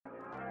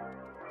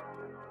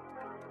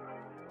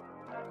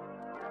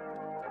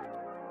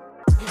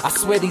I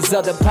swear these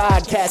other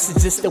podcasts are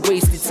just a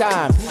waste of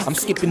time. I'm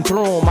skipping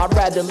through them, I'd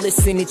rather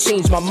listen and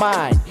change my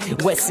mind.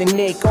 Wes and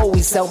Nick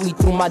always help me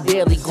through my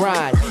daily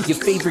grind. Your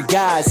favorite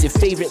guys, your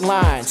favorite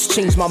lines,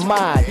 change my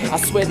mind. I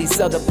swear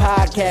these other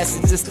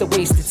podcasts are just a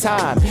waste of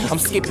time. I'm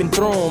skipping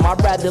through them,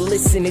 I'd rather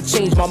listen and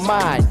change my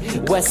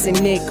mind. Wes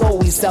and Nick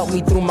always help me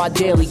through my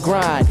daily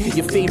grind.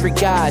 Your favorite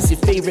guys, your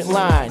favorite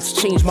lines,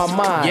 change my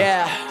mind.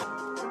 Yeah.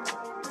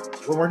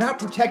 When we're not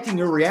protecting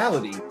your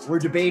reality, we're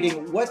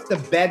debating what the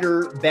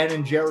better Ben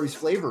and Jerry's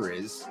flavor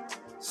is.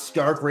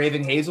 Stark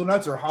raving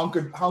hazelnuts or hunk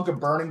of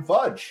burning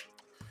fudge.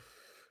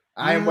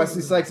 I am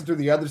Wesley Sykes, and through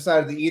the other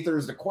side of the ether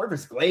is the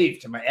Corvus Glaive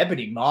to my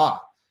ebony maw.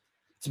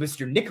 It's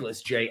Mr.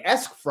 Nicholas J.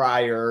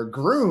 Esquire,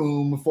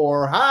 groom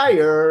for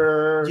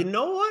hire. You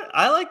know what?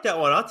 I like that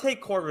one. I'll take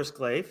Corvus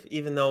Glaive,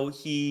 even though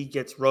he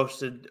gets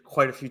roasted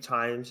quite a few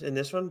times in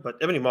this one. But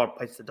Ebony Maw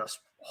bites the dust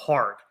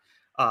hard.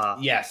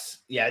 Yes.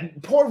 Yeah.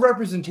 Poor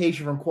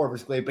representation from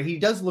Corvus Glaive, but he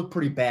does look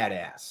pretty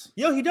badass.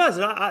 You know, he does.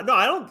 And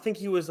I don't think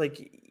he was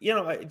like, you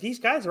know, these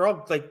guys are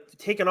all like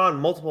taking on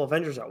multiple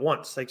Avengers at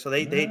once. Like, so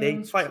they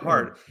fight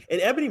hard.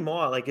 And Ebony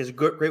Maw, like, is a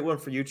great one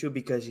for YouTube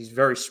because he's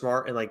very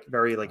smart and like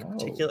very like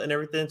articulate and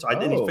everything. So I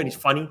think he's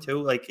funny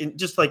too. Like,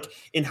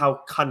 in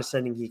how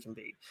condescending he can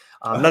be.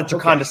 Not your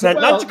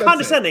condescending. I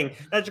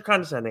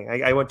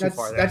went too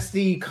far there. That's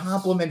the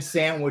compliment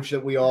sandwich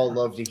that we all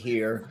love to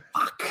hear.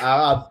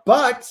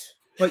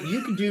 But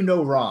you can do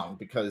no wrong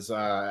because,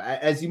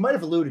 as you might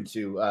have alluded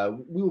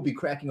to, we will be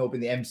cracking open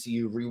the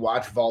MCU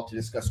Rewatch Vault to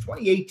discuss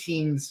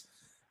 2018's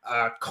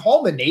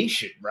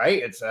culmination,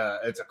 right? It's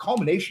a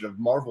culmination of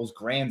Marvel's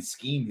grand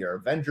scheme here.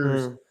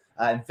 Avengers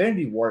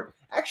Infinity War,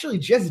 actually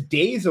just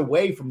days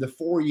away from the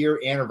 4-year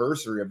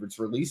anniversary of its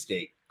release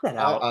date.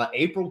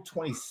 April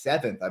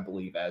 27th, I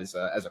believe, as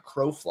a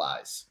crow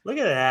flies. Look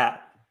at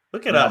that.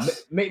 Look at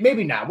us.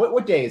 Maybe not.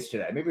 What day is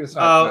today? Maybe it's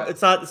not.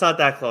 It's not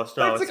that close.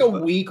 No, it's like a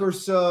week or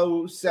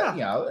so.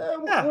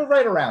 We're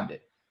right around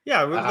it.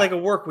 Yeah, we're like a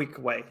work week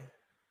away.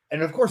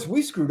 And of course,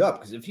 we screwed up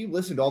because if you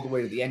listened all the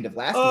way to the end of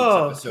last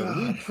week's episode,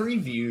 we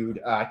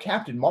previewed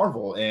Captain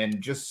Marvel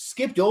and just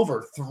skipped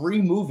over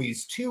 3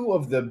 movies, 2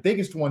 of the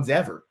biggest ones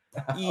ever.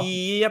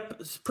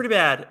 Yep, it's pretty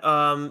bad.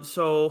 And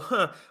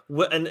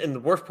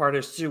the worst part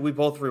is too, we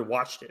both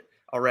rewatched it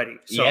already.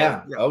 So,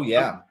 yeah. Oh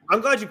yeah.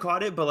 I'm glad you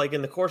caught it, but like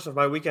in the course of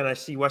my weekend, I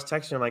see Wes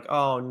texting. I'm like,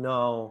 oh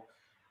no,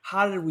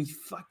 how did we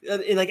fuck?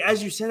 And like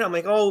as you said, I'm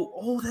like,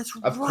 oh, that's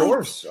right. Of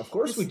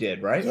course, we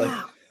did, right?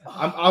 Yeah.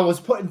 Like, I was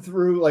putting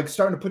through, like,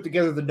 starting to put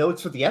together the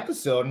notes for the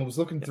episode, and was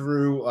looking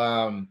through,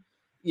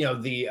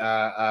 the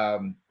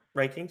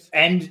rankings,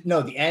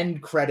 the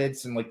end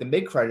credits and like the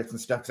mid credits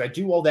and stuff, because I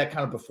do all that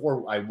kind of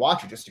before I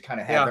watch it, just to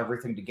kind of have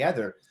everything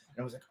together.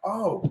 And I was like,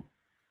 oh.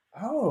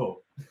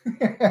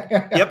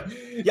 Yep.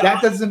 Yeah, that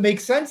doesn't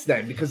make sense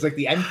then, because like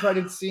the end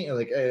credits scene,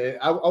 like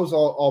I was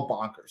all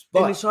bonkers. But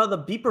and we saw the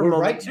beeper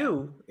moment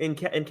too in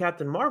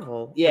Captain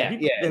Marvel. Yeah.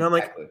 And I'm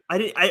like,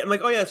 I'm like,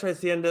 oh yeah, that's right.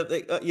 It's the end of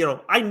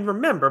I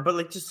remember, but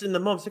like just in the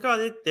moment, it's like,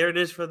 oh, there it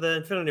is for the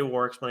Infinity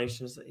War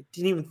explanations. I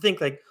didn't even think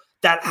like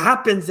that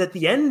happens at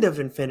the end of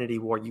Infinity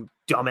War. You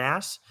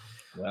dumbass.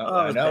 Well,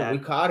 I know bad. We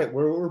caught it.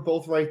 We're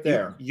both right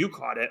there. You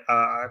caught it.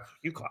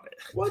 You caught it.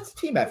 Well, it's a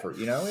team effort,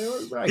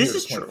 We're this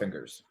is true.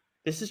 Fingers.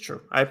 This is true.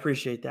 I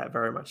appreciate that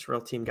very much.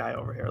 Real team guy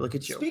over here. Look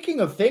at you.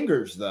 Speaking of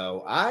fingers,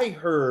 though, I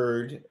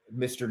heard,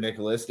 Mr.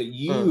 Nicholas, that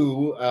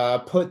you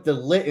put the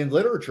lit in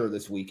literature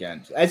this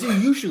weekend, as you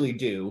usually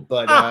do,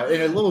 but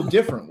in a little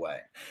different way.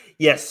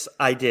 Yes,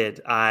 I did.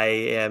 I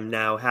am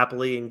now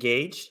happily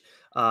engaged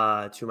to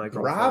my girlfriend.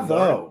 Bravo.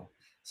 Lauren.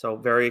 So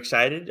very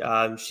excited.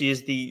 She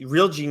is the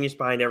real genius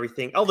behind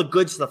everything. All the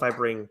good stuff I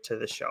bring to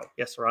the show.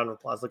 Yes, a round of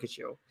applause. Look at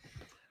you.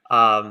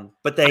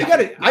 But I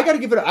gotta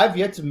give it. I've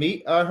yet to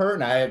meet her,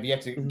 and I have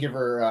yet to give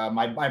her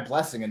my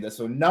blessing in this.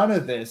 So none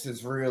of this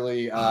is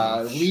really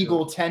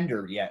legal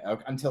tender yet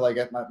until I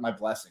get my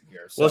blessing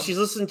here. So. Well, she's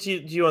listened to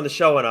you on the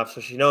show enough,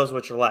 so she knows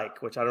what you're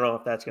like. Which I don't know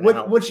if that's gonna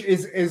help. Which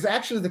is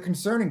actually the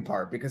concerning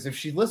part, because if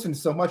she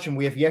listens so much and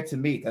we have yet to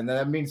meet, then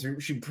that means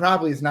she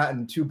probably is not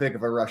in too big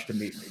of a rush to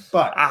meet me.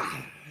 But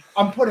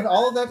I'm putting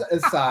all of that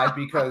aside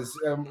because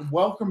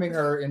welcoming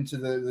her into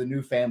the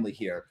new family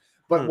here.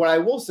 But what I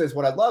will say is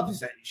what I love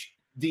is that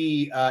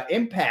the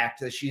impact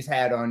that she's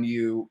had on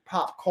you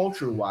pop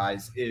culture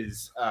wise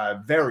is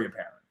very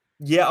apparent.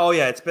 Yeah. Oh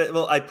yeah. It's been,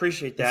 well, I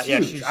appreciate that.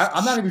 It's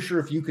I'm not even sure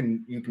if you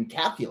can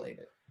calculate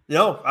it.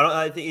 No, I don't.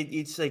 I think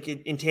it's like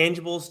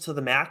intangibles to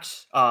the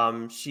max.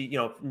 She,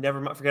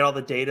 never forget all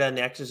the data and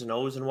the X's and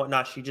O's and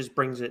whatnot. She just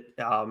brings it.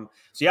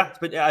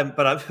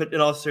 But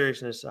in all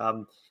seriousness,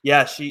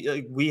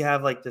 we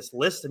have like this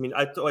list. I mean,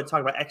 I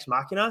talk about Ex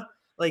Machina.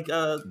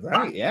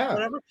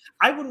 Whatever.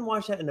 I wouldn't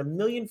watch that in a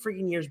million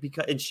freaking years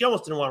and she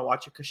almost didn't want to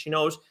watch it because she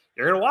knows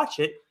you're going to watch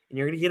it and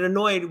you're going to get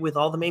annoyed with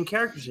all the main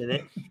characters in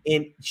it.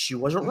 And she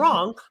wasn't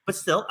wrong, but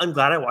still, I'm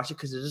glad I watched it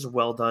because it is a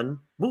well done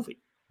movie.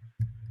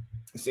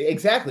 See,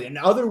 exactly. And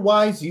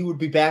otherwise, you would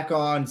be back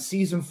on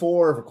season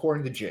 4 of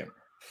According to Jim.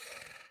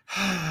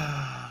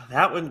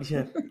 that one,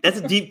 yeah, that's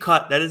a deep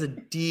cut. That is a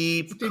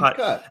deep cut.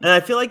 And I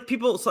feel like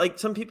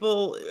some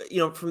people,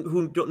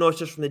 who don't know it's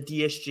just from the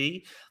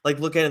DSG, like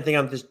look at it and think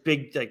I'm this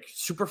big like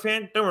super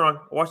fan. Don't get me wrong,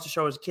 I watched the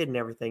show as a kid and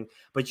everything,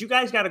 but you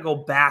guys got to go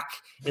back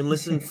and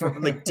listen for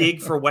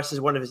dig for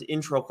Wes's one of his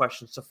intro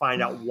questions to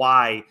find out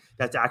why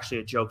that's actually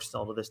a joke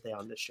still to this day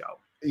on this show.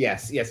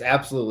 Yes,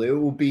 absolutely. It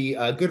will be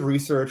good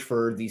research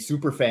for the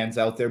super fans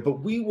out there,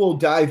 but we will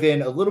dive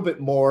in a little bit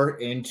more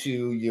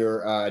into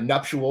your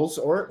nuptials,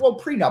 or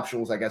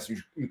pre-nuptials, I guess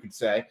you could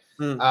say,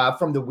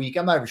 from the week.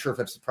 I'm not even sure if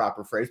that's the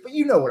proper phrase, but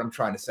you know what I'm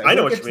trying to say. I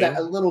know we'll what get you to mean.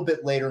 that a little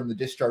bit later in the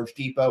Discharge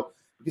Depot,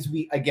 because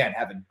we, again,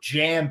 have a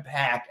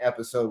jam-packed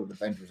episode with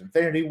Avengers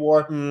Infinity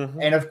War.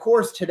 And, of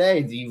course,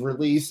 today, the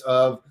release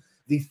of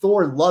the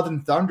Thor Love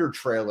and Thunder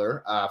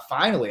trailer,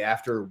 finally,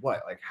 after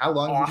how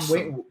long have we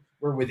been waiting?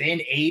 We're within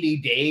 80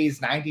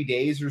 days, 90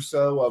 days or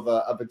so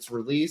of its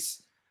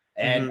release.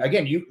 And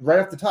again, you right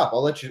off the top,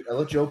 I'll let you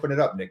open it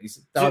up, Nick. You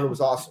thought it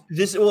was awesome.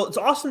 It's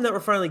awesome that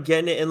we're finally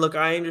getting it. And look,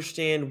 I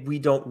understand we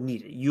don't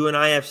need it. You and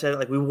I have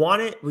said we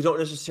want it. We don't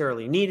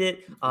necessarily need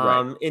it.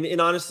 Right.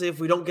 And honestly, if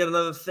we don't get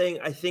another thing,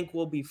 I think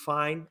we'll be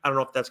fine. I don't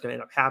know if that's going to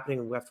end up happening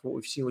after what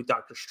we've seen with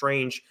Doctor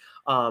Strange.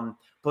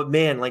 But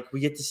man,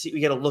 we get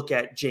to look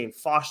at Jane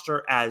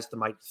Foster as the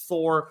mighty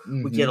Thor.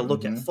 We get to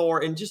look at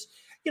Thor and just,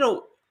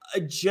 a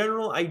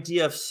general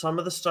idea of some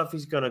of the stuff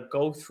he's going to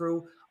go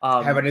through.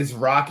 Having his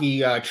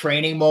Rocky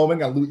training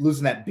moment,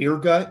 losing that beer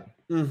gut.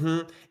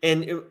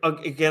 And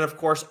again, of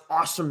course,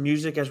 awesome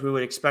music as we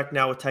would expect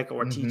now with Taika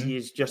Waititi,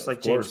 is just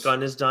like James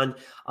Gunn has done.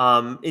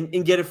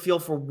 And get a feel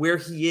for where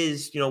he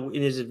is, in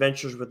his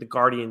adventures with the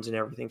Guardians and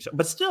everything. So,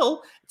 but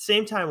still, at the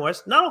same time,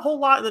 Wes, not a whole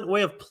lot in the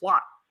way of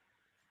plot.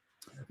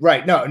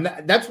 Right. No,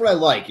 that's what I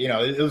like.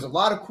 It was a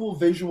lot of cool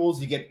visuals.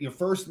 You get your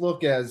first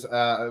look as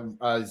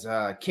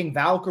King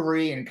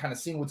Valkyrie and kind of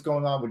seeing what's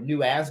going on with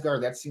New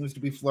Asgard. That seems to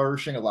be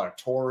flourishing. A lot of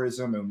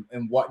tourism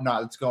and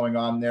whatnot that's going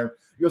on there.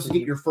 You also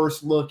get your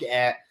first look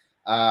at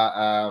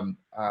I'm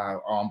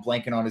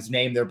blanking on his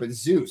name there, but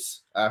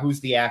Zeus,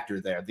 who's the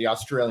actor there, the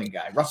Australian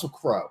guy, Russell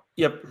Crowe.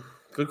 Yep.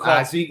 Good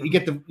call. So you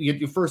get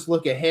your first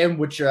look at him,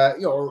 which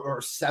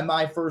or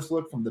semi first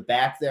look from the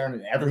back there,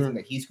 and everything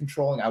that he's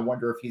controlling. I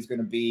wonder if he's going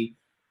to be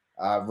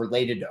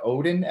related to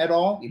Odin at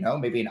all,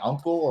 maybe an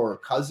uncle or a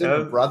cousin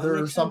or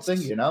brother or something,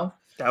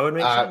 That would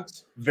make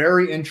sense.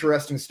 Very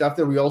interesting stuff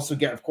there. We also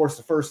get, of course,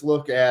 the first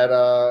look at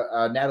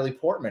Natalie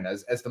Portman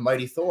as the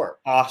mighty Thor.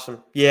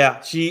 Awesome. Yeah.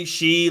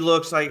 She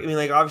looks like,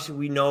 obviously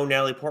we know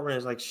Natalie Portman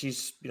is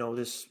she's,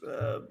 this,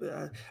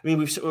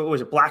 what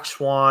was it, Black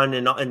Swan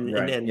and Padme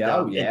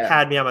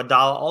Amidala,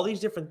 all these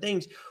different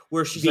things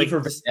where she's V for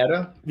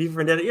Vendetta.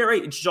 Yeah,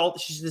 right. And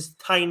she's this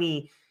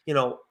tiny,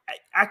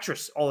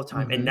 actress all the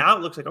time. And now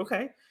it looks like,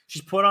 okay,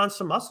 she's put on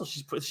some muscle.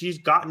 She's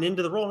gotten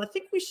into the role. And I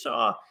think we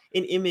saw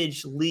an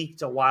image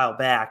leaked a while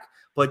back,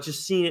 but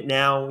just seeing it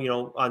now,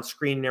 on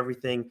screen and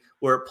everything,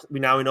 where we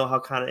know how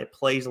kind of it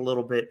plays a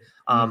little bit.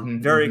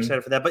 Very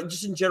excited for that. But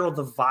just in general,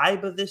 the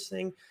vibe of this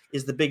thing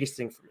is the biggest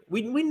thing for me.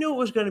 We knew it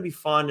was going to be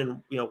fun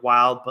and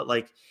wild, but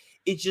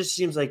it just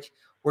seems like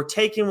we're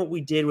taking what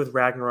we did with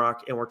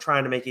Ragnarok and we're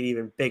trying to make it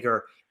even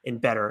bigger and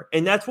better.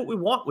 And that's what we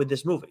want with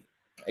this movie.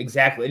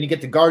 Exactly. And you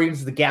get the Guardians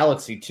of the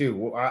Galaxy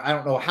too. I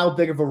don't know how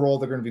big of a role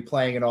they're going to be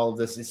playing in all of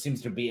this. It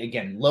seems to be,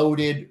 again,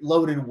 loaded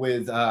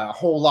with a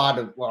whole lot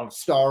of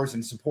stars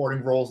and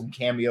supporting roles and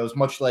cameos,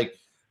 much like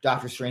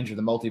Doctor Strange or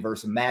the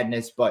Multiverse of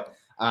Madness. But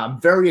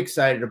I'm very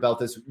excited about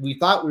this. We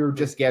thought we were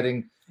just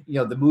getting,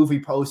 the movie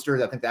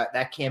posters. I think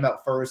that came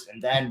out first.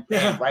 And then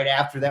right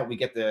after that, we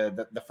get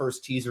the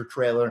first teaser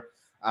trailer.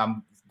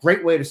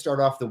 Great way to start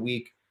off the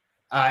week.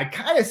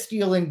 Kind of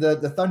stealing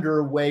the thunder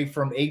away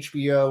from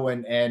HBO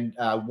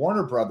and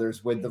Warner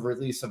Brothers with the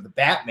release of the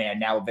Batman,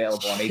 now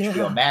available on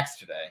HBO Max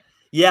today.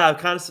 Yeah,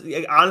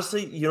 honestly,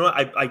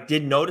 I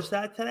did notice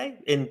that today,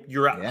 and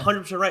you're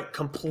 100% right.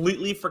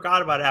 Completely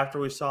forgot about it after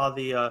we saw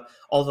the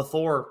all the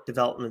Thor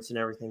developments and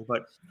everything.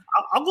 But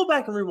I'll go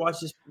back and rewatch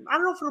this. I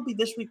don't know if it'll be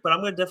this week, but I'm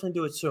going to definitely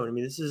do it soon.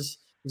 This is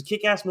a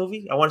kick-ass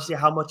movie. I want to see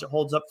how much it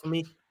holds up for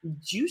me.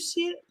 Did you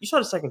see it? You saw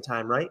it a second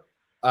time, right?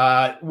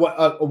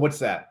 What's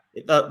that?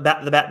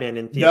 The Batman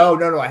in theater.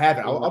 No, I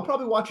haven't. I'll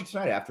probably watch it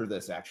tonight after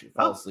this. Actually,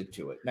 fall asleep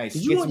to it. Nice.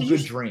 Get some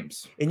good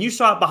dreams. And you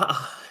saw it behind.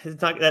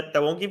 It's not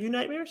that won't give you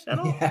nightmares at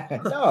all. Yeah,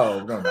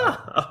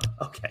 no.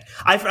 Okay.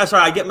 I'm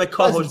sorry. I get my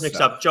co-host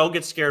mixed up. Joe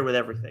gets scared with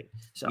everything.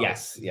 So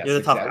yes. You're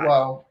the tough guy.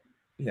 Well,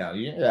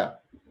 yeah.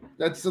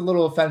 That's a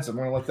little offensive. I'm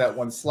gonna let that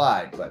one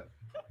slide, but.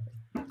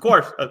 Of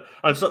course.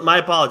 I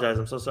apologize.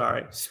 I'm so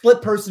sorry.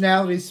 Split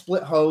personalities,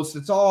 split hosts.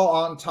 It's all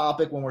on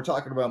topic when we're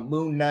talking about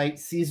Moon Knight,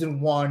 Season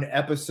 1,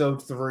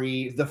 Episode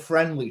 3, the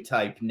friendly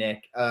type,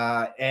 Nick.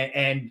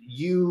 And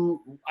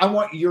I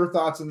want your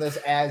thoughts on this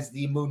as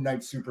the Moon Knight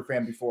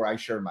superfan before I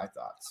share my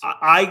thoughts.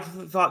 I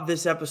thought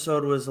this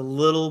episode was a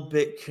little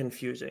bit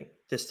confusing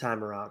this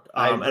time around.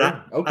 And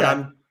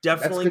I'm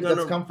definitely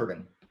that's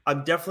comforting.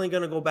 I'm definitely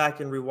going to go back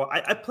and rewatch.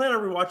 I plan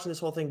on rewatching this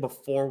whole thing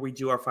before we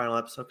do our final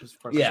episode because, of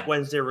course, it's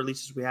Wednesday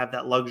releases. We have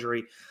that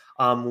luxury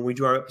when we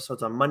do our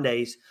episodes on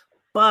Mondays.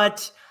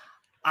 But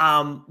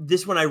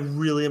This one I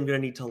really am going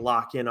to need to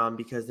lock in on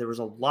because there was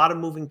a lot of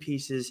moving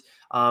pieces.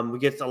 We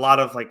get a lot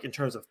of like in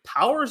terms of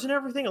powers and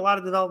everything, a lot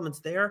of developments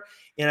there.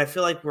 And I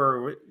feel like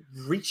we're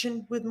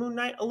reaching with Moon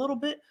Knight a little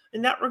bit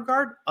in that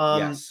regard.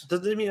 Yes.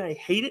 Doesn't mean I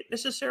hate it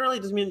necessarily.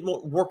 Doesn't mean it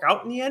won't work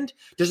out in the end.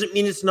 Doesn't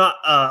mean it's not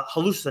a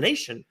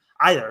hallucination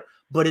either,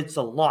 but it's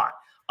a lot.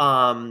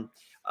 Do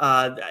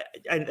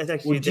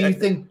we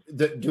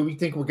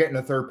think we're getting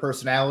a third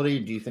personality?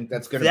 Do you think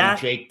that's going to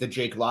be the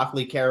Jake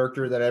Lockley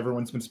character that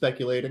everyone's been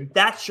speculating?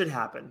 That should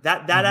happen.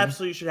 That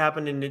absolutely should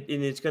happen, and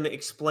it's going to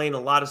explain a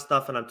lot of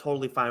stuff, and I'm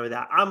totally fine with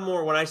that. I'm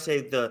more when I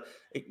say the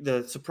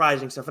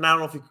surprising stuff, and I don't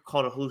know if you could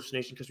call it a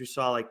hallucination because we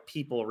saw like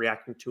people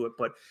reacting to it,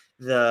 but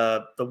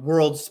the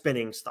world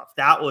spinning stuff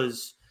that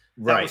was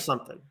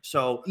something.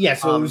 So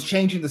it was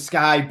changing the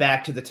sky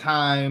back to the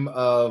time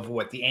of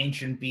the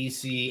ancient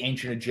BC,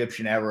 ancient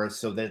Egyptian era,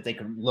 so that they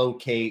could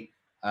locate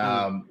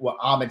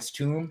Amit's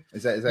tomb.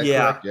 Is that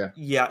correct?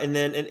 Yeah. And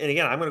then and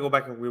again, I'm gonna go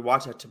back and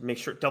rewatch that to make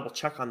sure double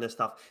check on this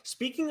stuff.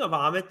 Speaking of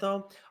Amit,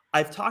 though,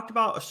 I've talked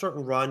about a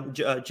certain run,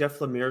 Jeff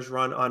Lemire's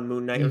run on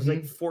Moon Knight. It was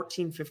like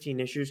 14,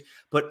 15 issues,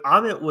 but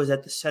Amit was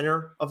at the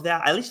center of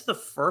that. At least the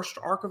first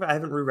arc of it. I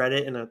haven't reread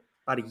it in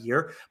about a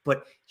year,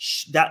 but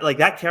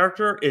that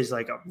character is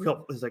like a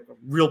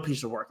real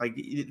piece of work. Like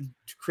it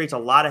creates a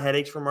lot of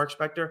headaches for Mark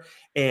Spector,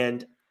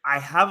 and I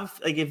have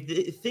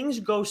if things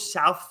go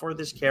south for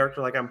this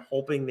character, like I'm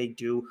hoping they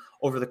do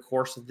over the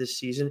course of this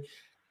season,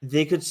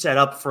 they could set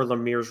up for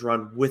Lemire's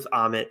run with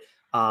Amit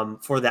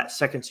for that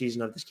second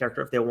season of this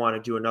character if they want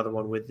to do another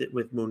one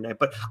with Moon Knight.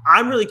 But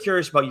I'm really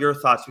curious about your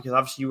thoughts because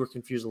obviously you were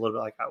confused a little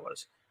bit like I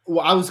was.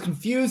 Well, I was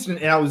confused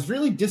and I was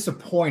really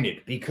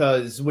disappointed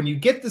because when you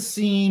get the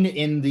scene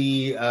in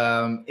the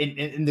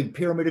in the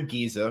Pyramid of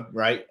Giza,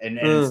 right, and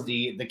it's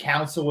the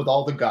council with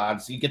all the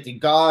gods, so you get the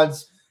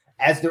gods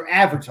as their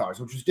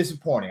avatars, which was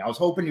disappointing. I was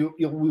hoping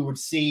we would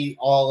see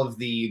all of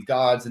the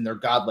gods in their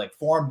godlike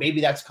form. Maybe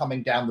that's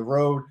coming down the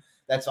road.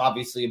 That's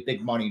obviously a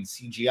big money in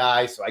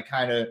CGI, so I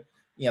kind of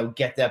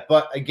get that.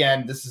 But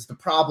again, this is the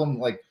problem.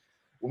 Like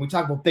when we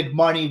talk about big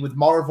money with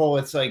Marvel,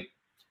 it's like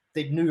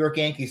the New York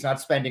Yankees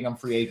not spending on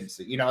free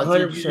agency.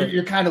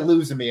 You're kind of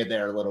losing me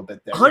there a little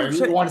bit there.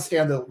 100%. You want to stay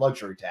on the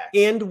luxury tax.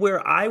 And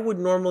where I would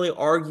normally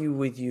argue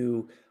with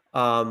you, we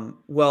don't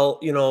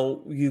want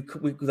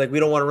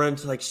to run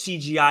into like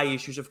CGI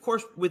issues. Of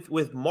course,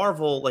 with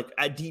Marvel, like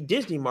at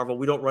Disney Marvel,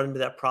 we don't run into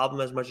that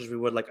problem as much as we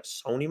would like a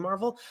Sony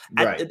Marvel.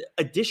 Right.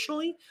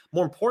 Additionally,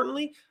 more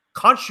importantly,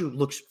 Khonshu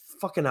looks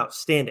fucking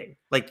outstanding.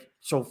 Like,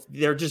 so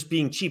they're just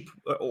being cheap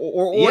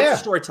or it's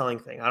a storytelling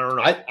thing. I don't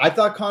know. I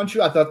thought Khonshu,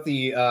 I thought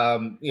the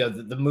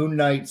Moon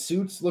Knight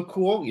suits look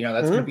cool.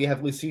 That's going to be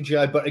heavily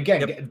CGI. But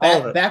again,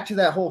 back to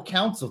that whole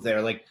council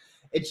there. Like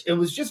it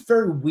was just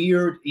very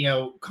weird.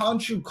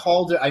 Khonshu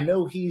called it. I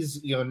know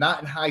he's,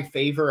 not in high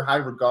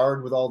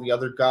regard with all the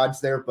other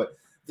gods there, but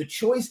the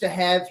choice to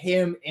have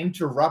him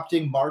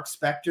interrupting Mark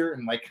Spector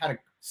and like kind of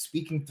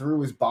speaking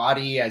through his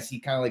body as he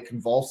kind of like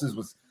convulses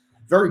was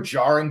very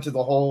jarring to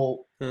the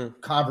whole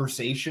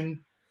conversation.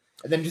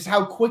 And then just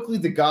how quickly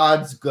the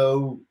gods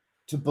go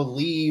to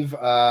believe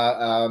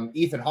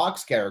Ethan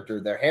Hawke's character,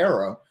 their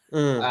hero,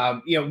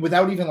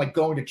 without even like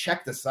going to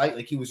check the site.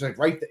 Like he was like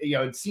right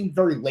there, it seemed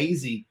very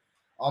lazy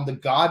on the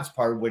gods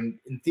part when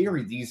in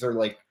theory these are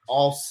like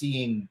all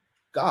seeing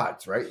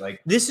gods, right?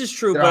 Like this is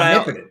true,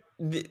 but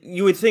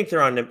you would think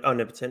they're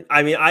omnipotent.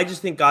 I mean, I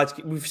just think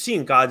we've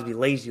seen gods be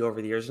lazy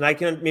over the years,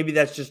 and maybe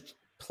that's just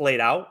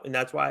played out, and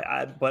that's why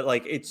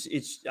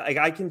it's like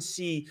I can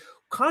see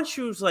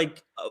Khonshu's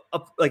like a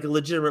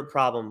legitimate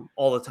problem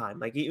all the time.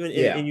 Like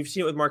and you've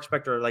seen it with Mark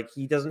Spector. Like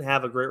he doesn't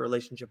have a great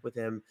relationship with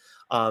him.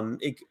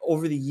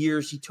 Over the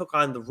years, he took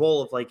on the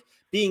role of like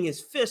being his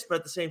fist, but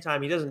at the same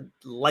time, he doesn't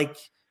like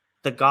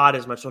the god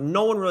as much. So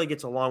no one really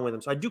gets along with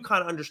him. So I do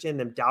kind of understand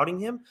them doubting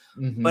him,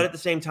 but at the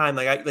same time,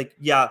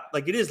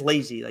 it is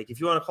lazy. Like if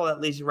you want to call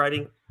that lazy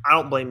writing, I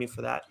don't blame you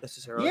for that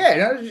necessarily.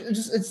 Yeah,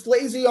 it's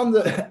lazy on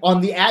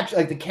the actual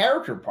like the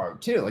character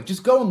part too. Like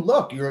just go and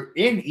look. You're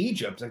in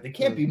Egypt. Like they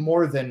can't be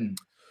more than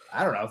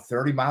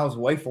 30 miles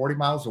away, 40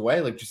 miles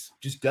away. Like just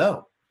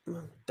go.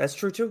 That's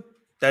true too.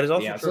 That is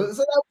also true.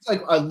 So that was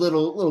like a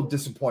little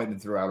disappointment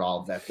throughout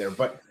all of that there.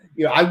 But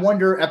I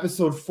wonder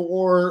episode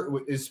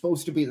 4 is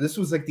supposed to be. This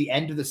was like the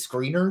end of the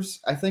screeners.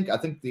 I think a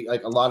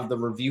lot of the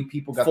review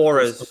people got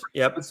 4 is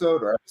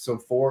episode or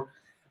episode 4.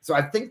 So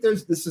I think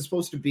this is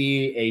supposed to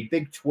be a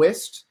big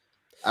twist.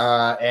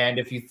 And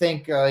if you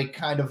think what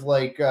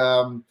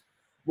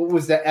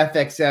was that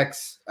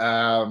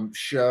FXX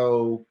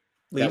show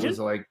Legion? That was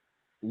like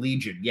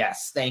Legion?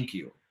 Yes, thank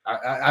you.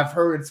 I've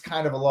heard it's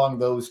kind of along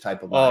those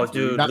type of lines. Oh,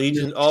 dude,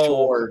 Legion.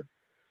 Sure,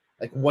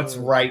 like what's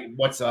right,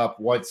 what's up,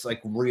 what's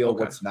like real,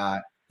 what's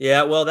not.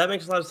 Yeah, well, that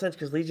makes a lot of sense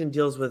because Legion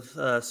deals with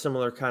a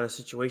similar kind of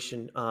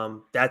situation.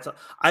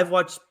 I've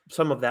watched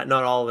some of that,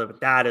 not all of it,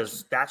 but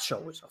that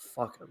show is a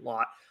fucking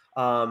lot.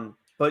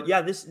 But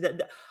yeah,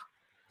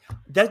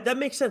 that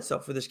makes sense though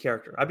for this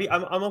character.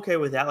 I'm okay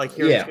with that. Like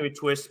here, it's gonna be a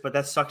twist, but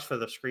that sucks for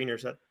the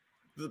screeners that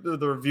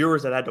the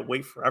reviewers that had to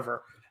wait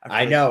forever.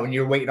 I know, and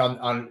you're waiting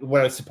on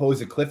what I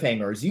suppose a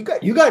cliffhanger is. You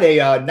got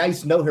a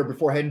nice note here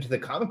before heading to the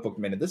comic book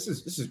minute. This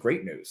is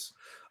great news.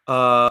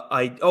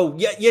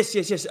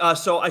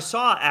 Yes. So I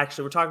saw,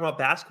 actually, we're talking about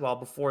basketball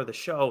before the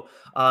show,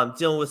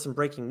 dealing with some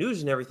breaking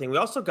news and everything. We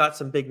also got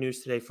some big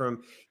news today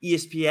from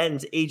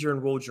ESPN's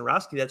Adrian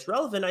Wojnarowski that's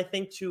relevant, I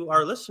think, to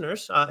our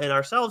listeners and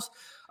ourselves.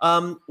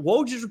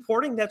 Woj is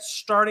reporting that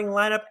starting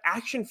lineup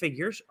action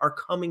figures are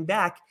coming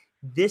back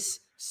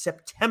this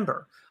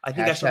September. I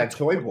think Hashtag I saw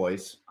Toy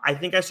Boys. I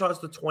think I saw it's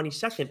the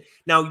 22nd.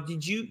 Now,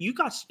 did you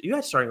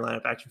had starting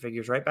lineup action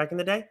figures, right, back in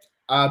the day?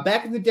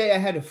 Back in the day, I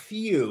had a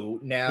few.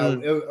 Now,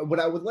 what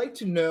I would like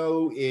to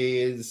know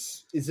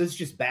is this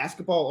just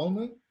basketball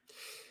only?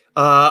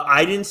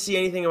 I didn't see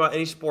anything about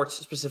any sports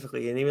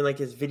specifically, and even like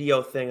his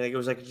video thing, like it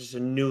was like just a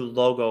new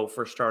logo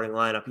for starting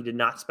lineup. He did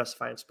not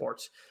specify in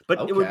sports,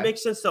 but it would make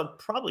sense they'll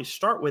probably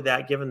start with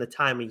that given the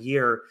time of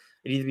year.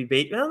 It'd either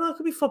be I don't know, it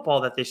could be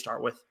football that they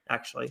start with,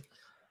 actually.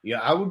 Yeah,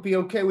 I would be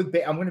okay with.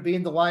 I'm going to be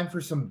in the line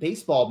for some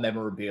baseball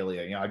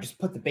memorabilia. I just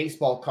put the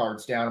baseball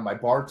cards down on my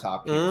bar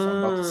top here, so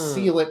I'm about to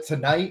seal it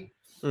tonight,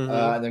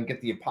 and then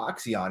get the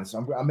epoxy on.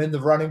 So I'm in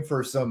the running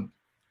for some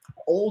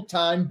old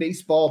time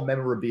baseball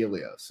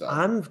memorabilia. So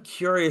I'm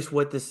curious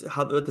what this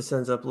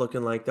ends up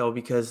looking like, though,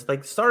 because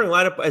like starting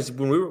lineup as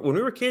when we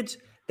were kids,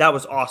 that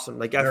was awesome.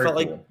 Like I felt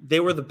like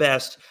they were the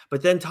best,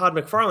 but then Todd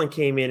McFarlane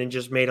came in and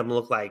just made them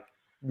look like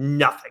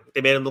nothing.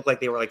 They made them look like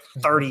they were like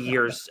 30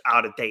 years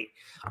out of date.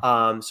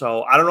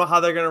 So I don't know how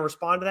they're going to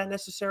respond to that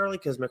necessarily,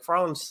 because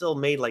McFarlane still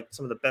made like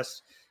some of the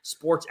best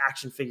sports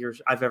action figures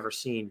I've ever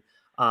seen.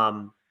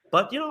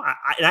 But I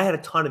had a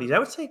ton of these. I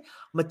would say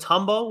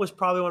Mutombo was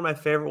probably one of my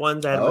favorite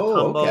ones. I had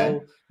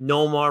Mutombo,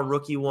 Nomar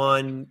rookie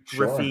one,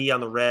 Griffey on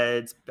the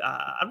Reds.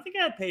 I don't think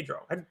I had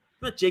Pedro.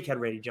 Jake had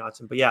Randy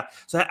Johnson, but yeah.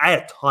 So I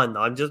had a ton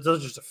though. Those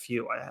are just a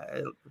few.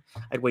 I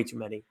had way too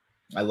many.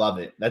 I love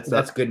it.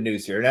 That's good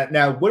news here.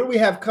 Now, what do we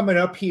have coming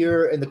up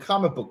here in the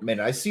comic book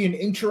minute? I see an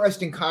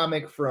interesting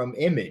comic from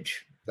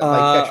Image that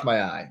might catch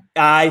my eye.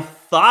 I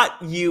thought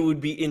you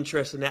would be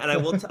interested in that, and I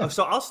will.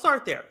 So I'll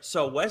start there.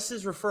 So Wes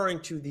is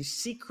referring to the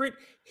secret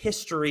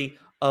history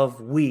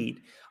of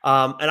weed,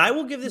 and I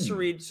will give this a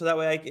read so that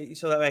way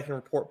I can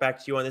report back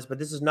to you on this. But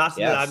this is not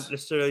something that I'd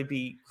necessarily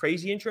be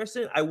crazy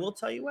interested in. I will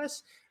tell you,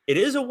 Wes, it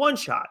is a one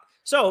shot.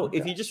 So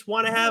if you just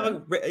want to have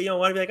want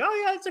to be like,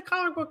 oh yeah, it's a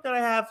comic book that I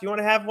have. If you want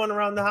to have one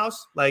around the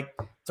house, like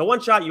it's a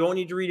one shot. You won't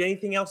need to read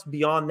anything else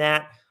beyond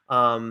that.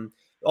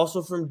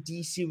 Also from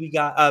DC, we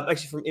got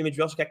actually from Image,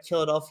 we also got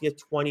Philadelphia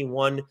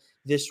 21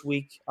 this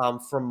week.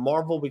 From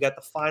Marvel, we got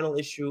the final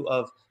issue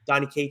of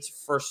Donny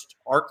Cates' first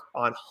arc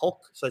on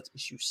Hulk. So that's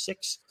issue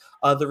 6.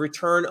 The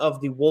return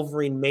of the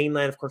Wolverine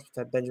mainland. Of course,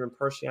 we've had Benjamin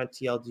Percy on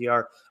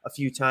TLDR a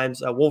few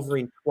times.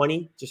 Wolverine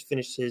 20 just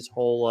finished his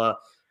whole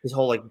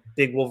like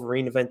big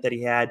Wolverine event that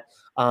he had.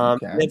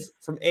 And then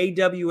from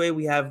AWA,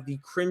 we have the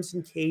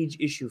Crimson Cage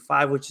issue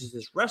 5, which is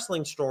this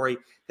wrestling story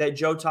that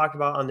Joe talked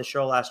about on the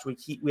show last week.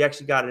 We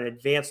actually got an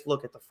advanced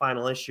look at the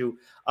final issue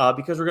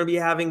because we're going to be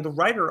having the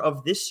writer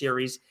of this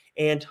series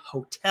and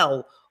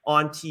Hotel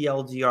on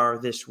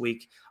TLDR this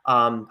week.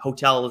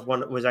 Hotel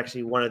was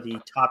actually one of the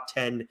top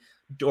 10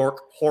 dork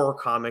horror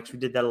comics. We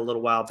did that a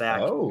little while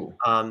back.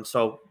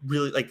 So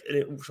really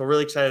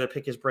really excited to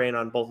pick his brain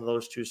on both of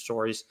those two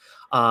stories.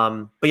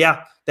 But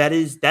yeah, that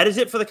is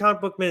it for the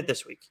comic book minute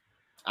this week.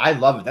 I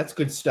love it. That's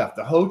good stuff.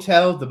 The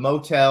Hotel, the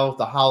Motel,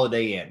 the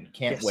Holiday Inn.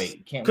 Can't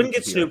wait. Couldn't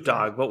get Snoop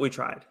Dogg, but we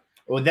tried.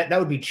 Well, that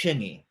would be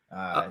Chingy.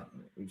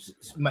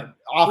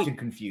 Often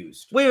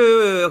confused. Wait.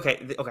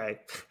 Okay.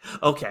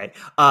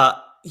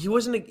 He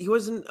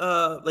wasn't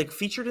like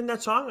featured in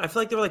that song. I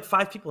feel like there were like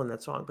 5 people in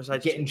that song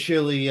besides Getting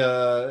Chilly.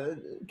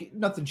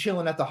 Nothing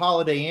chilling at the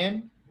Holiday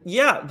Inn.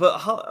 Yeah,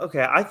 but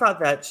okay. I thought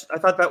that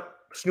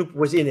Snoop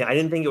was in it. I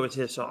didn't think it was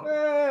his song.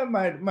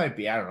 Might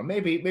be. I don't know.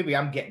 Maybe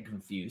I'm getting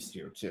confused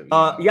here too.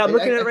 Yeah, I'm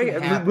looking at it right here.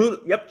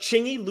 Yep,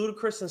 Chingy,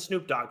 Ludacris, and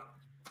Snoop Dogg.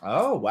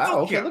 Oh wow!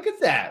 Okay, look at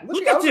that.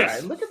 Look at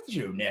this. Look at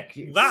you, Nick.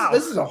 Wow,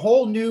 this is a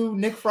whole new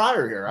Nick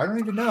Fryer here. I don't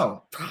even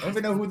know. I don't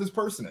even know who this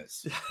person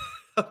is.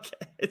 Okay,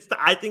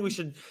 I think we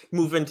should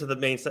move into the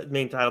main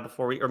title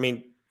before we I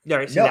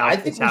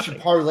think we should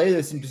parlay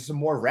this into some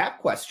more rap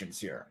questions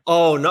here.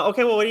 Oh no!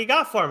 Okay, well, what do you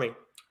got for me?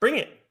 Bring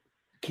it.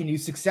 Can you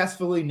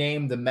successfully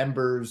name the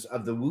members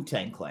of the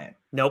Wu-Tang Clan?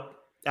 Nope,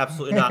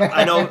 absolutely not.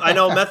 I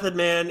know Method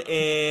Man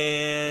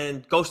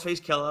and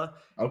Ghostface Killah.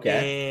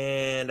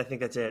 Okay, and I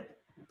think that's it.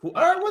 All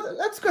right, well,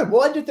 that's good.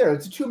 We'll end it there.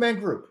 It's a 2-man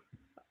group.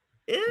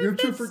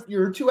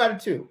 You're 2 out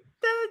of 2.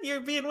 You're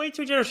being way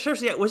too generous.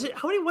 Seriously, was it?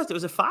 How many was it?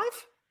 Was it 5?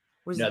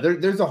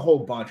 There's a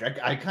whole bunch.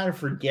 I kind of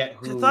forget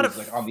who's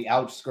like on the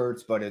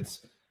outskirts, but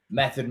it's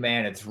Method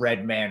Man, it's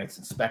Redman, it's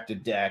Inspector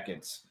Deck,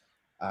 it's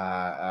who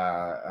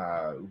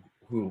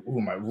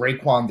am I?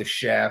 Raekwon the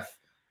Chef.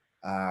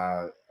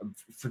 I'm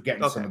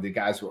forgetting some of the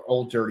guys who are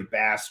Old Dirty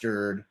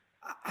Bastard.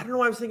 I don't know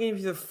why I was thinking of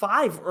either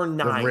 5 or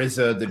 9. The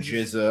RZA, the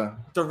Jizza.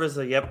 The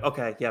RZA, yep.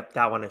 Okay, yep.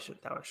 That one I should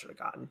have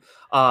gotten.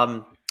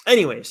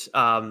 Anyways,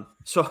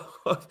 so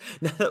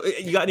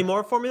you got any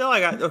more for me though?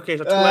 Okay,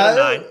 so 2 out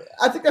of 9.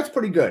 I think that's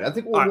pretty good. I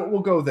think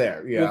we'll go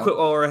there. Yeah, we'll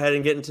go ahead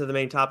and get into the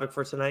main topic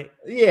for tonight.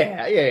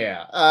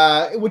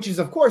 Yeah. Which is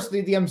of course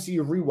the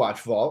MCU rewatch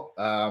vault.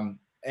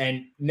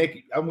 And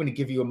Nick, I'm going to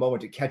give you a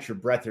moment to catch your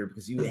breath here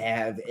because you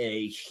have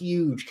a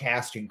huge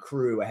cast and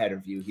crew ahead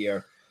of you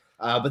here.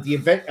 But the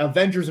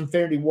Avengers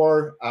Infinity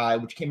War,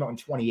 which came out in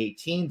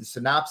 2018, the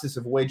synopsis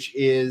of which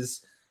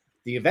is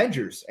the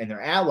Avengers and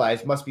their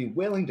allies must be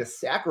willing to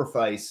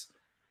sacrifice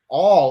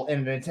all in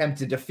an attempt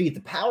to defeat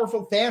the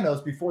powerful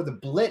Thanos before the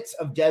blitz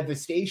of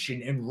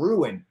devastation and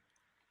ruin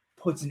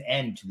puts an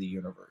end to the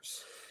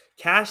universe.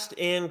 Cast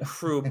and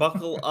crew,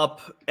 buckle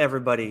up,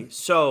 everybody.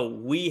 So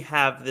we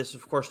have this,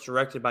 of course,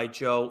 directed by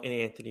Joe and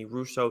Anthony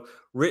Russo,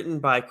 written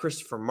by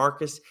Christopher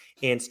Marcus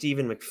and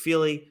Stephen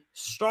McFeely,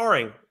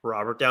 starring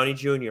Robert Downey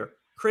Jr.,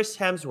 Chris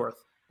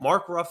Hemsworth,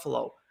 Mark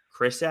Ruffalo,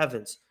 Chris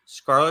Evans,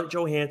 Scarlett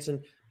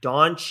Johansson,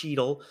 Don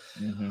Cheadle,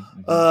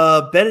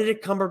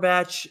 Benedict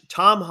Cumberbatch,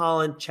 Tom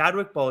Holland,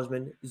 Chadwick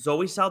Boseman,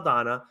 Zoe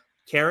Saldana,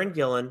 Karen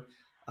Gillan,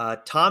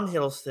 Tom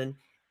Hiddleston,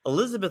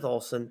 Elizabeth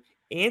Olsen,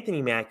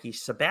 Anthony Mackie,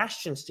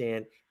 Sebastian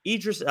Stan,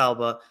 Idris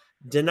Elba,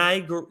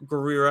 Denai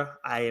Guerrera.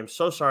 I am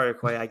so sorry,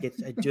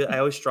 Okoye. I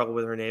always struggle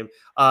with her name.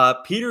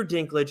 Peter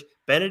Dinklage,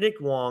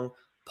 Benedict Wong,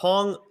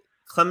 Pong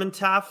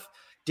Clementaf,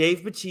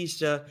 Dave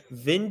Bautista,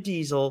 Vin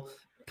Diesel,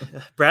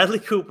 Bradley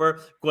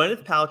Cooper,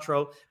 Gwyneth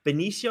Paltrow,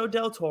 Benicio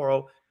del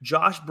Toro,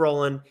 Josh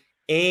Brolin,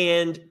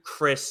 and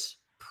Chris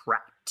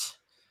Pratt.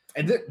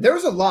 And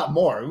there's a lot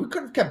more. We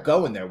could have kept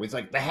going there with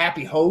like the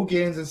Happy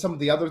Hogans and some of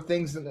the other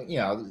things, and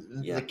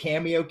the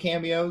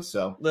cameos.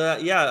 So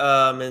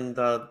and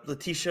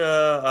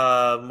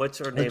Letitia, what's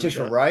her name?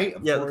 Letitia Wright,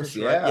 of course.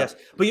 Letitia Wright, yes.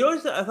 But you know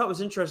what I thought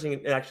was interesting,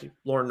 and actually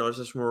Lauren noticed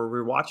this when we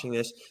were rewatching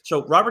this.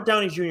 So Robert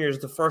Downey Jr. is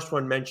the first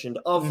one mentioned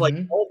of like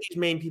all these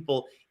main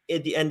people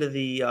at the end of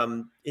the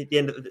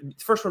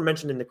first one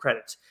mentioned in the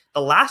credits.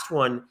 The last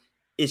one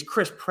is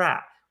Chris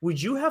Pratt. Would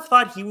you have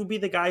thought he would be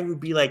the guy who'd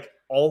be like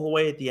all the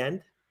way at the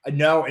end?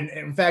 No, and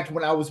in fact,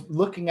 when I was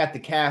looking at the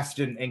cast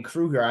and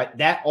crew here,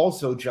 that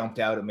also jumped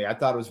out at me. I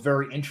thought it was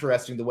very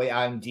interesting the way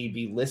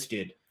IMDb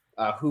listed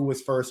who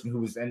was first and who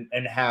was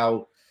and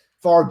how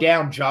far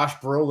down Josh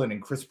Brolin and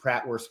Chris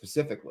Pratt were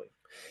specifically.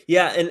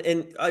 Yeah,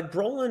 and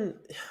Brolin,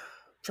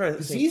 trying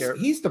to think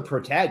he's the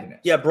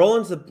protagonist. Yeah,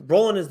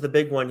 Brolin is the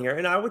big one here,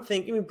 and I would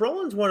think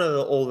Brolin's one of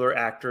the older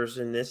actors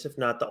in this, if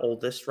not the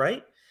oldest,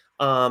 right?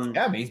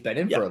 He's been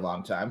in for a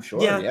long time,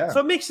 sure. Yeah. So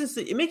it makes sense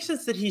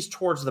that he's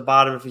towards the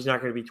bottom if he's not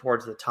going to be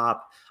towards the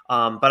top.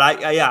 But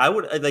I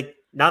would like,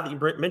 now that you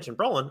mentioned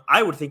Brolin,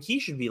 I would think he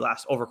should be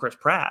last over Chris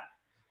Pratt.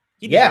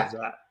 He deserves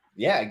that.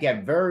 Yeah.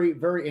 Again, very,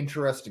 very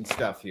interesting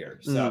stuff here.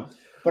 So,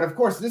 but of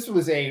course, this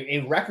was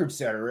a record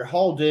setter. It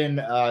hauled in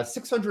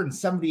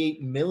 $678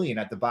 million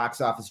at the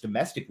box office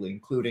domestically,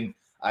 including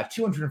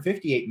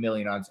 $258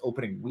 million on its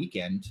opening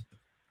weekend.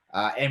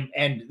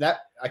 And that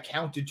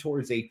accounted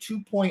towards a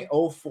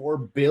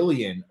 $2.04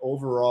 billion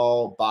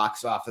overall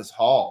box office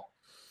haul.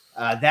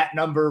 That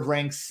number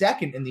ranks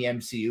second in the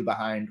MCU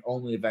behind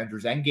only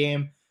Avengers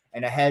Endgame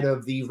and ahead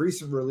of the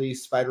recent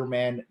release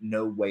Spider-Man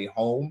No Way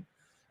Home.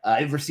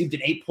 It received an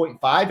 8.5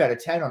 out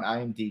of 10 on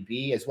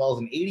IMDb, as well as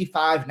an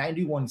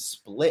 85-91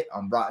 split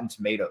on Rotten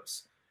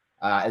Tomatoes.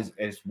 As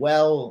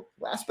well,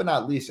 last but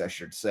not least, I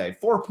should say,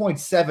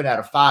 4.7 out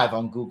of 5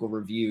 on Google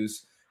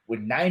reviews, with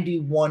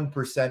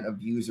 91%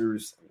 of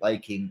users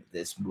liking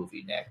this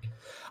movie, Nick.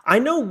 I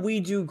know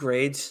we do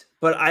grades,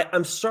 but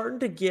I'm starting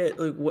to get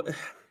like what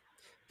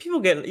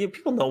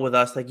people know with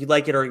us, like you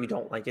like it or you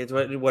don't like it. It's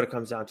what it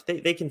comes down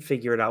to. They can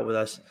figure it out with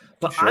us.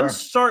 But sure. I'm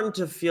starting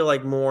to feel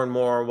like more and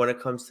more when it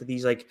comes to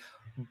these like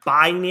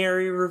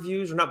binary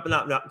reviews, or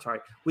not sorry,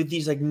 with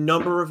these like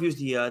number reviews,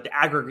 the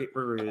aggregate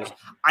reviews,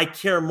 I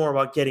care more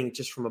about getting it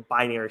just from a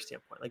binary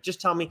standpoint. Like, just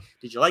tell me,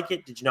 did you like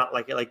it? Did you not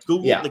like it? Like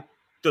Google, like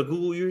the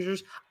Google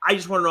users, I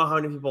just want to know how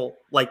many people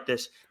like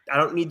this. I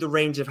don't need the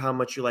range of how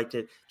much you liked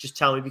it. Just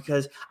tell me,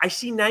 because I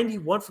see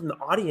 91 from the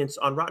audience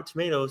on Rotten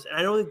Tomatoes, and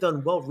I know they've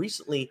done well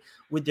recently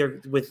with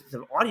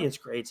the audience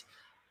grades.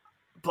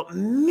 But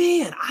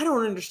man, I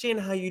don't understand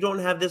how you don't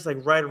have this like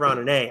right around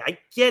an A. I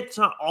get it's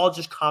not all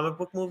just comic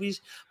book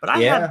movies, but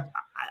I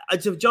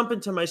to jump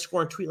into my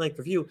score and tweet length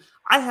review,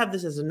 I have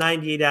this as a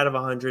 98 out of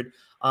 100.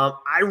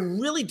 I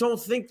really don't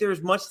think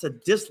there's much to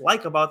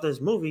dislike about this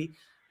movie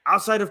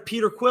outside of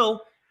Peter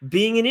Quill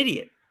being an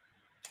idiot.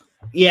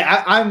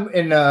 Yeah, I'm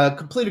in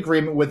complete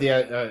agreement with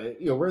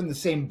you. We're in the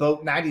same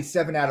boat,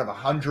 97 out of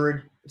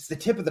 100. It's the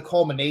tip of the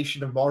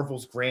culmination of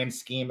Marvel's grand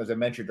scheme, as I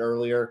mentioned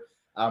earlier.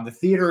 The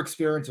theater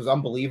experience was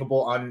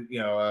unbelievable,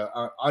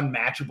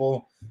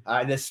 unmatchable.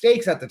 The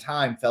stakes at the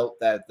time felt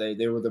that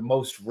they were the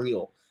most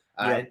real.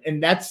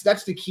 And that's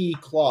the key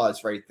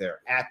clause right there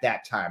at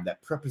that time,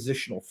 that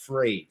prepositional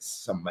phrase,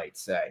 some might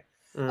say.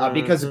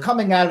 Because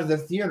coming out of the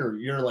theater,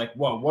 you're like,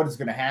 whoa, what is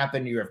going to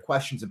happen? You have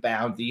questions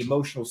abound. The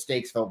emotional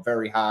stakes felt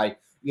very high.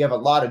 You have a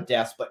lot of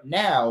deaths. But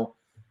now,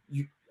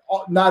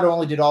 not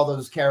only did all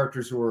those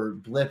characters who were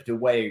blipped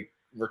away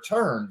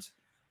returned,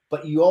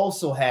 but you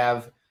also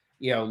have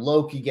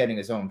Loki getting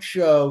his own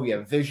show. You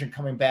have Vision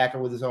coming back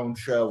with his own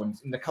show,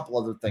 and a couple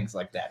other things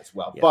like that as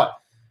well. Yeah.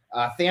 But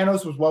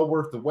Thanos was well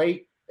worth the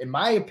wait. In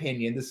my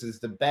opinion, this is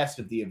the best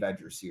of the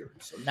Avengers series.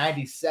 So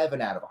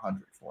 97 out of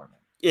 100 for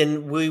me.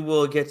 And we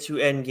will get to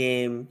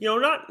Endgame,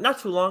 not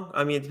too long.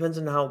 I mean, it depends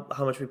on how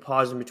much we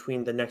pause in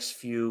between the next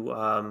few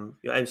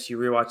MCU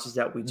rewatches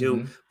that we do.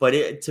 Mm-hmm.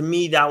 But to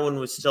me, that one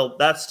was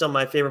that's still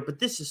my favorite. But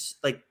this is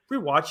like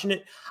rewatching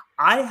it.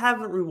 I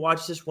haven't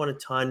rewatched this one a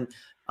ton.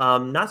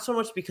 Not so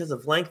much because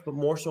of length, but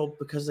more so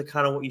because of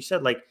kind of what you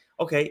said. Like,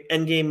 okay,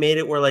 Endgame made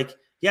it where like,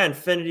 yeah,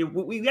 Infinity.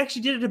 We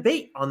actually did a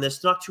debate on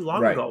this not too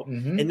long ago,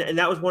 mm-hmm. and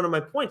that was one of my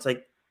points.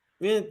 Like,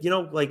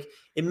 like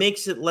it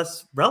makes it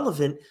less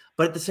relevant,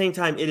 but at the same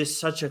time, it is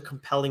such a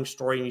compelling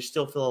story, and you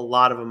still feel a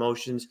lot of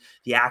emotions.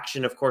 The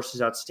action, of course,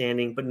 is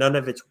outstanding, but none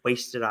of it's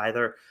wasted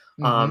either.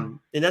 Mm-hmm.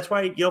 And that's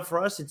why,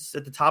 for us, it's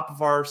at the top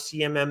of our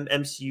CMM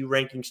MCU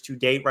rankings to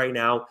date right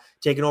now,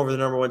 taking over the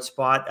number one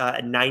spot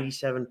at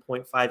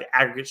 97.5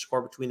 aggregate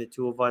score between the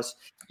two of us.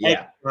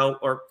 Yeah.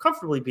 Or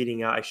comfortably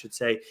beating out, I should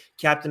say,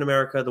 Captain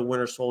America, the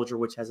Winter Soldier,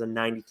 which has a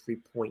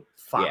 93.5.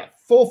 Yeah,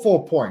 full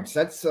 4 points.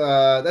 That's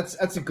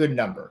a good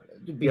number.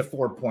 It'd be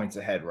 4 points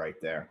ahead right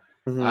there.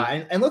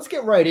 Mm-hmm. And let's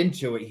get right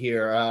into it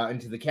here,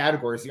 into the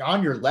categories. The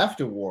On Your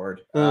Left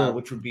award,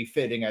 which would be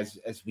fitting as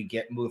we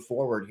move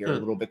forward here a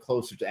little bit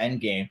closer to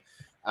Endgame.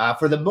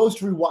 For the most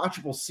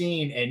rewatchable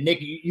scene, and Nick,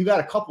 you got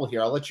a couple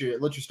here. I'll let you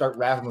start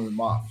rattling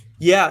them off.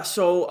 Yeah,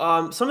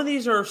 so some of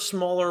these are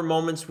smaller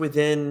moments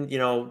within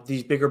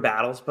these bigger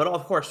battles, but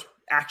of course,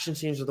 action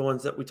scenes are the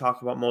ones that we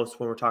talk about most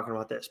when we're talking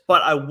about this.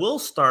 But I will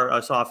start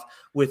us off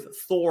with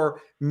Thor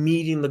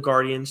meeting the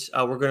Guardians.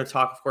 We're going to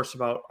talk, of course,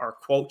 about our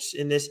quotes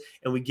in this,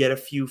 and we get a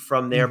few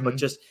from there. Mm-hmm. But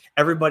just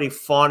everybody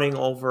fawning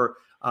over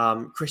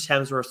Chris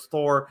Hemsworth,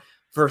 Thor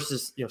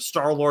versus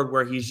Star-Lord,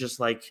 where he's just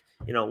like,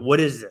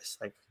 what is this?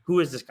 Like, who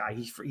is this guy?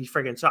 He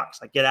freaking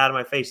sucks. Like, get out of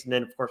my face. And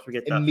then, of course, we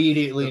get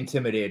immediately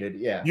intimidated.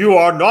 Yeah, you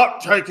are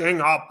not taking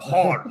a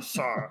pawn,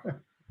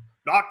 sir.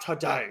 Not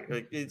today.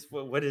 Like,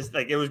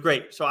 it was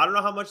great. So I don't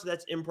know how much of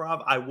that's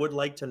improv. I would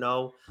like to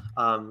know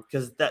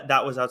because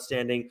that was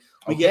outstanding.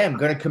 I'm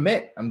going to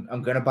commit.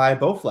 I'm going to buy a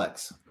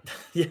Bowflex.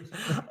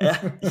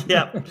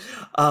 yeah.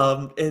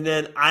 And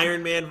then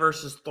Iron Man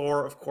versus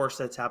Thor. Of course,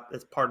 that's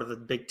part of the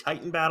big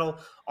Titan battle.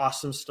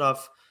 Awesome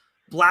stuff.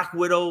 Black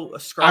Widow,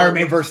 Scarlet Iron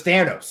Man versus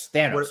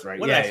Thanos, right?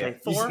 What did I say?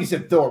 Thor? You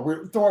said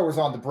Thor. Thor was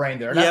on the brain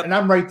there, and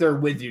I'm right there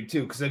with you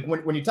too. Because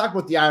like when you talk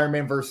about the Iron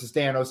Man versus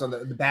Thanos on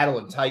the battle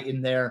of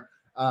Titan, there,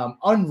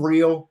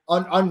 unreal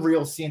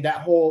seeing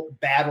that whole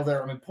battle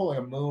there. I mean, pulling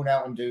a moon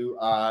out into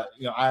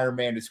Iron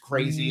Man is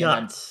crazy.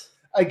 Nuts.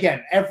 And then,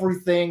 again,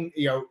 everything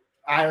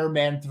Iron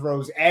Man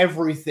throws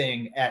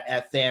everything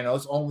at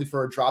Thanos only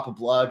for a drop of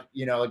blood.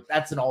 Like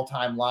that's an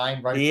all-time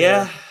line right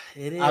there.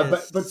 It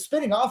is. But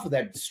spinning off of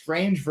that,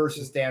 Strange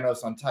versus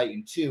Thanos on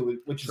Titan 2,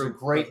 which is a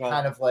great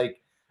kind of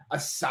like a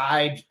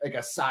side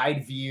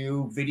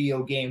view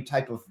video game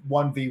type of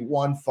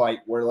 1v1 fight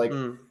where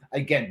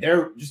again,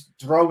 they're just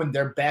throwing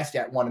their best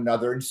at one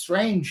another. And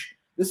Strange,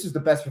 this is the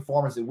best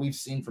performance that we've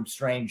seen from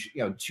Strange,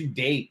 to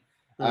date.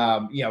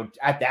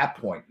 At that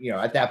point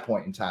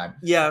in time.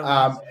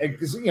 Yeah.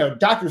 Because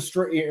Doctor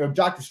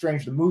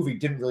Strange, the movie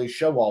didn't really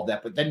show all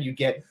that, but then you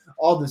get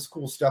all this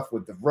cool stuff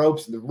with the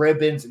ropes and the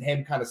ribbons and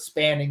him kind of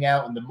spanning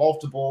out and the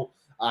multiple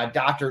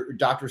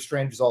Doctor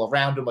Strange is all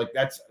around him. Like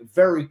that's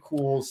very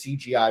cool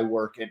CGI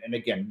work and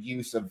again,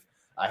 use of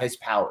his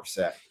power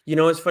set.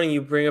 It's funny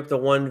you bring up the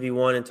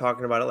 1v1 and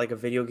talking about it like a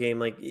video game.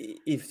 Like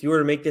if you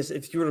were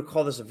to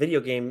call this a video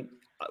game,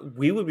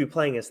 we would be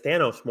playing as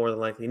Thanos more than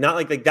likely. Not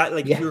like that.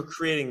 Like if you were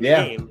creating the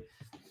game,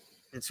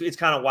 it's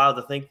kind of wild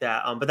to think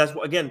that. But that's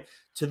what, again,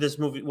 to this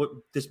movie, what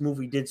this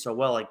movie did so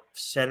well, like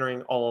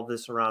centering all of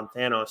this around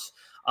Thanos,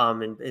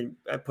 and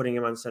putting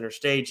him on center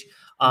stage.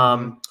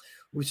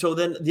 So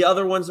then the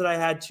other ones that I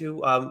had to,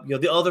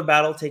 the other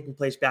battle taking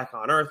place back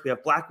on Earth, we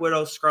have Black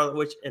Widow, Scarlet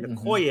Witch, and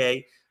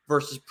Okoye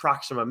versus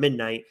Proxima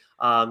Midnight.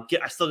 I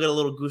still get a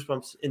little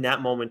goosebumps in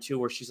that moment too,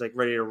 where she's like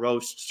ready to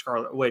roast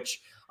Scarlet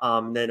Witch.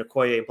 Then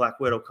Okoye and Black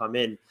Widow come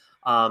in.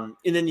 And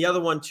then the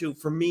other one too,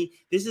 for me,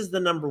 this is the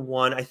number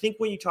one. I think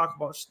when you talk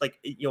about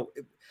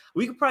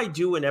we could probably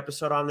do an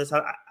episode on this.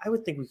 I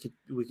would think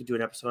we could do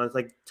an episode on it,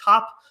 like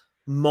top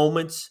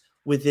moments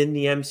within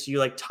the MCU,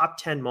 like top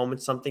 10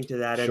 moments, something to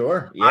that end.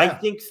 Sure. Yeah. I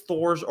think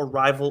Thor's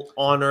arrival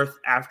on Earth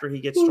after he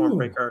gets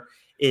Stormbreaker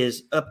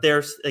is up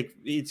there. Like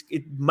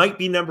it might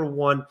be number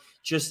one.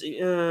 Just I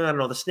don't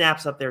know, the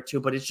snap's up there too,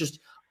 but it's just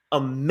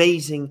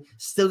amazing.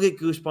 Still get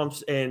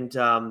goosebumps, and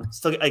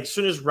still get, like, as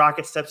soon as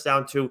Rocket steps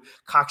down to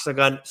cocks a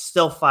gun,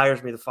 still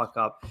fires me the fuck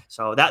up.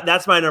 So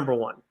that's my number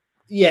one.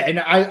 Yeah, and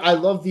I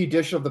love the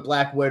addition of the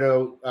Black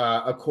Widow,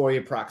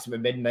 Okoye Proxima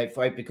Midnight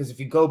fight, because if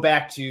you go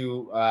back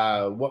to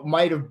what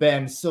might have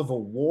been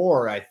Civil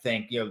War, I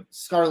think,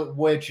 Scarlet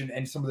Witch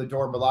and some of the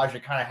Dora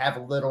Milaje kind of have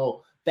a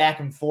little back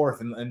and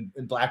forth, and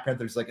Black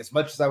Panther's like, as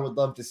much as I would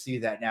love to see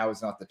that, now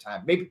is not the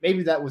time.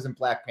 Maybe that was in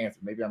Black Panther.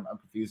 Maybe I'm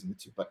confusing the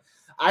two, but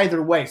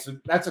either way, so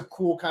that's a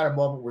cool kind of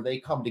moment where they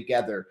come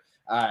together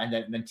and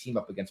then team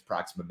up against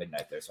Proxima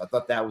Midnight there. So I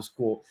thought that was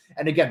cool.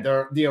 And again,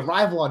 the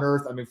arrival on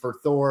Earth, I mean, for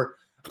Thor,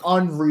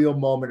 unreal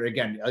moment.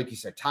 Again, like you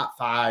said, top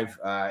 5,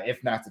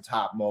 if not the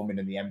top moment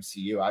in the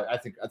MCU. I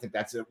think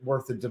that's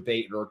worth a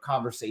debate or a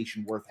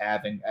conversation worth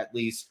having at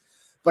least.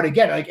 But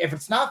again, like if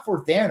it's not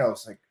for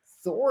Thanos, like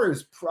Thor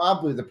is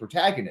probably the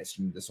protagonist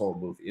in this whole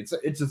movie.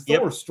 It's a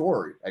Thor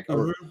story. Like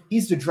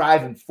he's the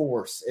driving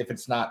force if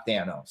it's not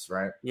Thanos,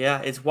 right?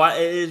 Yeah, it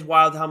is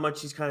wild how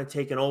much he's kind of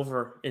taken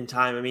over in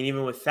time. I mean,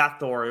 even with Fat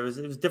Thor, it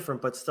was different,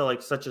 but still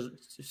like such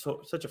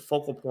a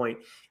focal point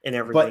in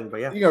everything. But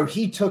yeah,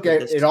 he took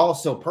it all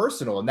so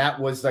personal, and that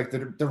was like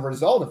the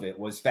result of it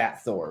was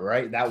Fat Thor,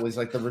 right? That was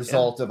like the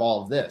result of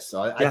all of this.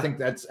 So I think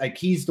that's like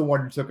he's the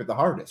one who took it the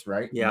hardest,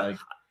 right? Yeah. Like,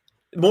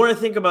 the more I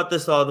think about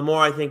this, though, the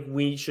more I think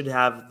we should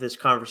have this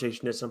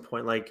conversation at some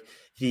point, like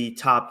the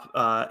top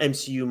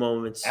MCU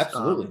moments.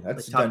 Absolutely.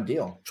 That's a done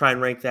deal. Try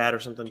and rank that or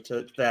something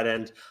to that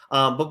end.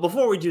 But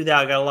before we do that,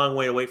 I got a long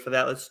way to wait for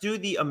that. Let's do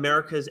the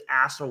America's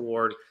Ass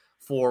Award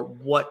for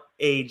what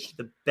aged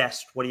the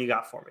best. What do you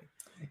got for me?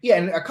 Yeah,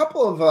 and a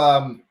couple of,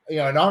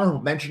 an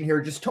honorable mention here,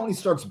 just Tony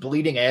Stark's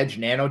bleeding edge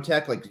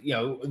nanotech. Like,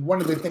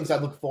 one of the things I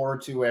look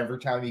forward to every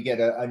time you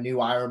get a new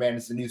Iron Man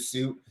is a new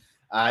suit.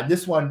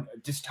 This one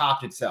just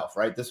topped itself,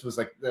 right? This was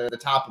like the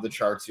top of the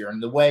charts here.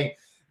 And the way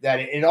that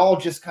it all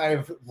just kind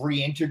of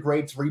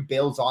reintegrates,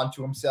 rebuilds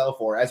onto himself,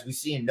 or as we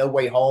see in No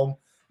Way Home,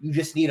 you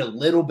just need a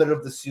little bit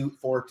of the suit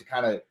for it to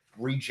kind of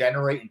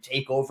regenerate and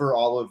take over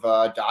all of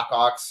Doc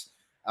Ock's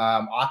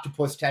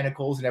octopus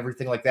tentacles and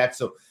everything like that.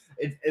 So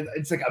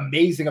it's like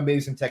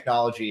amazing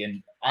technology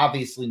and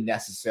obviously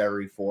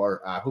necessary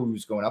for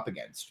who's going up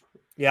against.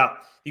 Yeah,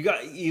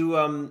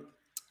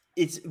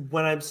 it's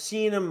when I'm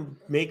seeing him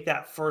make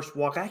that first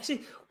walk.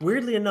 Actually,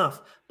 weirdly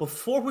enough,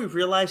 before we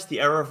realized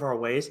the error of our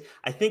ways,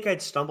 I think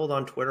I'd stumbled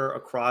on Twitter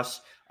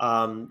across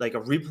like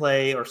a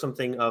replay or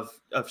something of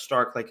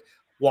Stark like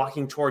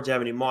walking towards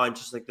Ebony Maw and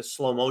just like the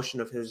slow motion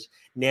of his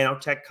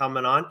nanotech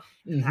coming on.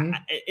 Mm-hmm.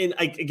 And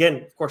I, again,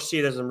 of course, see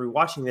it as I'm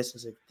rewatching this.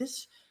 It's like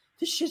this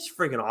shit's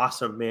freaking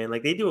awesome, man.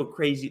 Like they do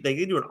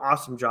an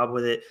awesome job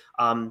with it.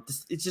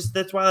 It's just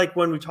that's why like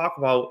when we talk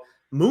about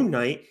Moon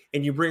Knight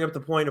and you bring up the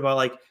point about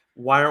like,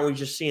 why aren't we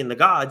just seeing the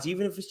gods,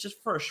 even if it's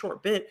just for a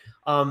short bit?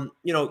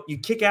 You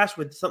kick ass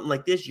with something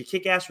like this, you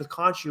kick ass with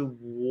Khonshu.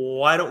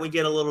 Why don't we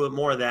get a little bit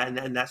more of that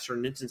in that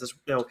certain instance?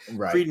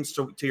 Right. Credence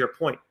to your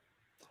point.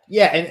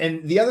 Yeah,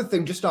 and the other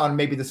thing, just on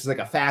maybe this is like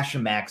a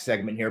Fashion Max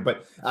segment here,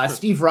 but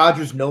Steve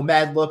Rogers'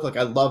 Nomad look, like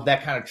I love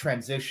that kind of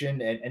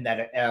transition and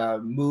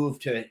that move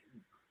to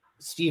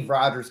Steve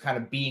Rogers kind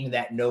of being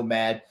that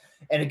Nomad.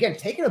 And again,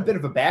 taking a bit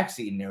of a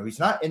backseat in there. He's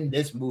not in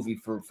this movie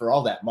for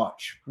all that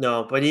much.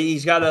 No, but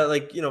he's got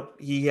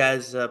he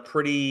has a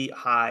pretty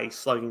high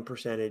slugging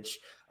percentage.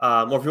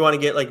 Or if you want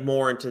to get like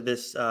more into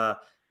this era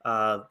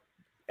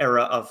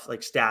of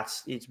like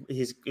stats,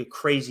 he's a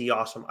crazy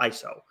awesome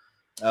ISO.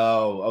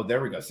 Oh,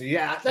 there we go. So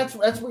yeah, that's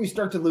where you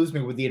start to lose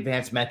me with the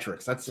advanced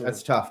metrics.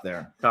 That's tough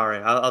there. Sorry,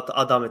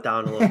 I'll dumb it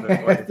down a little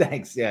bit for you.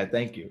 Thanks. Yeah,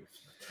 thank you.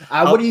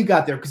 What do you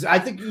got there? Because I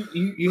think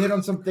you hit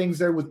on some things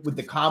there with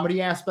the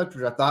comedy aspect,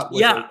 which I thought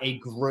was a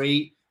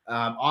great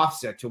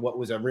offset to what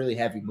was a really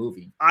heavy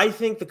movie. I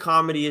think the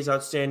comedy is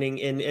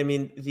outstanding. And I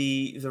mean,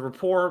 the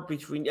rapport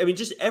between,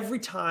 just every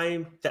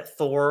time that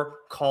Thor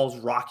calls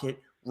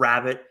Rocket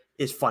Rabbit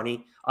is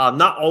funny.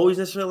 Not always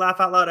necessarily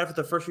laugh out loud after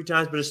the first few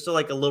times, but it's still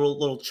like a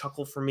little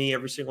chuckle for me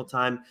every single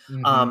time.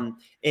 Mm-hmm.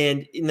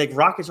 And like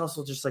Rocket's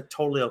also just like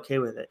totally okay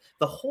with it.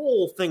 The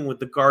whole thing with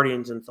the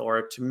Guardians and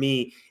Thor to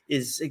me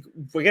is,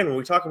 again, when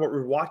we talk about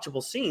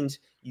rewatchable scenes,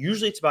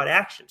 usually it's about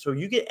action. So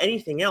you get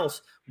anything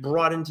else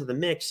brought into the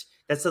mix,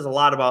 that says a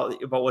lot about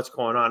what's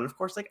going on. And of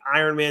course, like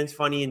Iron Man's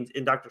funny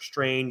and Doctor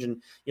Strange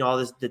and all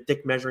this, the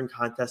dick measuring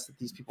contest that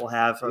these people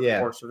have throughout the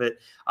course of it.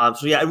 And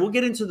we'll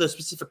get into the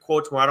specific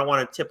quotes where I don't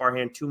want to tip our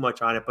hand too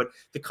much on it, but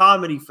the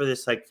comedy for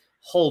this like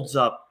holds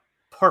up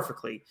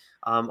perfectly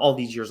all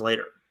these years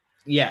later.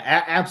 Yeah,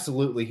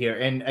 absolutely here.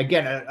 And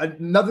again,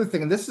 another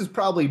thing, and this is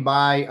probably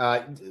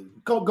my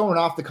going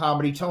off the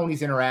comedy,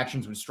 Tony's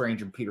interactions with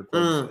Strange and Peter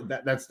Quill.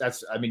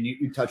 That's I mean,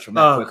 you touched on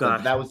that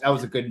quickly. That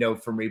was a good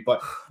note for me.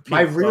 But my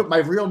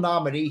real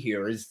nominee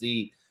here is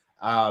the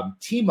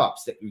team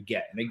ups that you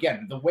get. And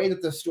again, the way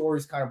that the story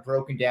is kind of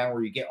broken down,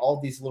 where you get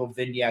all these little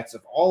vignettes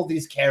of all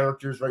these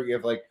characters, right? You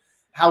have like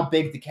how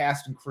big the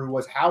cast and crew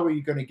was. How are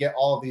you going to get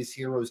all of these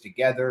heroes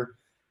together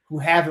who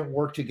haven't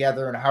worked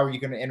together, and how are you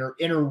going to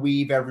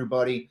interweave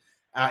everybody?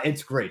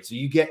 It's great. So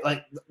you get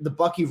like the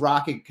Bucky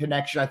Rocket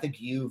connection. I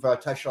think you've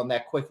touched on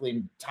that quickly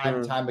and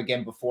time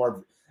again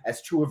before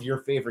as two of your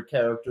favorite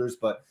characters.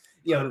 But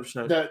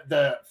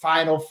the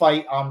final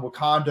fight on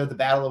Wakanda, the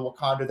Battle of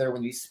Wakanda, there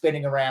when he's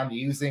spinning around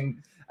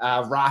using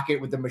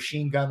Rocket with the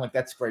machine gun, like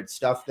that's great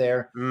stuff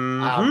there.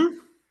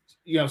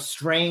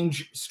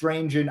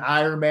 Strange and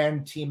Iron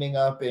Man teaming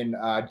up in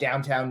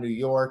downtown New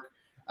York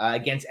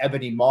against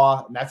Ebony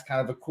Maw, and that's kind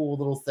of a cool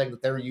little thing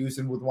that they're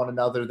using with one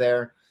another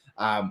there.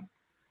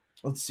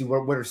 Let's see,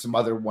 what are some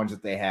other ones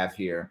that they have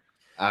here?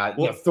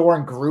 Thor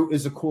and Groot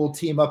is a cool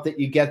team up that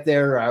you get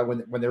there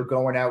when they're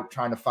going out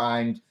trying to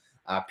find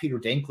Peter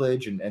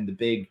Dinklage and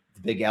the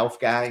big elf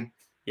guy.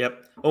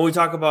 Yep. When we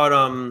talk about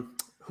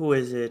who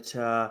is it?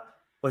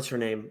 What's her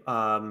name?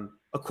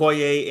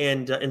 Okoye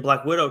and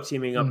Black Widow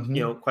teaming up,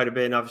 quite a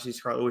bit, and obviously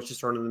Scarlet Witch is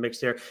thrown in the mix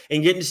there,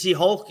 and getting to see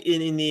Hulk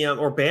in the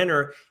or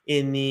Banner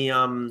in the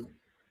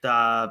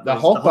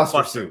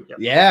Hulkbuster suit. Yep.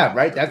 Yeah,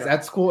 right.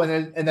 That's cool.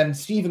 And then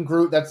Steve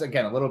Groot. That's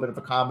again a little bit of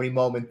a comedy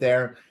moment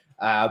there.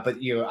 But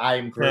I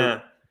am Groot.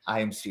 Yeah. I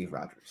am Steve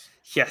Rogers.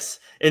 Yes,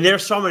 and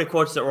there's so many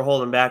quotes that we're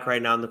holding back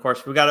right now in the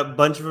course. We got a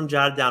bunch of them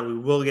jotted down. We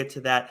will get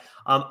to that.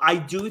 I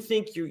do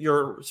think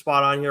you're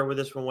spot on here with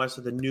this one, Wes,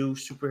 with the new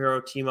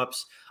superhero team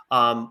ups.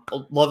 Loved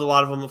a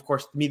lot of them. Of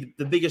course, to me,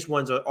 the biggest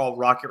ones are all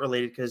Rocket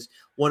related because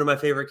one of my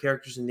favorite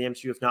characters in the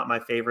MCU, if not my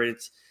favorite,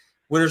 it's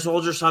Winter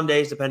Soldier some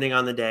days, depending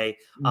on the day.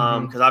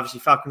 Because obviously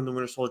Falcon and the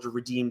Winter Soldier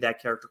redeemed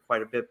that character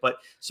quite a bit. But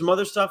some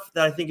other stuff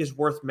that I think is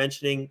worth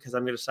mentioning, because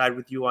I'm going to side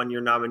with you on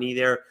your nominee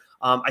there.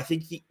 I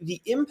think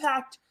the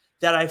impact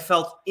that I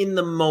felt in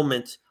the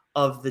moment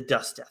of the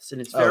dust deaths, and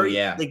it's very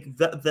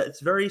it's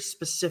very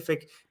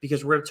specific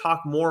because we're going to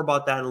talk more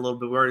about that in a little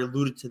bit. We already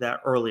alluded to that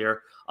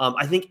earlier.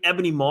 I think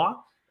Ebony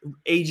Maw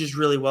ages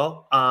really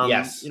well.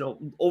 Yes.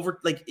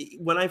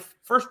 When I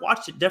first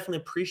watched it, definitely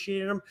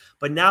appreciated him.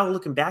 But now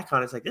looking back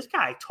on it, it's like this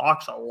guy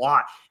talks a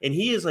lot and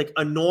he is like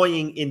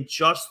annoying in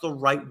just the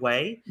right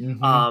way.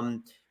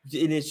 And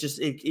it's just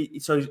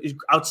so it's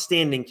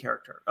outstanding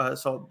character.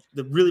 So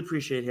I really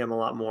appreciate him a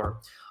lot more.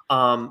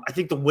 I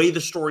think the way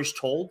the story's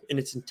told in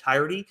its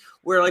entirety,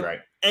 where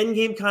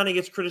Endgame kind of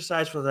gets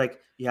criticized for like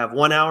you have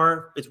 1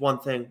 hour, it's one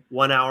thing,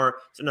 1 hour,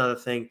 it's another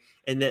thing.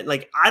 And then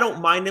I don't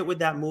mind it with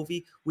that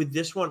movie. With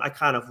this one, I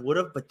kind of would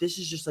have, but this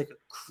is just like a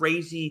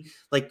crazy,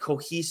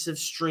 cohesive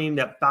stream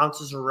that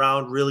bounces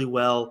around really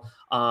well.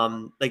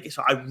 So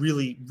I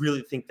really,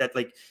 really think that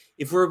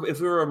if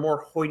we were a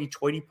more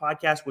hoity-toity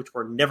podcast, which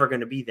we're never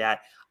going to be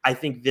that, I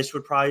think this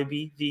would probably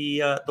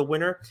be the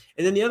winner.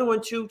 And then the other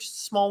one too, just a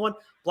small one,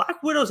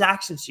 Black Widow's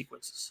action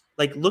sequences.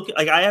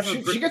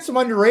 She gets some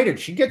underrated.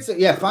 She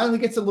finally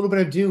gets a little bit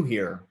of due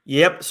here.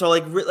 Yep. So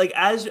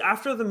as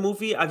after the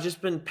movie, I've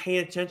just been paying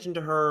attention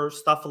to her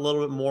stuff a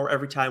little bit more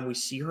every time we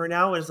see her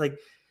now. And it's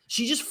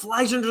she just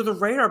flies under the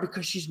radar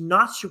because she's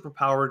not super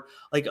powered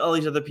like all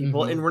these other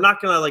people. And we're not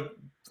gonna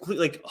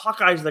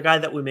Hawkeye's the guy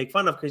that we make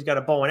fun of because he's got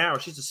a bow and arrow.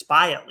 She's a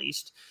spy at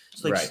least.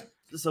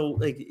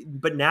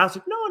 But now it's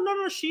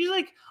no, she's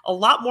a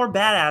lot more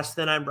badass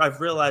than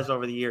I've realized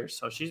over the years.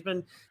 So she's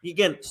been,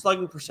 again,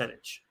 slugging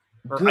percentage.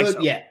 Good,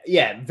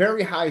 yeah,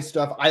 very high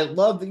stuff. I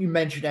love that you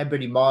mentioned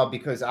Ebony Maw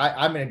because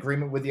I'm in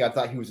agreement with you. I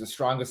thought he was the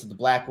strongest of the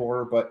Black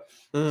Order, but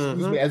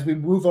excuse me, as we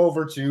move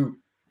over to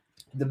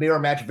the Mirror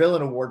Match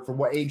Villain Award for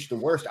what aged the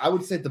worst, I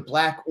would say the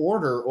Black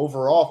Order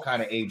overall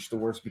kind of aged the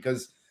worst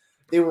because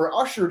they were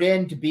ushered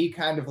in to be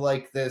kind of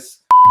like this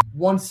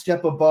one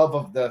step above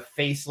of the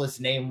faceless,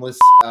 nameless,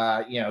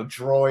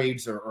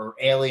 droids or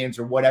aliens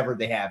or whatever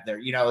they have there.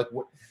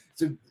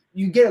 So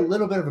you get a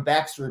little bit of a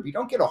backstory, but you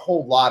don't get a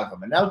whole lot of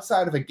them. And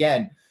outside of,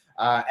 again,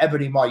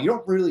 Ebony Maw, you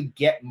don't really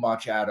get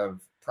much out of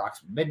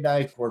Proxima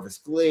Midnight, Corvus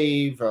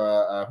Glaive,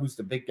 who's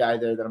the big guy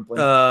there that I'm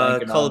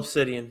blanking Cull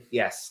Obsidian.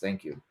 Yes,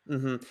 thank you.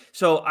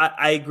 So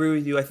I agree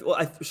with you.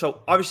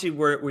 So obviously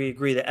we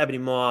agree that Ebony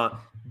Maw,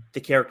 the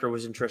character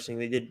was interesting.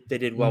 They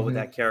did well with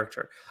that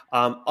character.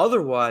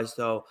 Otherwise,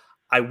 though,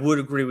 I would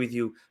agree with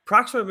you.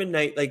 Proxima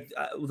Midnight,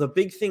 the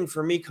big thing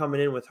for me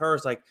coming in with her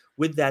is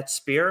with that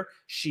spear,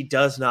 she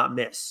does not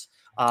miss.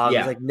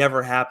 It's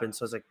never happened.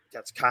 So it's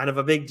that's kind of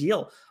a big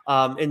deal.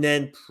 And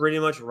then pretty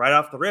much right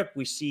off the rip,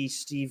 we see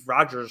Steve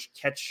Rogers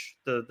catch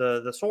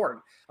the sword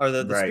or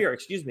the spear,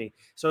 excuse me.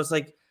 So it's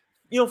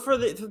for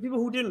the people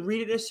who didn't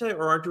read it necessarily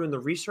or aren't doing the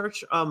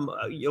research,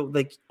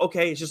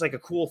 okay, it's just a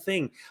cool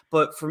thing.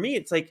 But for me,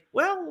 it's it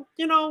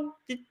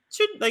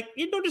should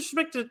no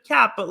disrespect to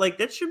Cap, but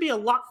that should be a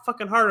lot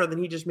fucking harder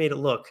than he just made it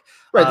look.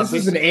 Right, this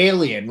is an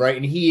alien, right?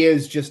 And he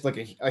is just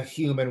a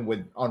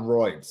human on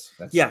roids.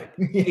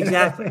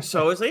 Exactly.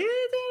 So it's I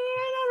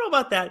don't know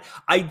about that.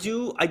 I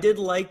did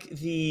like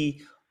the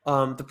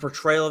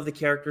portrayal of the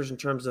characters in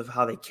terms of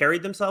how they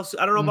carried themselves.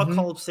 I don't know about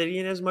Cull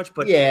Obsidian as much,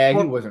 but he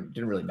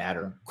didn't really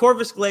matter.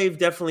 Corvus Glaive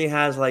definitely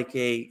has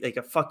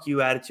a fuck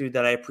you attitude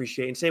that I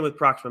appreciate, and same with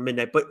Proxima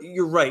Midnight. But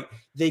you're right;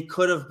 they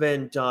could have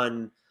been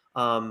done.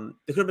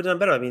 They could have been done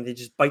better. I mean, they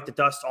just bite the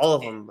dust, all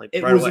of them.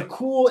 It was a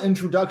cool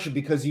introduction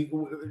because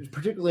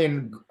particularly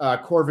in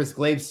Corvus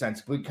Glaive's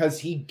sense, because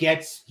he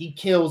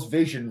kills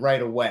Vision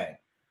right away.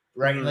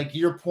 Right.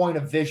 Your point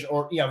of Vision,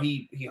 or,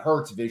 he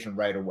hurts Vision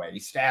right away. He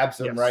stabs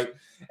him, right.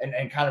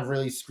 And kind of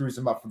really screws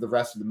him up for the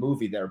rest of the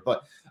movie there.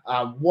 But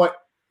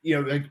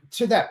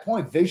to that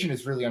point, Vision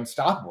is really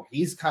unstoppable.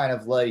 He's kind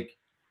of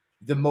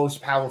the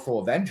most powerful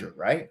Avenger,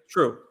 right?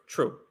 True.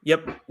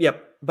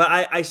 Yep. But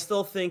I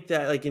still think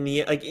that in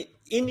the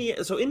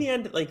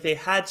end, they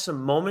had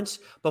some moments,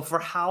 but for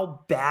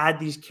how bad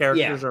these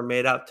characters are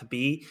made out to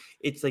be,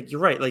 it's you're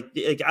right.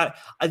 They're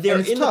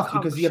it's tough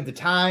because you have the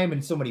time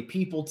and so many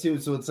people too.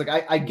 So it's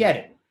I get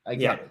it. I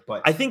get it,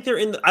 but I think they're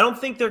in. I don't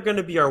think they're going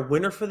to be our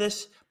winner for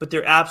this, but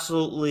they're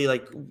absolutely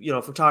like,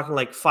 if we're talking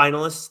like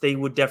finalists, they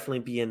would definitely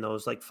be in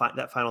those like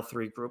that final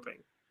 3 grouping.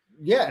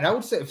 Yeah, and I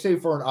would say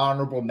for an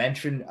honorable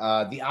mention,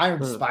 the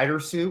Iron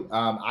Spider suit.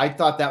 I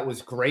thought that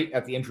was great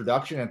at the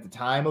introduction, at the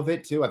time of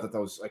it too. I thought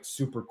that was like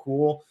super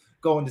cool,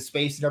 going to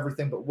space and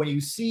everything. But when you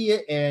see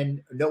it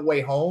in No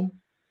Way Home,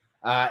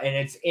 and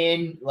it's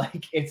in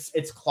like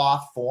it's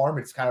cloth form,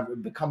 it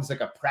becomes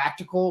like a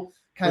practical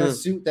kind of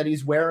suit that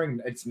he's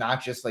wearing. It's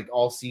not just like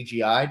all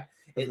CGI'd.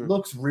 It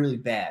looks really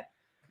bad,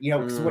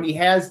 because when he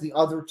has the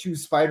other 2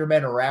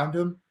 Spider-Men around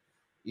him,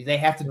 they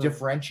have to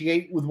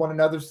differentiate with one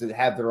another, so they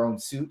have their own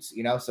suits,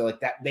 so like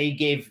that they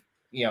gave,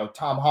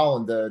 Tom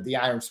Holland the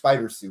Iron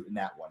Spider suit in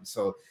that one.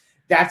 So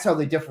that's how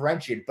they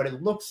differentiate, but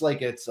it looks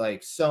like it's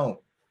like sewn.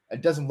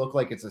 It doesn't look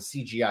like it's a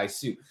CGI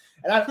suit.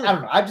 And I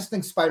don't know. I just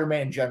think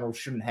Spider-Man in general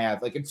shouldn't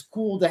have, like, it's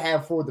cool to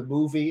have for the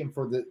movie and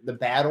for the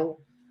battle,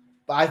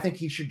 but I think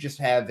he should just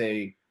have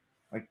a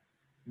like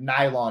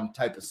nylon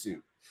type of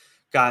suit.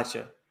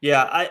 Gotcha.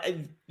 Yeah,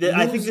 I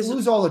think this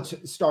lose all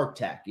the Stark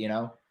tech,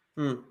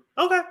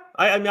 Okay,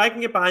 I mean, I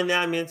can get behind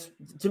that. I mean,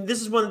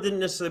 this is one that didn't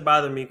necessarily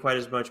bother me quite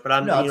as much, but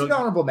it's an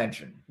honorable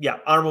mention. Yeah,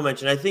 honorable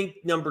mention. I think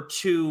number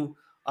 2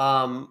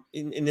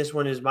 in this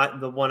one is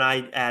the one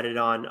I added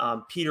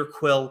on, Peter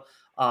Quill.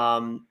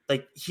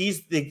 Like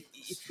this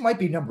might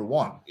be number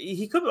 1.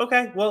 He could.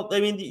 Okay, well,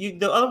 I mean,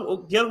 the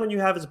other one you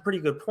have is a pretty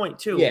good point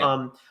too.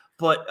 Yeah.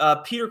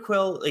 But Peter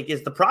Quill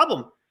is the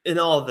problem in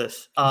all of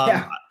this.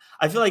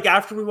 I feel like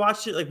after we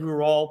watched it, like we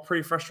were all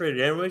pretty frustrated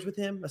anyways with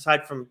him,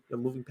 aside from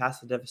moving past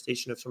the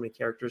devastation of so many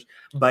characters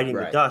biting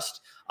the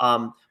dust.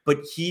 But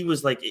he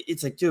was like,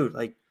 it's like, dude,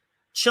 like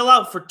chill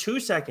out for 2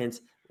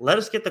 seconds. Let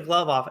us get the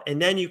glove off, and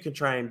then you can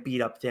try and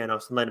beat up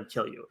Thanos and let him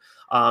kill you.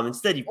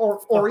 Instead, you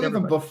or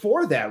even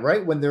before that,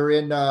 right? When they're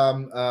in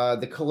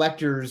the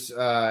Collector's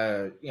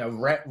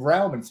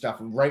realm and stuff,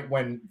 right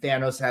when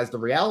Thanos has the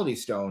Reality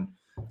Stone,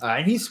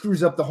 and he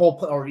screws up the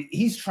whole, or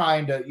he's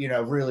trying to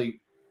really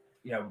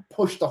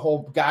push the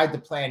whole guide the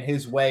plan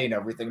his way and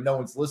everything. No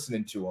one's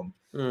listening to him.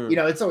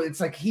 It's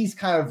like he's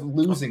kind of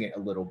losing it a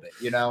little bit.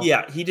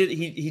 Yeah, he did.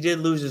 He did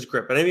lose his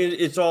grip, and I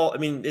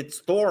mean, it's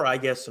Thor, I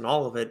guess, and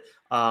all of it.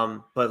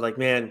 But like,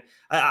 man,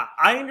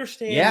 I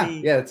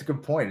understand. Yeah, that's a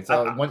good point. It's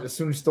as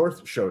soon as Thor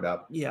showed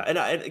up. Yeah,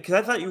 and because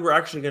I thought you were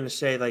actually going to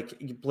say like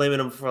blaming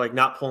him for like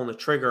not pulling the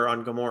trigger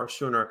on Gamora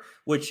sooner,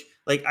 which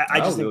like I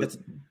just think that's.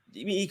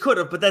 I mean, he could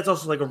have, but that's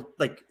also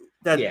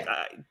that. Yeah.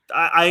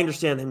 I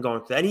understand him going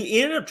through that, and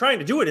he ended up trying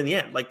to do it in the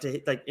end. Like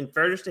in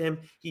fairness to him,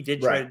 he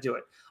did try to do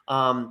it.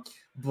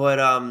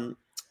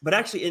 But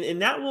actually,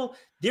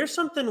 there's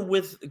something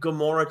with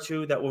Gamora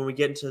too that when we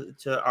get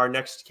into our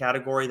next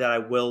category that I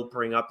will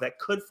bring up that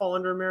could fall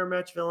under a mirror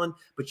match villain.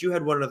 But you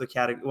had one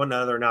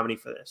other nominee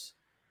for this.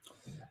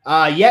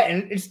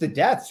 And it's the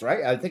deaths,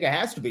 right? I think it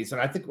has to be. So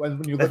I think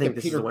when you look at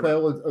Peter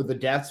Quill or the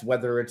deaths,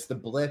 whether it's the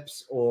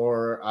blips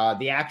or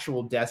the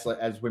actual deaths,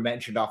 as we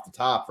mentioned off the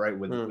top, right,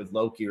 with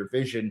Loki or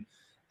Vision,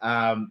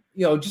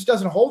 it just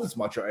doesn't hold as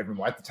much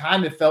anymore. At the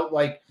time, it felt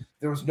like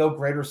there was no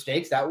greater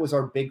stakes. That was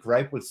our big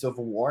gripe with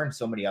Civil War and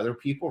so many other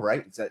people,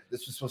 right? It's that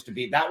this was supposed to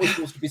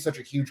be such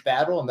a huge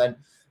battle, and then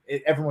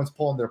everyone's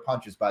pulling their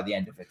punches by the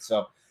end of it.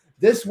 So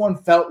this one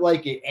felt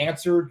like it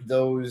answered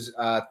those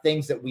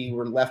things that we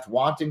were left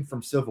wanting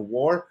from Civil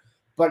War.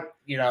 But,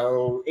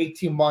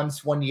 18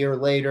 months, 1 year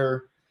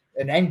later,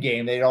 an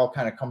Endgame, it all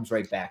kind of comes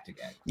right back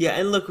again. Yeah,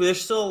 and look,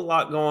 there's still a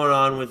lot going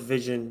on with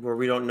Vision where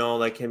we don't know,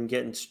 like, him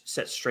getting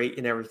set straight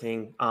and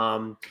everything.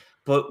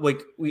 But,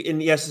 like,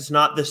 yes, it's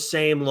not the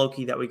same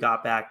Loki that we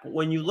got back. But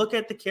when you look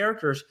at the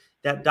characters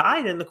that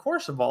died in the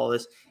course of all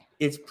this,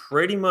 it's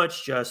pretty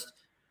much just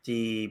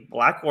the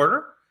Black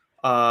Order.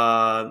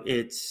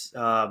 It's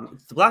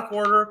the Black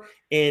Order,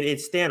 and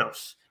it's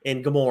Thanos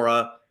and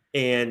Gamora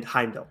and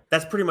Heimdall.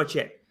 That's pretty much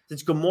it.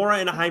 It's Gamora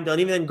and Heimdall,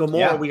 and even then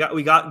Gamora, we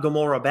got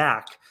Gamora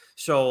back.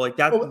 So like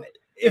that. Well,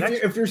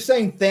 if you're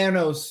saying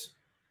Thanos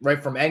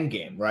right from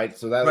Endgame, right?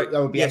 So that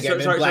would be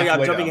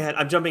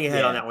I'm jumping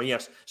ahead on that one.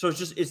 Yes. So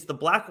it's the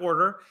Black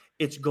Order,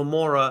 it's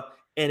Gamora,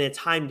 and it's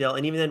Heimdall,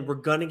 and even then we're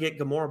gonna get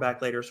Gamora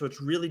back later. So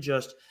it's really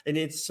just, and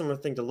it's a similar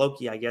thing to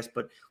Loki, I guess,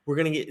 but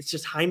it's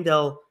just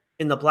Heimdall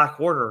in the Black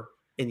Order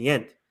in the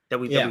end that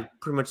we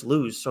pretty much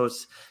lose. So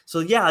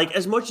like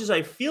as much as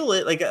I feel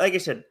it, like I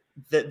said,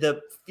 the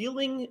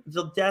feeling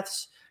the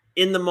deaths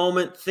in the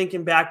moment,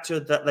 thinking back to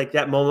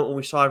that moment when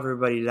we saw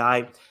everybody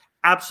die,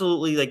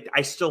 absolutely, like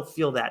I still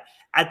feel that.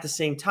 At the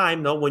same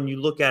time, though, when you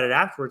look at it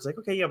afterwards, like,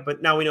 okay, yeah,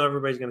 but now we know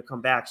everybody's going to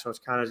come back, so it's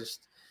kind of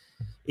just,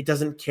 it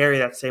doesn't carry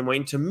that same weight.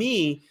 And to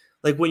me,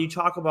 like when you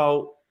talk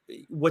about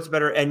what's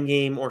better,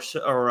 Endgame or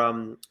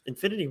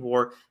Infinity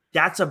War,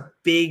 that's a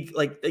big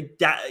like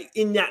that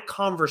in that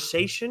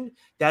conversation.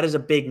 That is a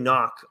big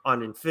knock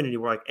on Infinity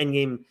War. Like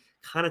Endgame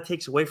kind of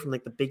takes away from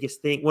like the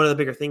biggest thing, one of the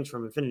bigger things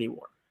from Infinity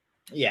War.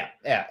 Yeah,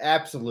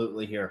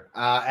 absolutely. Here,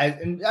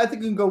 and I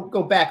think we can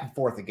go back and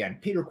forth again.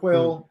 Peter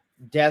Quill,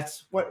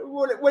 deaths,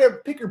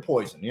 whatever. Pick your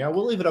poison.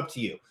 We'll leave it up to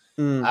you.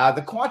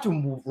 The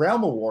Quantum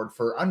Realm Award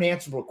for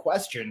unanswerable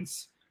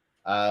questions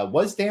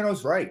Was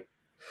Thanos right?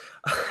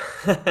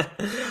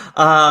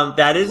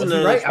 That is Was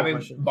he right? I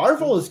mean,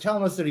 Marvel is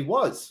telling us that he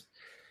was.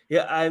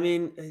 Yeah, I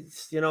mean,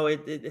 it's,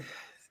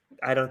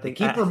 I don't think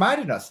they keep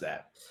reminding us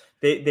that.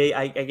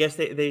 I guess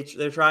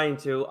they're trying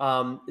to.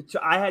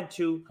 I had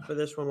two for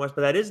this one, Wes,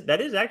 but that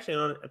is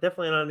actually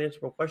definitely an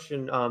unanswerable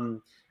question.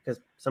 Because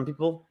some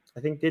people I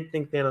think did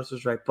think Thanos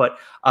was right, but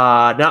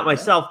not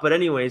myself. But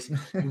anyways,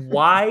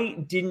 why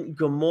didn't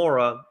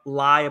Gamora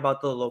lie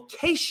about the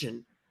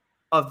location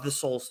of the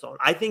Soul Stone?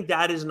 I think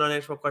that is an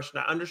unanswerable question.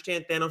 I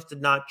understand Thanos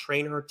did not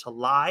train her to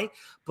lie,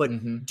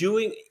 but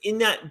doing in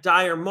that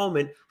dire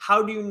moment,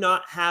 how do you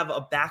not have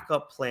a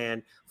backup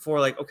plan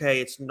for like,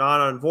 okay, it's not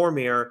on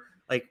Vormir.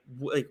 Like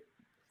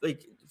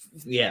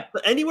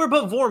anywhere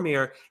but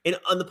Vormir and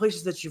on the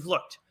places that you've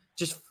looked,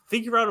 just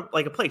figure out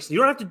like a place. You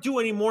don't have to do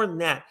any more than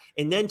that,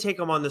 and then take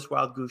them on this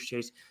wild goose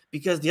chase.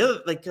 Because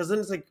because then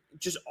it's like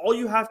just all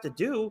you have to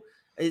do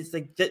is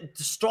like to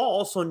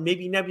stall, so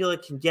maybe Nebula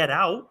can get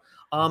out.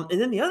 And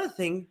then the other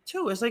thing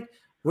too is like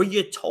where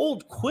you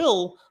told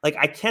Quill, like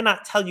I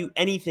cannot tell you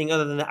anything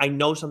other than that I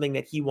know something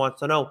that he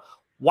wants to know.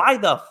 Why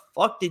the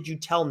fuck did you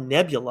tell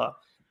Nebula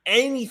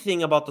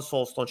anything about the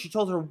Soul Stone? She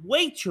told her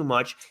way too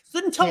much.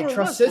 Didn't tell her.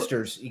 Trust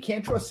sisters. You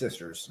can't trust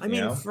sisters. I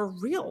mean, for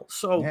real.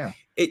 So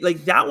it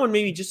like that one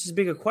maybe just as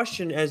big a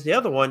question as the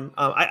other one.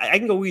 I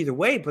can go either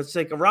way, but it's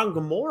like around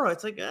Gamora.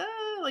 It's like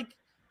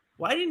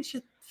why didn't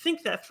you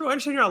think that through? I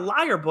understand you're a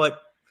liar,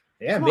 but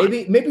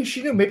maybe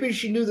she knew. Maybe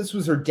she knew this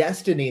was her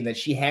destiny and that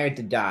she had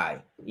to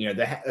die.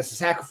 The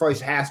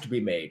sacrifice has to be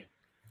made.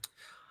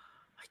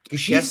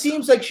 She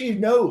seems like she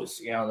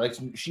knows, like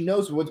she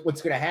knows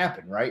what's going to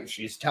happen, right?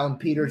 She's telling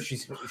Peter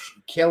she's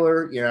kill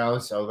her,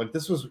 so like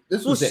this was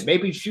it.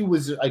 Maybe she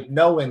was like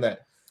knowing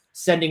that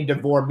sending to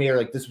Vormir,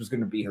 like this was going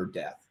to be her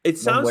death. It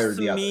sounds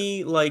to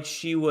me like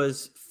she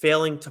was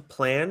failing to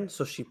plan,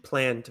 so she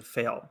planned to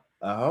fail.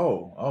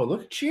 Oh,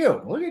 look at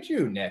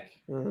you, Nick.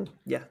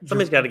 Yeah,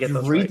 somebody's got to get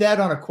those. Read that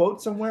on a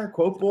quote somewhere,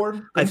 quote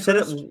board. I've said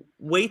it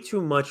way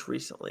too much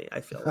recently.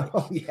 I feel like.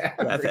 Oh yeah,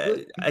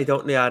 I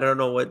don't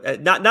know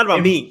what. Not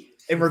about me.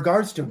 In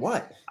regards to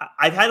what?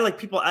 I've had like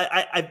people.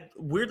 I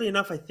weirdly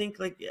enough, I think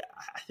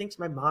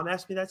my mom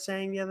asked me that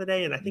saying the other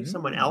day, and I think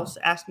someone else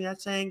asked me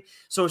that saying.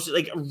 So it's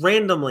like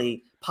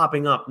randomly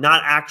popping up,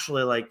 not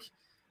actually like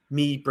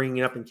me bringing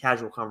it up in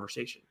casual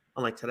conversation,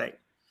 unlike today.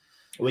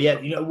 Well,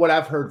 yeah, what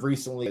I've heard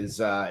recently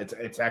is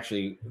it's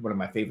actually one of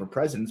my favorite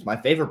president's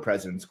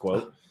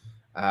quote.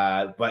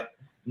 But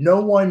no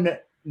one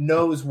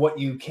knows what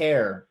you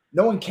care.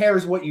 No one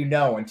cares what you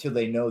know until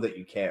they know that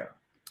you care.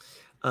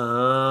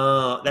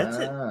 Oh, that's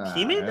it.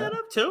 He made that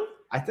up too.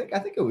 I think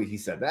he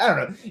said that. I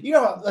don't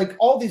know. Like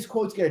all these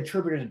quotes get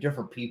attributed to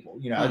different people.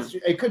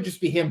 It could just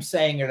be him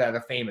saying it at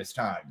a famous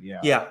time.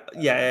 Yeah,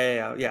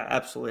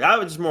 absolutely. I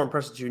was just more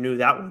impressed that you knew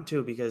that one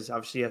too, because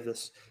obviously you have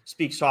this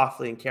speak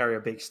softly and carry a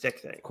big stick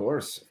thing. Of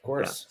course.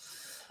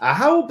 Yeah.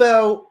 How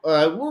about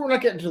we're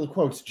not getting to the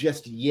quotes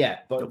just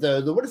yet, but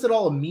the what does it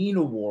all mean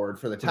award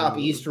for the top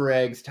Easter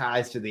eggs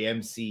ties to the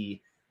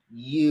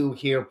MCU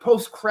here,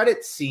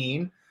 post-credit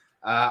scene.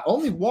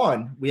 Only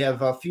one. We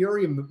have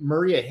Fury and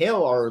Maria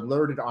Hill are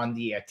alerted on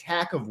the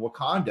attack of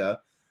Wakanda.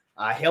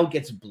 Hill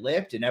gets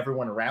blipped, and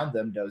everyone around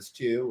them does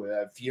too.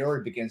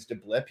 Fury begins to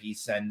blip. He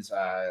sends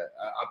a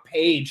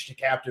page to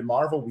Captain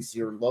Marvel. We see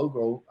her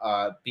logo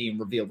being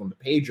revealed on the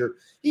pager.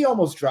 He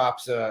almost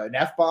drops an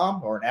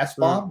F-bomb or an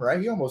S-bomb, right?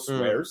 He almost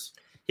swears.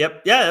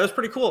 Yep. Yeah, that was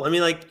pretty cool. I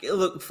mean, like,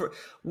 look,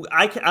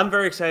 I'm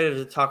very excited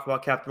to talk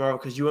about Captain Marvel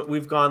because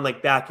we've gone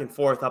like back and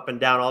forth, up and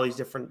down, all these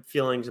different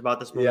feelings about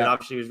this movie. Yeah.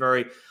 Obviously, it was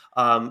very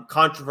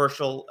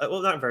controversial.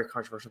 Well, not very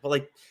controversial, but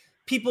like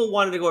people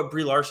wanted to go at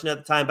Brie Larson at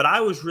the time. But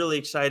I was really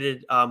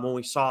excited when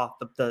we saw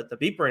the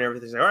beeper and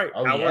everything. Like,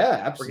 all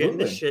right, we're getting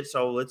this shit.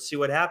 So let's see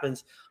what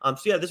happens. So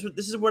yeah, this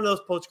is one of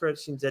those post-credit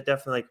scenes that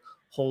definitely like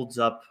holds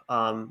up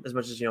as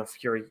much as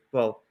Fury.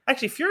 Well,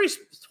 actually, Fury's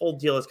whole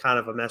deal is kind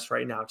of a mess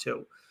right now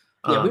too.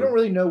 Yeah, we don't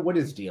really know what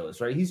his deal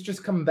is, right? He's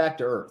just coming back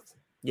to Earth.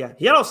 Yeah,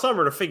 he had all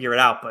summer to figure it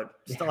out, but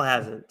still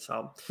hasn't.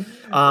 So,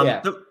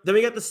 then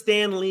we got the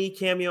Stan Lee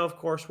cameo, of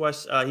course.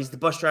 Wes, he's the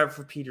bus driver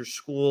for Peter's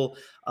school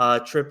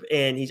trip,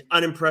 and he's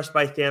unimpressed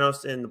by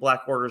Thanos and the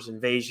Black Order's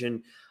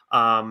invasion.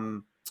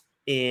 Actually,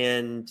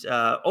 this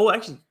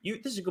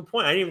is a good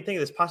point. I didn't even think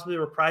of this. Possibly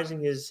reprising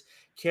his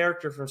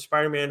character from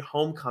Spider-Man: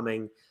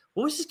 Homecoming.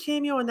 What was his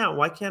cameo in that?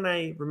 Why can't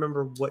I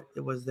remember what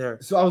it was there?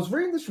 So I was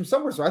reading this from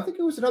somewhere, so I think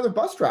it was another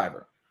bus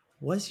driver.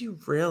 Was he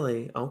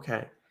really?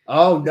 Okay.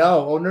 Oh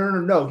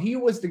no! He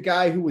was the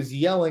guy who was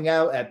yelling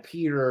out at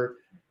Peter.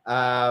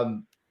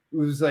 Who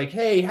was like,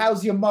 "Hey,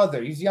 how's your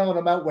mother?" He's yelling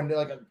him out when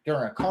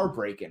during a car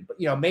break-in.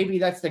 But maybe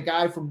that's the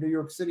guy from New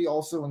York City,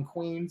 also in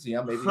Queens.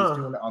 Maybe he's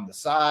doing it on the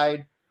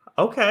side.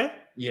 Okay.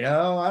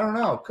 I don't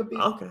know. Could be.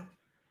 Okay.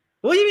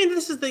 Well, you mean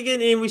this is the game,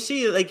 and we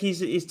see like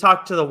he's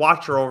talked to the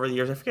Watcher over the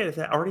years. I forget if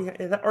that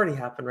already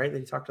happened, right? That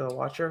he talked to the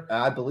Watcher.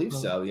 I believe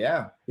so.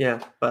 Yeah. Yeah,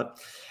 but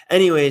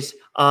anyways,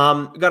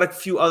 got a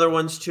few other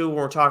ones too. When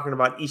we're talking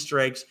about Easter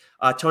eggs,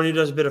 Tony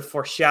does a bit of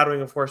foreshadowing,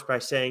 of course, by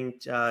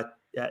saying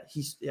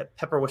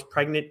Pepper was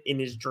pregnant in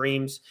his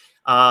dreams,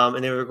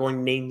 and they were going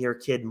to name their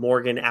kid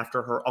Morgan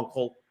after her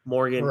uncle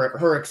Morgan.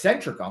 Her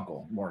eccentric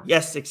uncle Morgan.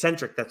 Yes,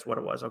 eccentric. That's what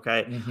it was.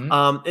 Okay.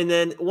 Mm-hmm. And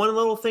then one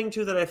little thing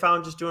too that I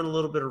found just doing a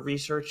little bit of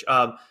research,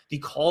 the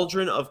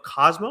Cauldron of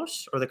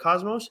Cosmos, or the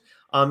Cosmos.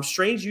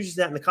 Strange uses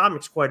that in the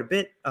comics quite a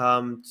bit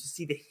to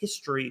see the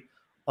history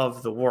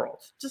of the world.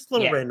 Just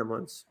little random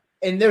ones.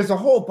 And there's a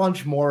whole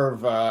bunch more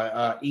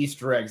of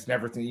Easter eggs and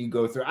everything you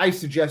go through. I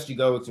suggest you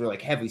go through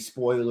like Heavy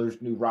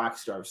Spoilers, New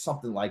Rockstar,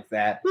 something like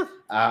that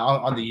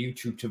on the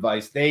YouTube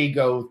device. They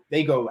go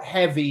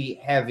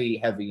heavy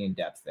in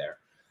depth there.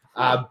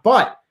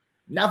 But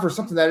now for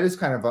something that is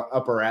kind of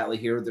up our alley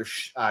here, the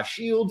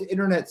Shield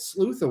Internet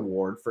Sleuth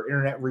Award for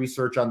internet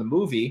research on the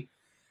movie.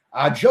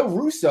 Joe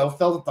Russo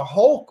felt that the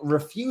Hulk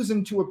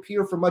refusing to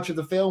appear for much of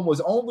the film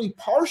was only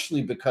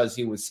partially because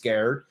he was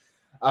scared,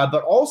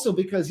 but also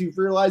because he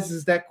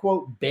realizes that,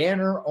 quote,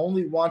 Banner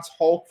only wants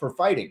Hulk for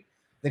fighting.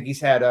 I think he's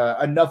had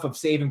enough of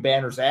saving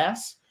Banner's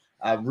ass.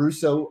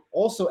 Russo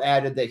also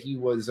added that he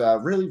was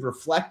really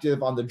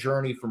reflective on the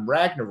journey from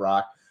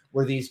Ragnarok,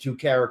 where these two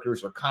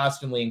characters are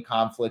constantly in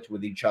conflict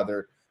with each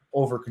other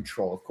over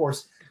control. Of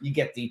course, you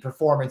get the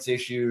performance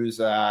issues,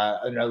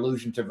 an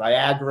allusion to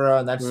Viagra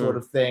and that sort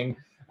of thing.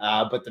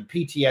 But the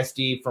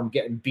PTSD from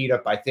getting beat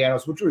up by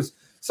Thanos, which was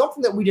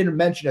something that we didn't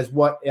mention as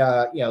what,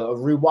 a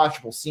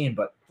rewatchable scene,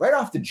 but right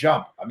off the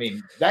jump, I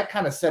mean, that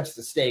kind of sets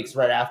the stakes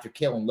right after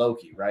killing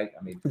Loki, right?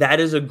 I mean, that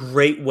is a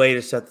great way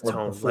to set the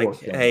tone. Like,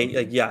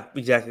 hey, yeah,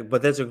 exactly.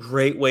 But that's a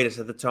great way to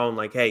set the tone.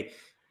 Like, hey,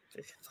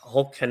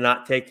 Hulk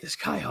cannot take this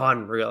guy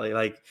on, really.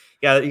 Like,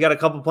 yeah, you got a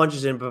couple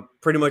punches in, but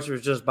pretty much it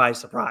was just by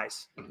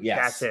surprise. Yes.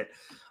 That's it.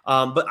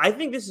 But I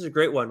think this is a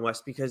great one,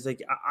 Wes, because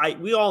like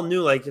we all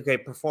knew, like, okay,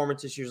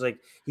 performance issues, like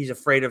he's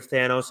afraid of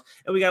Thanos,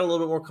 and we got a little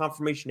bit more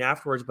confirmation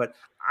afterwards. But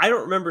I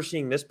don't remember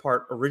seeing this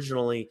part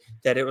originally,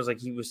 that it was like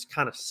he was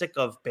kind of sick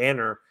of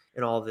Banner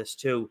and all this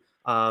too.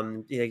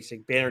 He's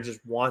like Banner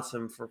just wants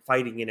him for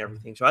fighting and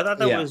everything. So I thought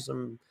that was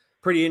some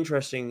pretty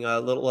interesting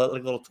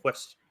little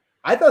twist.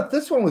 I thought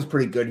this one was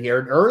pretty good here.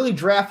 An early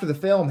draft of the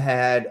film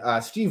had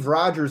Steve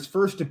Rogers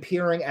first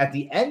appearing at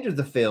the end of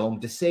the film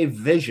to save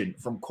Vision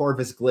from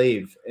Corvus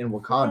Glaive in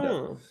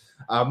Wakanda.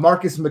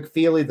 Marcus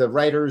McFeely, the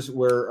writers,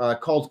 were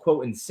called,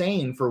 quote,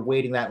 insane for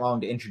waiting that long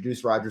to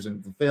introduce Rogers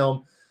into the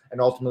film, and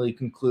ultimately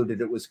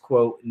concluded it was,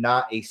 quote,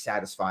 not a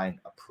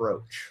satisfying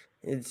approach.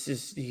 It's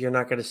just, you're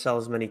not going to sell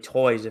as many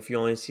toys if you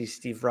only see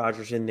Steve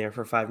Rogers in there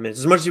for 5 minutes.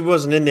 As much as he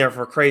wasn't in there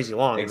for crazy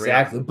long.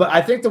 Exactly. But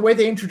I think the way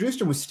they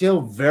introduced him was still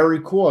very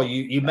cool.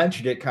 You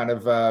mentioned it, kind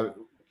of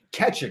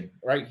catching,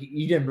 right?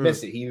 He didn't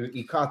miss it.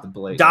 He caught the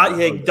blade.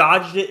 He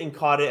dodged it and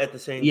caught it at the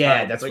same time.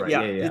 Yeah, that's right.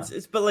 Yeah.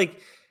 It's but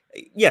like,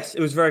 yes,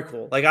 it was very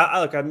cool. Like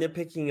I'm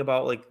nitpicking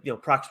about, like,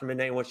 Proxima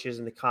Midnight and what she is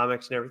in the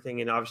comics and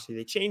everything, and obviously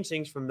they change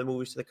things from the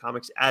movies to the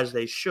comics as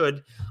they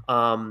should.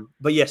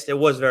 But yes, it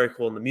was very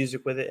cool, and the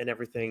music with it and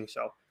everything.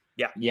 So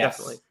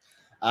definitely.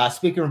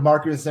 Speaking of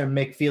Marcus and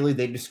McFeely,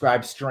 they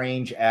described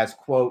Strange as,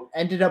 quote,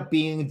 ended up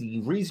being the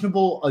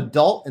reasonable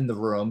adult in the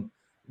room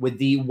with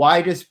the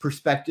widest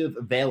perspective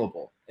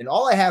available. And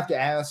all I have to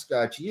ask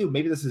to you,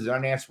 maybe this is an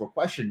unanswerable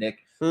question, Nick,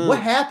 what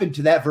happened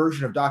to that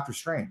version of Doctor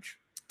Strange?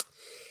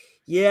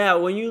 Yeah,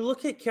 when you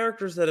look at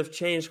characters that have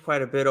changed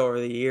quite a bit over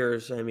the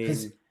years, I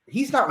mean,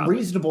 he's not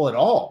reasonable at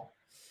all.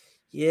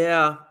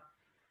 Yeah,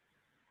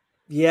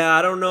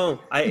 I don't know.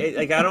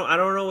 I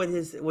don't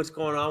know what's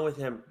going on with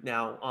him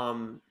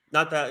now.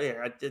 Not that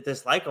I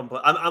dislike him,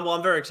 but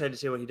I'm very excited to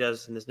see what he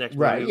does in this next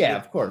movie. Right? Yeah,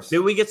 of course.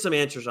 Maybe we get some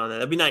answers on that.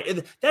 That'd be nice.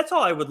 That's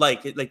all I would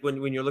like. Like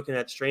when you're looking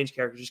at Strange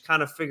characters, just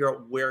kind of figure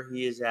out where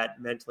he is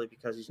at mentally,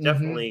 because he's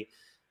definitely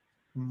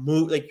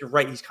moved. Like, you're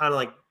right. He's kind of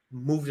like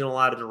moved in a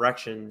lot of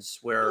directions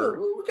where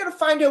we got to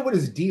find out what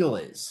his deal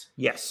is.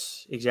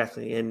 Yes,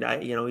 exactly. And I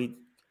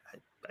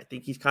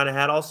think he's kind of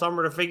had all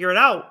summer to figure it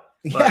out.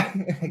 But...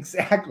 Yeah,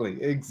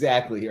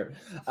 exactly here.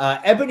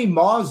 Ebony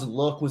Maw's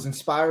look was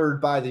inspired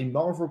by the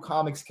Marvel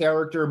Comics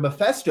character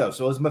Mephisto.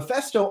 So it was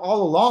Mephisto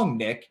all along,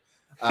 Nick,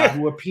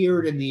 who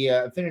appeared in the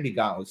Infinity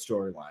Gauntlet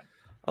storyline.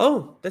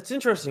 Oh, that's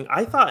interesting.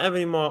 I thought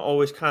Ebony Maw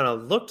always kind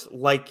of looked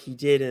like he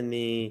did in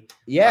the...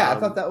 Yeah, I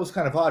thought that was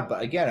kind of odd.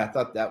 But again, I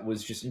thought that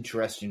was just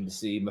interesting to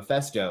see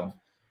Mephisto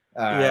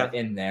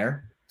in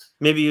there.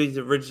 Maybe his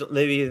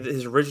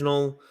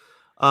original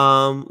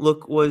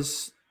look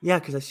was... Yeah,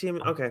 because I see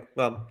him... Okay,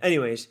 well,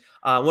 anyways.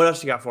 What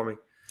else you got for me?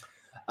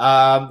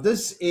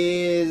 This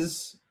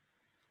is...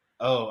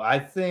 I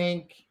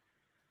think...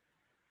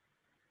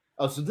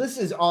 Oh, so this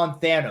is on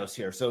Thanos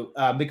here. So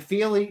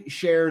McFeely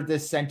shared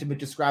this sentiment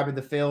describing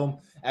the film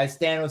as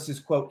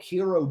Thanos', quote,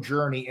 hero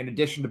journey in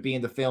addition to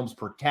being the film's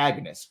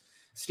protagonist,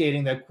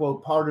 stating that,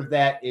 quote, part of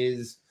that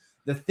is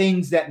the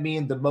things that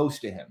mean the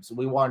most to him. So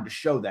we wanted to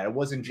show that. It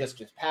wasn't just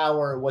his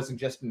power. It wasn't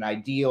just an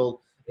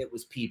ideal. It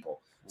was people.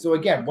 So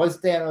again,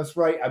 was Thanos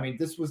right? I mean,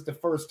 this was the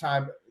first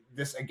time.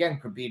 This, again,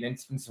 could be an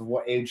instance of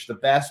what aged the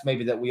best,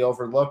 maybe that we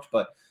overlooked.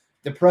 But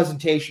the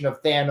presentation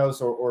of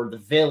Thanos or the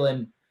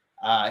villain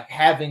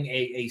having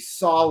a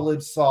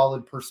solid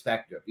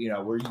perspective,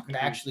 where you can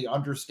actually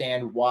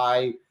understand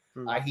why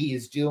he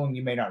is doing.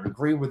 You may not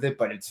agree with it,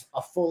 but it's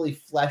a fully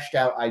fleshed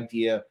out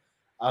idea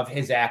of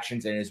his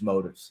actions and his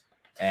motives.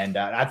 And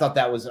I thought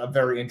that was a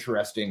very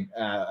interesting,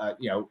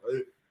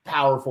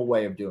 powerful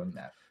way of doing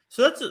that.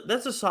 So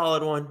that's a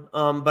solid one.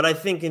 But I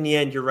think in the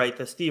end, you're right.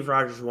 The Steve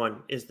Rogers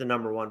one is the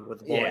number one with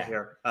the bullet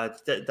here.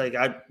 Like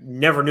I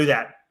never knew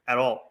that at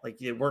all. Like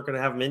you weren't going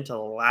to have him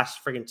until the last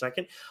friggin'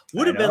 second.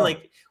 Would have been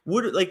like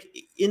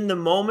in the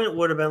moment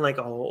would have been like,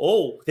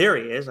 oh, there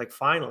he is, like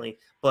finally.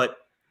 But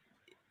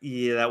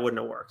yeah, that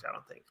wouldn't have worked. I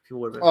don't think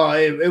people would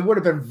have. It would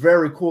have been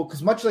very cool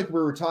because much like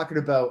we were talking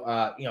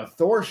about,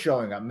 Thor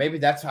showing up. Maybe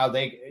that's how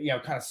they,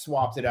 kind of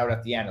swapped it out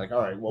at the end. Like,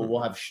 all right, well,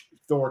 we'll have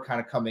Thor kind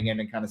of coming in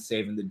and kind of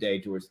saving the day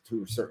to a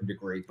certain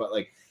degree. But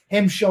like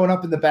him showing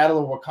up in the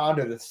Battle of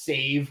Wakanda to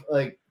save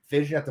like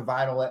Vision at the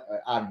Vinyl,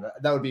 I don't know.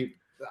 That would be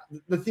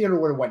the theater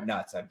would have went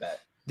nuts. I bet.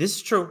 This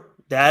is true.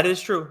 That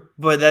is true.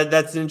 But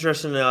that's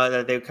interesting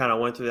that they kind of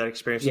went through that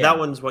experience. So that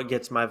one's what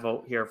gets my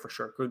vote here for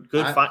sure.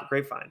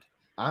 Great find.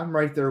 I'm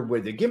right there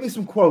with you. Give me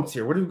some quotes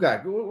here. What do we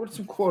got? What's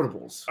some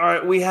quotables? All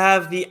right, we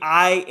have the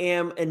I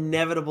Am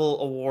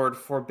Inevitable Award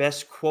for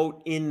Best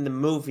Quote in the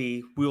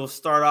Movie. We will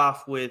start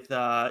off with,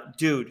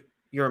 dude,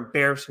 you're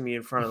embarrassing me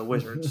in front of the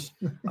Wizards.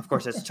 Of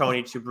course, that's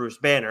Tony to Bruce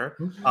Banner.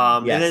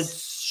 And then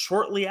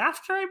shortly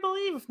after, I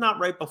believe, if not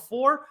right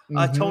before,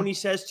 Tony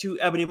says to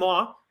Ebony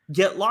Maw,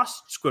 get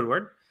lost,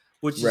 Squidward,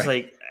 which is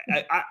like,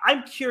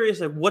 I'm curious,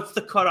 like, what's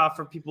the cutoff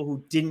for people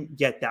who didn't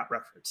get that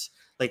reference?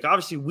 Like,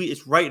 obviously,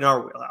 it's right in our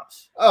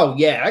wheelhouse. Oh,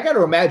 yeah. I got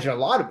to imagine a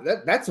lot of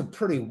that. That's a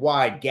pretty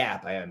wide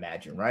gap, I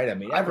imagine, right? I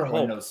mean,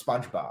 everyone knows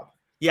SpongeBob.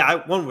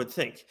 Yeah, one would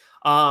think.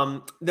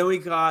 Then we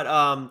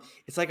got,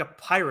 it's like a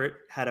pirate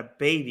had a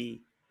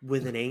baby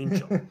with an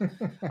angel,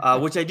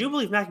 which I do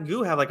believe Mac and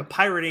Goo have like a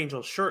Pirate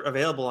Angel shirt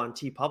available on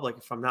TeePublic,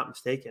 if I'm not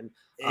mistaken.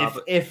 If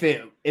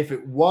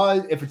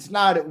it's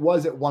not, it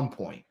was at one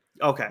point.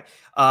 Okay.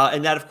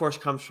 And that, of course,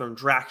 comes from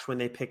Drax when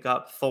they pick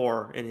up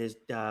Thor in his,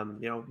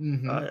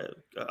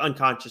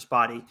 unconscious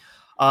body.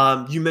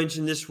 You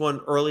mentioned this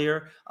one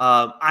earlier.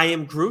 I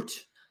am Groot.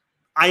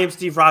 I am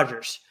Steve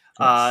Rogers.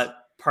 Yes.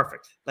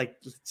 Perfect. Like,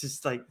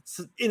 just like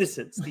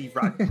innocent Steve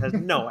Rogers has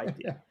no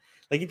idea.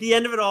 Like at the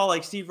end of it all,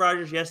 like Steve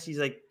Rogers, yes, he's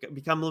like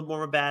become a little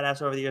more of a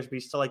badass over the years, but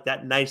he's still like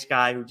that nice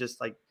guy who just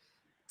like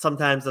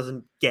sometimes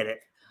doesn't get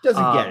it.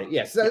 Doesn't get it.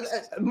 Yes.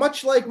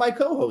 Much like my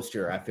co-host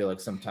here, I feel like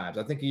sometimes.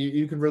 I think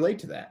you can relate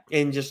to that.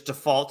 And just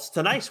defaults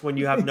to nice when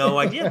you have no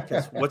idea.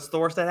 Because what's the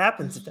worst that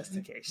happens if that's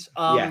the case?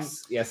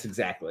 Yes,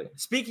 exactly.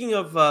 Speaking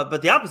of,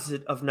 but the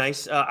opposite of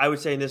nice, I would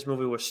say in this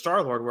movie was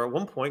Star-Lord, where at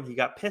one point he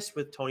got pissed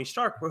with Tony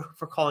Stark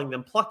for calling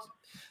them plucky.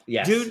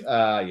 Yes. Dude,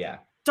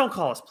 don't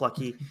call us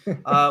plucky. We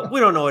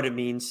don't know what it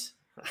means.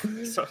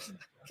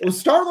 Well,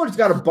 Star-Lord's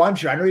got a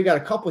bunch. I know you got a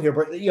couple here,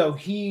 but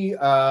he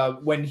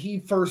when he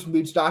first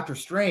meets Doctor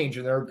Strange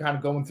and they're kind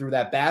of going through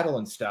that battle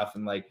and stuff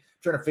and like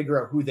trying to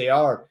figure out who they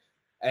are.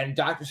 And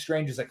Doctor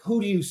Strange is like,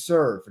 "Who do you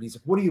serve?" And he's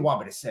like, "What do you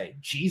want me to say?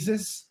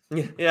 Jesus?"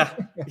 Yeah.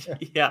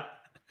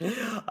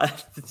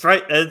 That's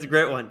right. That's a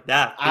great one.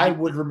 Yeah, I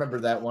would remember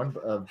that one,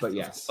 but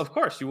yes, of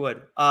course you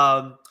would.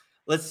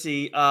 Let's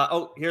see.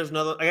 Here's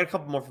another. I got a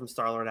couple more from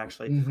Star-Lord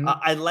actually. Mm-hmm.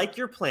 I like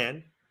your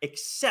plan,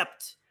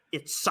 except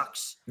it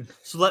sucks.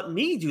 So let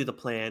me do the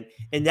plan,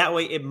 and that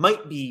way it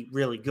might be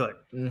really good.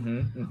 Mm-hmm,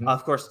 mm-hmm.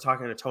 Of course,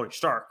 talking to Tony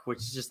Stark, which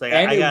is just like,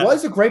 it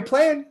was a great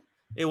plan.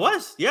 It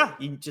was, yeah.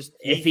 He just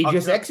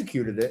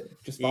executed it,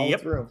 just followed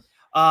through.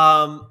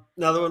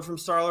 Another one from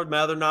Star-Lord, my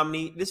other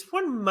nominee. This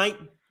one might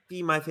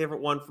be my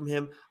favorite one from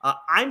him.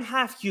 I'm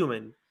half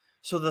human,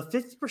 so the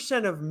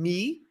 50% of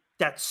me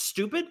that's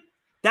stupid,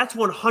 that's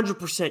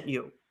 100%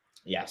 you.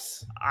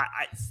 Yes,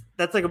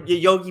 that's like a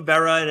Yogi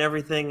Berra and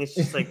everything. It's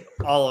just like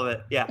all of it.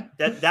 Yeah,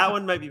 that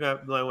one might be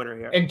my winner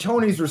here. And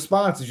Tony's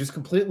response is just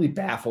completely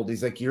baffled.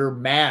 He's like, "Your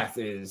math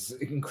is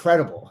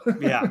incredible."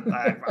 Yeah,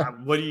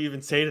 what do you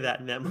even say to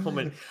that in that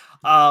moment?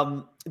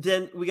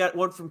 Then we got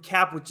one from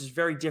Cap, which is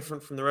very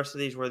different from the rest of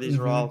these, where these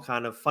are all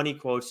kind of funny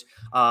quotes.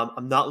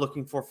 I'm not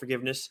looking for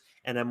forgiveness,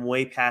 and I'm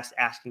way past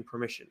asking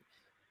permission.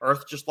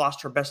 Earth just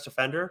lost her best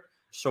defender,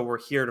 so we're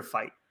here to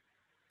fight.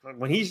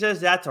 When he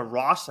says that to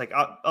Ross, like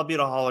I'll be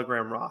the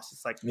hologram Ross.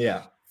 It's like,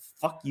 yeah,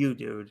 fuck you,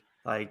 dude.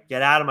 Like,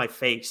 get out of my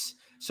face.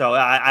 So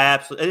I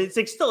absolutely, and it's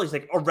like still, he's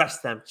like,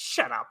 arrest them.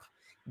 Shut up,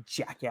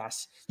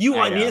 jackass.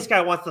 This guy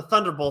wants the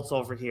Thunderbolts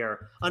over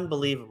here.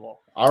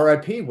 Unbelievable.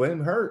 R.I.P.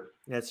 William Hurt.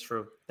 That's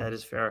true. That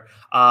is fair.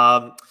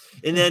 And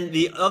then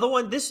the other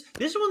one, this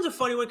one's a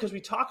funny one because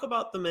we talk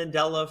about the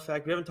Mandela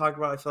effect. We haven't talked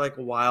about it, I feel like,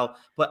 a while,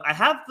 but I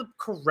have the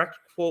correct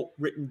quote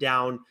written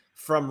down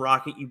from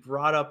Rocket. You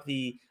brought up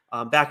the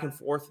back and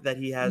forth that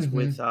he has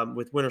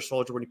with Winter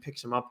Soldier when he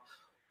picks him up.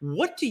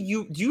 What do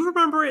you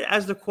remember it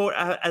as the quote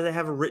as I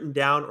have it written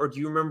down, or do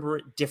you remember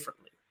it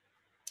differently?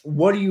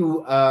 What do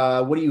you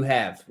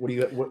have? What do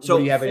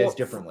you have it as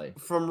differently?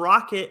 From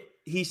Rocket,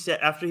 he said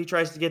after he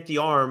tries to get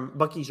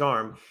Bucky's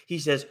arm, he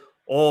says,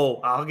 "Oh,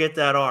 I'll get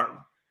that arm."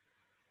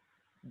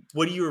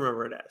 What do you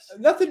remember it as?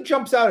 Nothing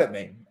jumps out at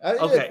me.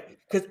 Okay,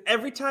 because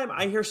every time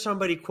I hear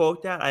somebody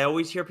quote that, I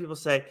always hear people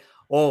say,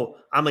 "Oh,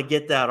 I'm gonna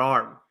get that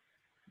arm."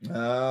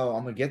 Oh,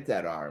 I'm gonna get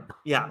that arm.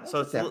 Yeah,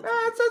 so it's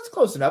that's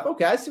close enough.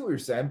 Okay, I see what you're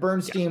saying.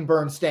 Bernstein,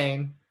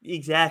 Bernstein.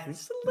 exactly.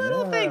 It's a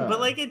little thing, but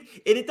like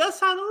it does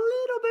sound a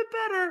little bit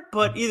better.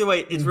 But either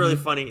way, it's really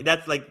funny.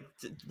 That's like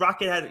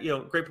Rocket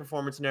had great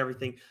performance and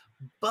everything,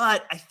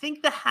 but I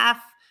think the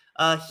half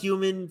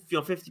human,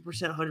 50%,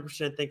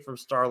 100% thing from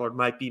Star-Lord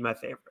might be my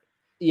favorite.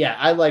 Yeah,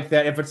 I like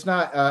that. If it's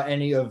not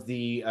any of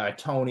the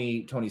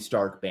Tony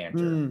Stark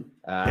banter,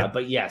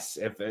 but yes,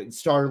 if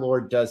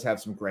Star-Lord does have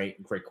some great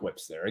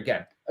quips there.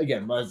 Again,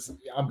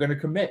 I'm going to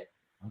commit.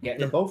 I'm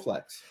getting a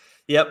Bowflex.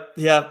 Yep,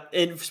 yeah.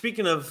 And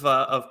speaking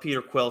of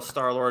Peter Quill,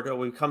 Star-Lord,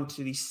 we come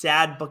to the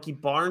sad Bucky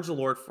Barnes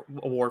Award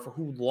for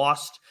who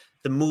lost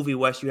the movie.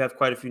 Wes, you have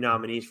quite a few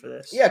nominees for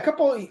this. Yeah, a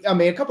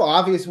couple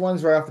obvious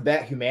ones right off the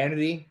bat.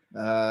 Humanity,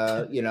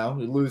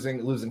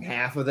 losing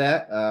half of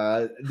that.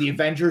 The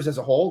Avengers as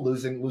a whole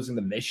losing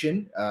the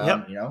mission.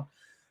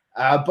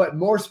 But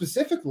more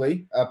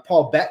specifically,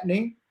 Paul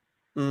Bettany.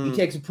 He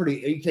takes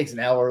an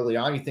L early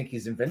on. You think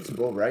he's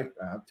invincible, right?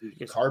 He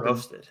gets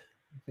roasted.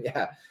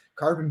 Yeah,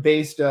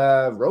 carbon-based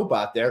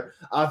robot there.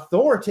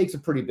 Thor takes a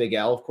pretty big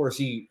L. Of course,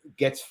 he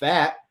gets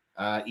fat,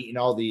 eating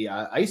all the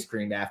ice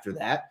cream after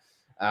that.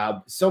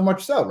 So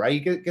much so, right? He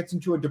gets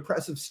into a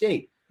depressive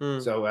state.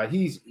 So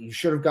he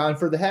should have gone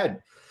for the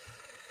head.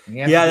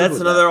 Yeah,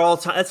 that's another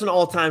all-time. That's an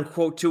all-time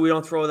quote too. We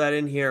don't throw that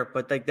in here,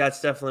 but like that's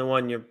definitely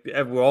one.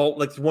 We're all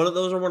like one of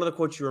those are one of the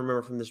quotes you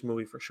remember from this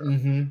movie for sure.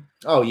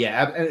 Oh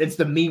yeah, it's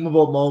the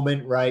memeable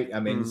moment, right? I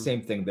mean, the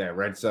same thing there,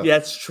 right? So yeah,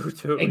 it's true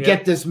too. And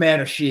get this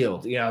man a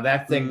shield.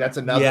 That thing. That's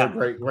another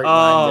great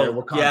line there.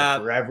 We're coming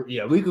forever.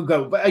 Yeah, we could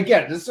go. But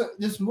again,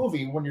 this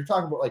movie, when you're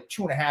talking about like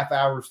 2.5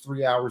 hours,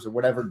 3 hours, or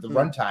whatever the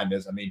runtime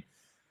is, I mean,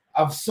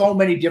 of so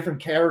many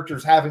different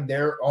characters having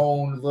their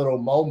own little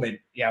moment,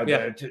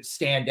 to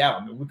stand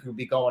out. I mean, we could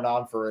be going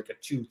on for like a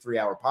 2-3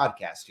 hour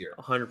podcast here.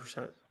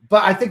 100%.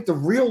 But I think the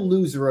real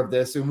loser of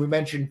this, and we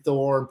mentioned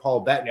Thor and Paul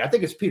Bettany, I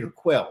think it's Peter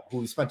Quill, who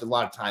we spent a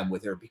lot of time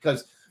with here,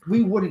 because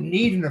we wouldn't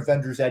need an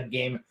Avengers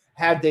Endgame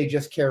had they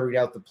just carried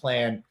out the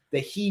plan that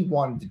he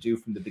wanted to do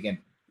from the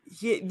beginning.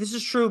 Yeah, this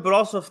is true, but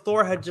also if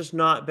Thor had just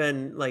not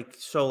been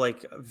so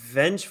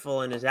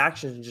vengeful in his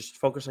actions and just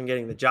focused on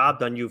getting the job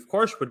done, you of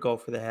course would go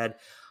for the head.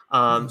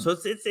 So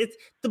it's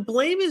the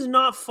blame is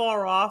not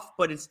far off,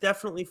 but it's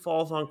definitely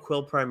falls on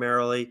Quill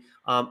primarily.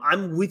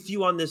 I'm with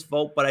you on this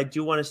vote, but I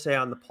do want to say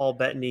on the Paul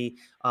Bettany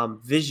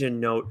vision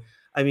note,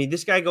 I mean,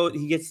 this guy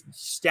he gets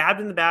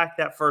stabbed in the back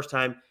that first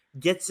time,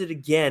 gets it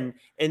again,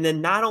 and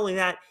then not only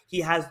that,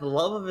 he has the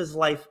love of his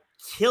life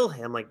kill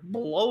him, like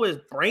blow his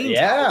brains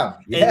out.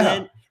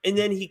 And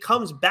then he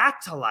comes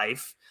back to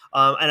life.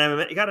 And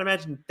I got to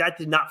imagine that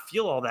did not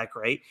feel all that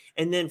great.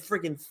 And then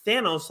freaking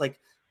Thanos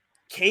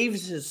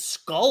caves his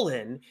skull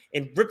in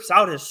and rips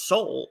out his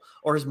soul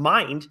or his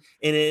mind,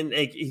 and then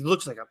he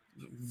looks like a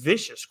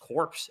vicious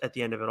corpse at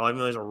the end of it all, even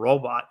though he's a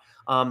robot.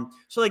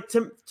 So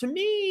to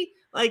me,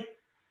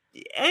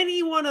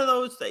 any one of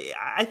those,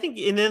 I think,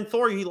 and then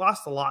Thor, he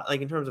lost a lot,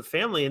 in terms of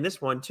family in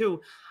this one too.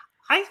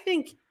 I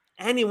think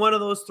any one of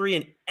those three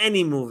in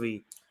any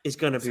movie is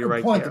going to be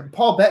right there.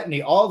 Paul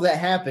Bettany, all of that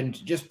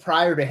happened just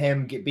prior to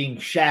him being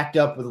shacked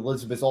up with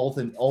Elizabeth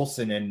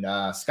Olsen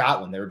in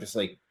Scotland. They were just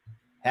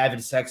having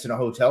sex in a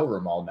hotel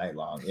room all night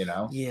long,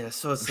 Yeah,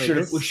 so it's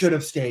we should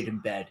have stayed in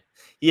bed.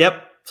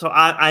 Yep. So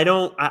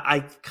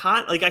I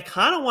kind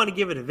of want to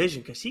give it a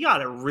vision because he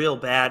got it real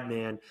bad,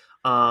 man.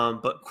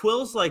 But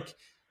Quill's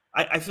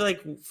I feel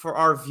like for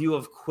our view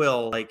of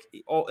Quill,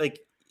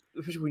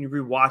 especially when you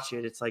rewatch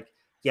it, it's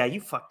yeah,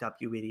 you fucked up,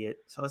 you idiot.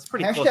 So it's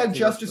pretty close. Hashtag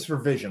justice for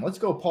vision. Let's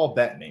go Paul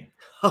Bettany.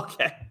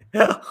 Okay.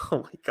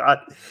 Oh my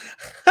God.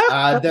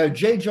 The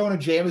J. Jonah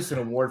Jameson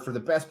Award for the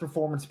best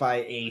performance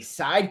by a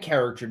side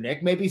character,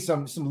 Nick. Maybe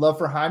some love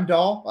for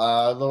Heimdall.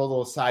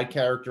 Little side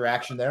character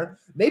action there.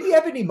 Maybe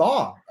Ebony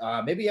Maw.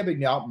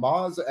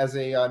 As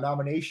a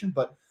nomination.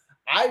 But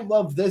I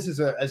love this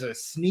as a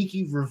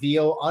sneaky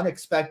reveal,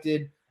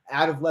 unexpected,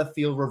 out of left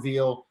field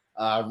reveal.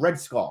 Red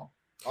Skull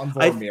on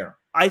Vormir.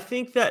 I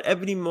think that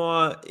Ebony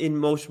Maw in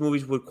most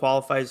movies would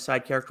qualify as a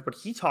side character, but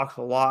he talks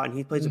a lot and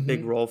he plays a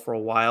big role for a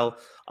while.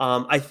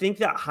 I think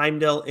that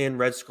Heimdall and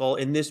Red Skull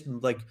in this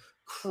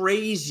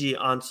crazy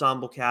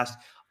ensemble cast,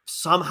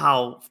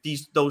 somehow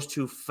those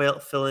two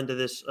fill into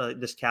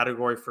this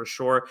category for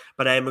sure.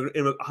 But I am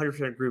in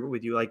 100% agreement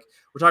with you. We're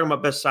talking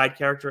about best side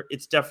character,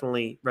 it's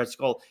definitely Red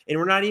Skull, and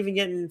we're not even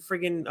getting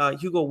friggin'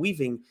 Hugo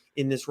Weaving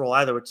in this role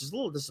either, which is a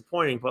little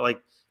disappointing.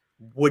 But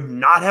would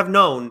not have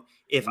known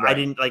if I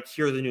didn't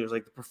hear the news.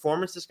 The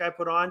performance this guy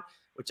put on,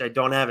 which I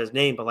don't have his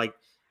name, but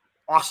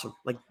awesome.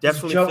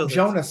 Definitely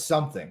Jonah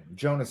something.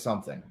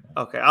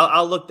 Okay,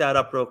 I'll look that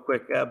up real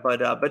quick.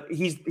 But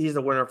he's the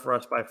winner for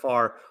us by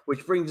far,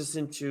 which brings us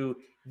into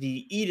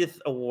the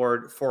Edith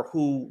Award for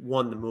who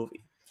won the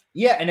movie.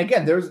 Yeah, and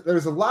again,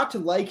 there's a lot to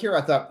like here.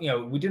 I thought,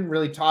 we didn't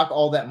really talk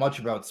all that much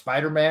about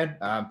Spider-Man.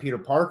 Peter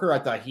Parker, I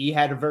thought he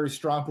had a very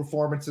strong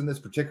performance in this,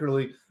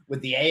 particularly with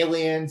the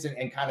aliens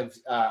and kind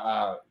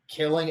of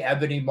killing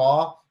Ebony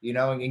Maw,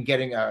 and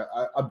getting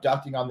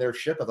abducting on their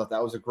ship. I thought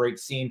that was a great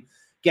scene.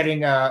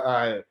 Getting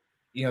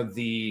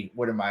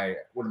what am I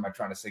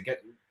trying to say?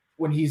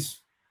 When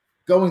he's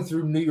going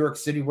through New York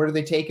City, where are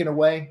they taking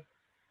away?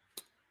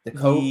 The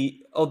coat,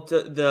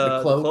 the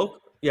cloak.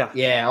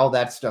 Yeah, all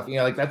that stuff.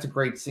 Like that's a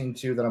great scene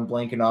too that I'm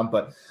blanking on.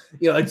 But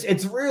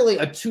it's really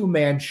a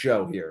two-man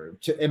show here,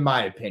 in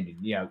my opinion.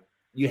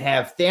 You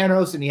have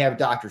Thanos and you have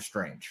Doctor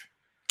Strange.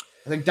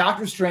 I think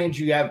Doctor Strange,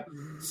 you have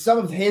some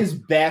of his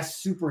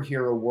best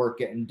superhero work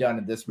getting done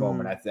at this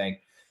moment. I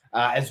think,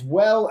 as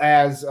well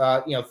as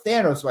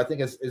Thanos, who I think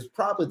is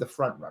probably the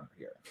front runner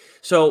here.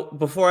 So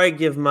before I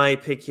give my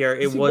pick here,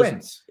 it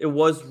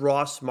was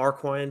Ross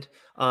Marquand.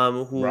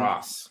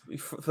 Ross.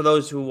 For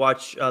those who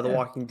watch The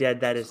Walking Dead,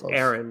 that is close.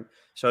 Aaron.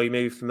 So you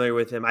may be familiar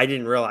with him. I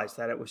didn't realize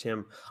that it was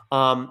him.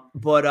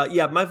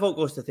 But my vote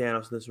goes to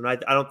Thanos in this one.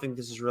 I don't think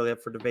this is really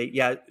up for debate.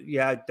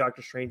 Yeah,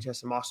 Doctor Strange has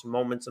some awesome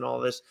moments and all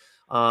this.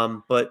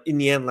 But in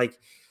the end, like,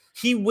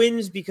 he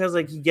wins because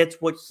like he gets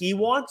what he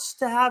wants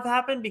to have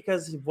happen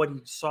because of what he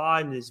saw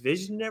in his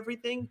vision and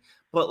everything.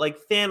 But like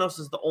Thanos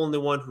is the only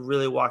one who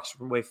really walks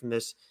away from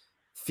this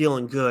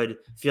feeling good,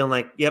 feeling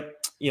like,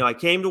 yep, I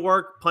came to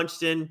work,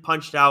 punched in,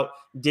 punched out,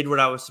 did what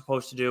I was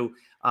supposed to do.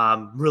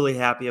 Really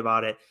happy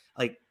about it.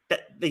 Like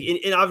that,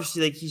 and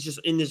obviously, like he's just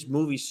in this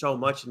movie so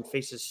much and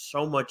faces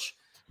so much,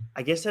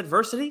 I guess,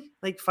 adversity,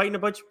 like fighting a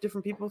bunch of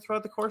different people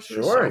throughout the course of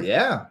this. Sure,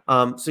 yeah.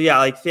 Like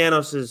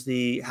Thanos has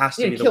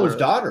to be the kill his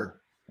daughter.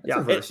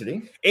 That's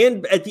adversity.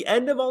 And at the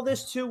end of all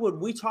this too,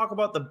 when we talk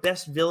about the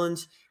best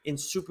villains in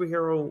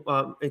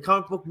superhero in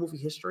comic book movie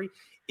history,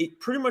 it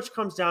pretty much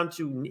comes down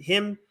to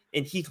him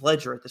and Heath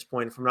Ledger at this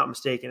point, if I'm not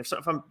mistaken.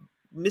 If I'm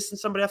missing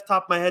somebody off the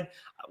top of my head,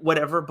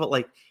 whatever. But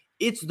like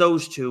it's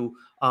those two,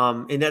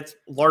 and that's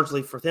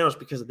largely for Thanos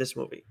because of this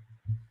movie.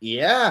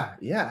 Yeah.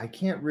 I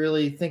can't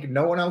really think.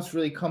 No one else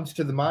really comes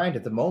to the mind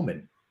at the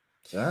moment.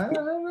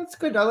 That's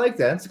good. I like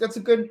that. That's a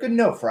good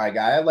note, Fry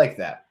Guy. I like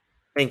that.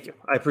 Thank you.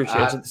 I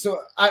appreciate it.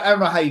 So I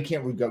don't know how you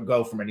can't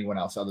go from anyone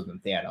else other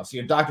than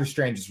Thanos. Doctor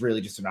Strange is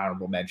really just an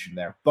honorable mention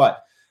there.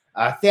 But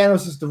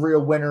Thanos is the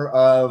real winner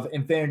of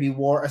Infinity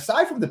War.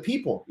 Aside from the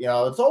people,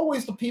 it's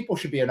always the people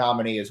should be a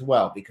nominee as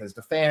well because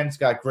the fans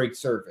got great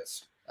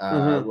service.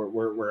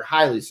 We're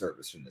highly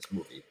serviced in this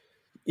movie.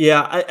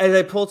 Yeah,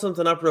 I pulled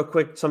something up real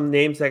quick. Some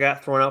names that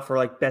got thrown out for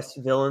like best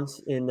villains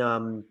in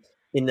a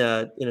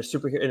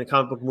superhero in the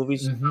comic book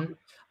movies.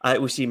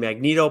 We see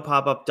Magneto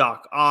pop up,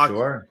 Doc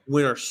Ock,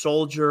 Winter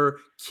Soldier,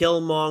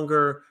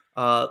 Killmonger,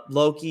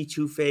 Loki,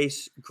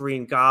 Two-Face,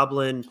 Green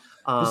Goblin.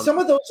 Some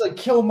of those like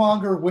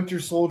Killmonger, Winter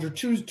Soldier,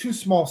 two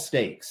small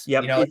stakes.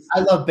 Yep. I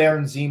love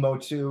Baron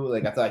Zemo too.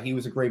 Like I thought he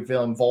was a great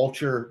villain.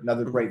 Vulture,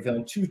 another great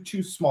villain.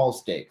 Two small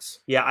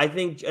stakes. Yeah, I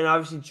think, and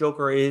obviously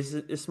Joker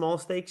is small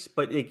stakes,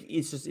 but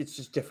it's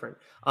just different.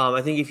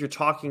 I think if you're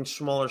talking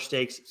smaller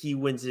stakes, he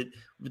wins it.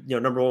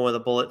 Number one with a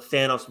bullet.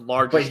 Thanos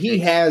larger. But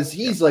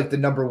he's like the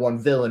number one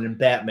villain in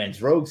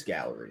Batman's Rogues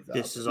Gallery. Though.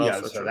 This is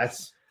also true.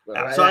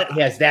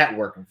 He has that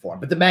working for him.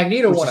 But the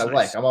Magneto one I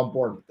like. I'm on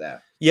board with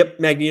that. Yep,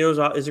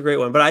 Magneto is a great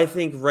one. But I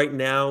think right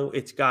now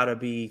it's got to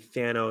be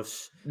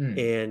Thanos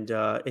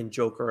and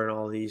Joker and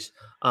all these.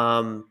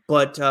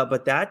 But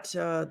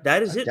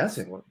that is it. Does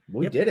it.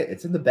 We did it.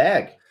 It's in the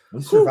bag.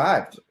 We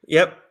survived.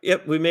 Yep.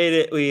 We made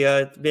it. We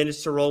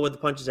managed to roll with the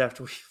punches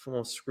after we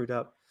almost screwed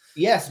up.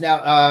 Yes.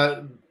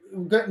 Now,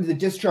 getting to the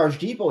Discharge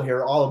Depot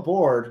here, all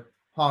aboard.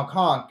 Honk,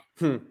 honk.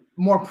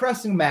 More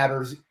pressing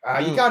matters.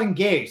 You got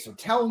engaged. So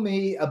tell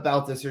me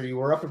about this. You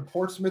were up in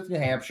Portsmouth, New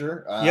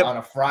Hampshire on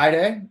a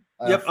Friday.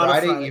 On a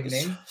Friday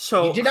evening.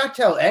 So you did not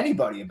tell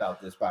anybody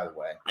about this, by the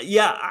way.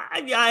 Yeah,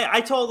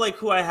 I told like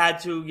who I had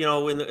to,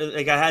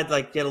 I had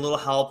like get a little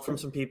help from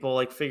some people,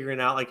 like figuring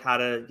out like how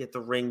to get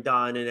the ring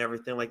done and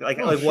everything, what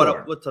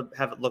to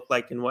have it look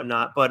like and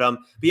whatnot. But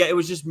yeah, it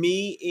was just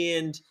me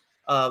and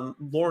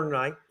Lauren and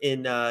I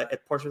in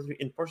Portsmouth,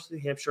 New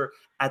Hampshire,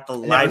 at the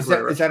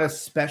library. Is that a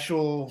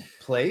special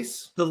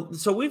place?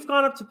 So we've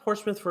gone up to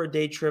Portsmouth for a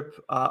day trip.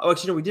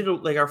 We did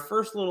our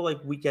first little like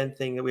weekend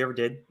thing that we ever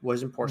did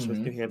was in Portsmouth,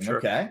 New Hampshire.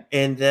 Okay,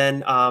 and then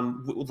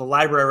the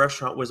library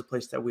restaurant was a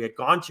place that we had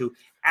gone to.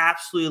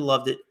 Absolutely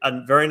loved it.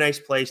 A very nice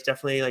place,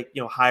 definitely like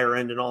higher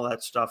end and all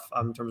that stuff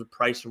in terms of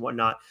price and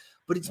whatnot.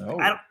 But it's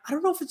I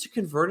don't know if it's a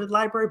converted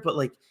library, but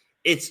like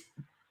it's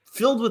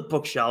filled with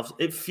bookshelves.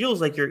 It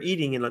feels like you're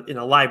eating in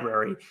a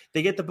library.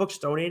 They get the books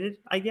donated,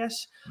 I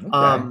guess.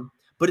 Okay.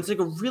 But it's like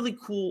a really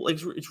cool, like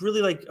it's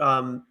really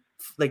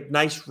like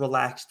nice,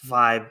 relaxed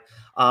vibe.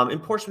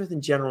 And Portsmouth in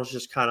general is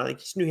just kind of like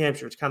it's New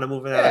Hampshire. It's kind of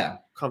moving at a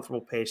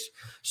comfortable pace.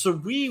 So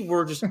we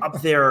were just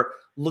up there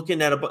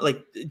looking at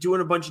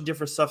doing a bunch of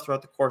different stuff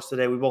throughout the course of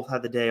the day. We both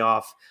had the day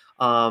off.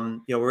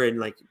 We're in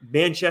like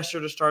Manchester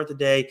to start the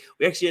day.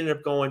 We actually ended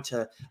up going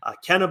to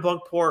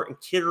Kennebunkport and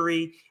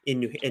Kittery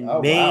in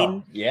Maine.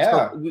 Wow.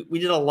 Yeah, so we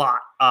did a lot.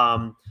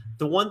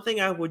 The one thing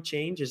I would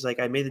change is like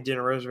I made the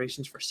dinner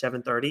reservations for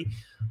 7:30.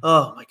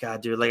 Oh my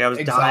god, dude! Like I was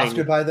exhausted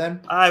dying by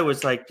then. I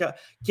was like,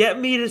 get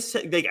me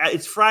to like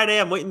it's Friday.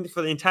 I'm waiting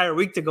for the entire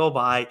week to go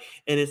by,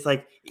 and it's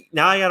like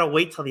now I gotta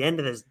wait till the end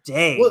of this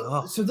day.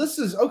 Well, so this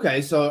is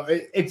okay. So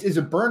is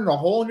it burning a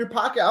hole in your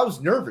pocket? I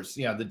was nervous,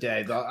 the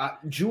day.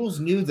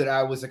 Jules knew that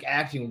I was like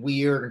acting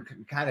weird and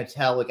could kind of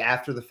tell like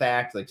after the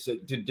fact. Like, so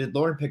did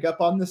Lauren pick up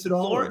on this at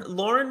all?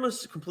 Lauren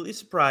was completely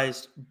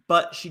surprised,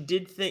 but she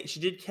did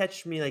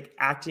catch me like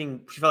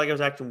acting. She felt like I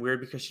was acting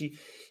weird because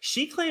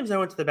she claims I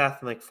went to the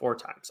bathroom like 4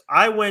 times.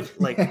 I went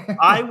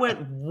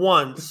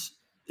once.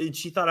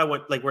 She thought I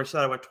went where she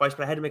thought I went twice,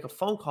 but I had to make a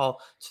phone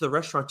call to the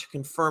restaurant to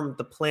confirm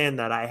the plan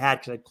that I had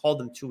because I called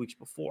them 2 weeks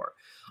before.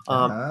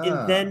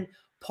 And then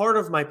part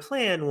of my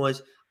plan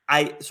was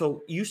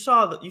so you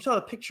saw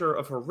the picture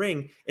of her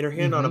ring in her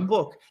hand on a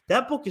book.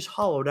 That book is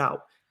hollowed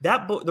out.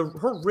 That book,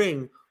 her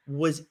ring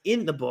was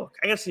in the book.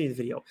 I gotta see the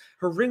video.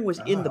 Her ring was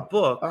in the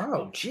book.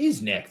 Oh,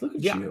 geez, Nick, look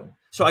at you.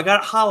 So I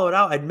got it hollowed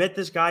out. I'd met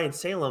this guy in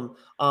Salem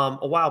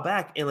a while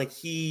back, and like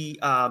he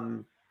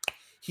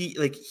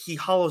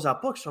hollows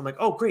out books. So I'm like,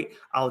 oh great,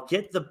 I'll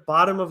get the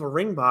bottom of a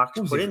ring box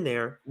put in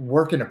there.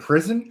 Work in a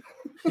prison.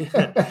 So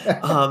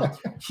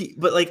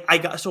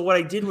what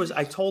I did was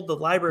I told the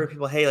library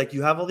people, hey, like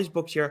you have all these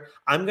books here.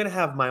 I'm gonna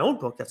have my own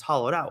book that's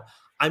hollowed out.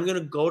 I'm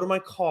gonna go to my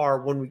car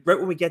right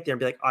when we get there and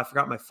be like, oh, I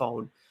forgot my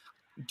phone.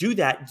 Do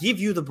that. Give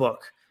you the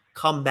book.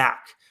 Come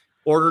back.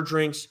 Order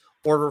drinks.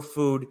 Order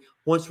food.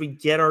 Once we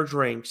get our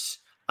drinks,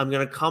 I'm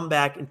going to come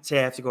back and say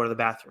I have to go to the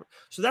bathroom.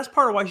 So that's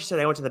part of why she said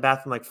I went to the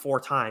bathroom like 4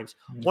 times.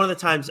 One of the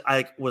times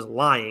I was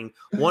lying.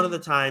 One of the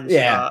times,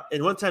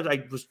 and one of the times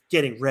I was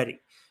getting ready.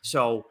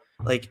 So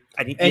like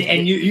I need,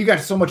 and you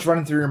got so much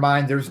running through your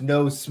mind. There's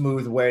no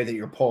smooth way that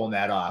you're pulling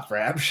that off,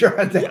 right? I'm sure.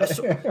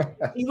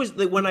 He was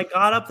like, when I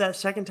got up that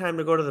second time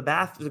to go to the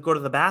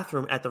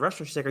bathroom at the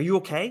restaurant. She's like, "Are you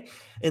okay?"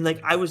 And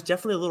like I was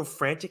definitely a little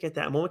frantic at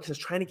that moment because I was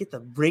trying to get the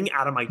ring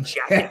out of my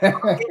jacket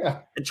pocket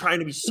and trying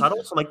to be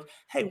subtle. So I'm like,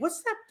 "Hey,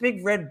 what's that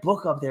big red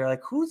book up there?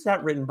 Like, who's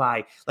that written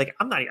by?" Like,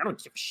 I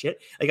don't give a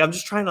shit. Like, I'm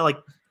just trying to like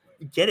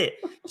get it.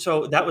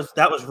 So that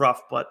was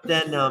rough. But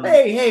then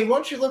hey, why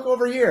don't you look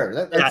over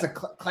here? That's a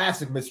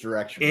classic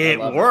misdirection. It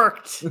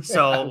worked.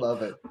 So I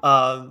love it.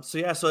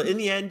 So in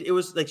the end, it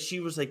was like she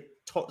was like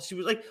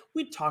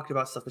we talked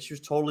about stuff, but she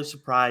was totally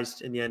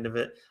surprised in the end of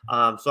it.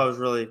 So I was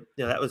really,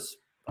 that was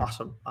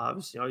awesome.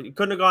 It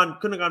couldn't have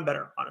gone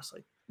better,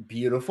 honestly.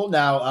 Beautiful.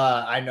 Now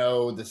I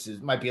know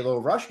might be a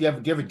little rushed. Do you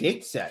have a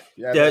date set?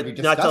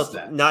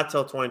 Not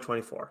till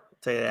 2024. I'll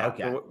tell you that.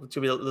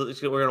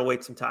 Okay. We're gonna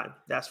wait some time.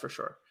 That's for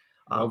sure.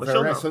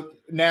 So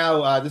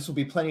now this will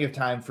be plenty of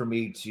time for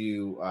me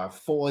to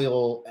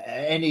foil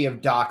any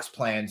of Doc's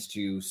plans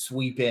to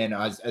sweep in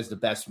as the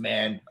best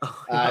man,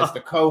 as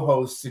the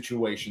co-host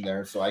situation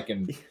there, so I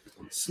can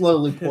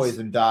slowly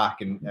poison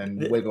Doc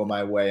and wiggle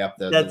my way up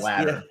the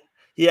ladder.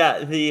 Yeah.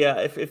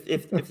 If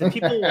the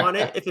people want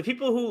it, if the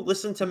people who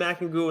listen to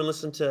Mac and Goo and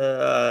listen to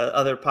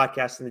other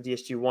podcasts in the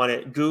DSG want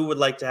it, Goo would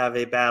like to have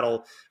a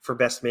battle for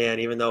best man,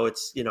 even though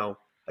it's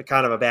a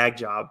kind of a bag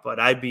job. But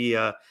I'd be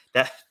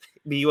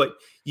be what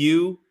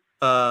you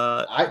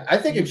I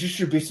think it just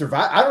should be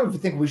survive. I don't even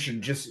think we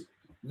should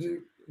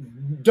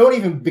don't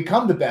even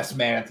become the best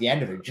man at the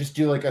end of it. Just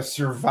do like a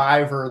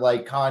survivor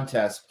like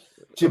contest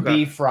to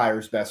be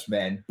Friar's best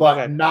man,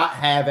 but not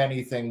have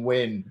anything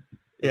win.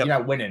 Yep. You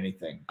not win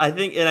anything. I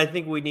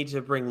think we need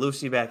to bring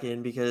Lucy back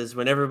in because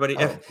when everybody,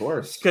 of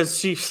course,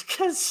 because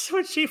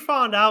when she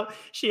found out,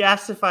 she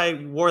asked if I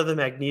wore the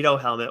Magneto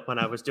helmet when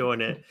I was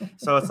doing it.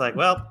 So it's like,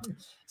 well,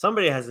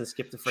 somebody hasn't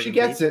skipped a freaking. She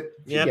gets it.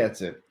 She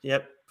gets it.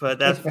 Yep. But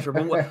that's for sure.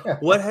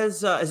 But what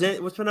has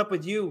what's been up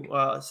with you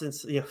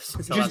since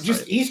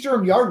just Easter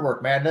and yard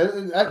work,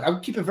 man? I'll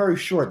keep it very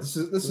short. This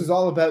is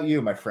all about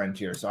you, my friend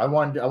here. So I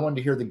wanted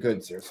to hear the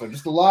goods here. So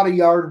just a lot of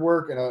yard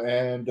work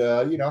and having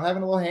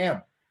a little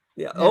ham.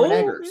 Yeah.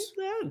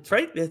 That's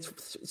right.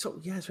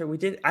 That's right. We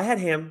did. I had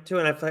ham too,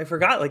 and I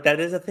forgot. Like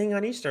that is a thing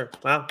on Easter.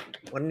 Wow,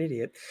 what an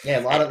idiot. Yeah,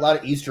 a lot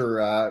of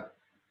Easter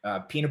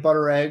peanut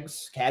butter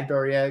eggs,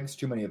 Cadbury eggs.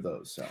 Too many of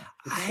those. So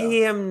I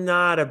am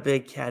not a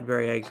big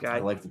Cadbury egg guy. I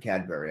like the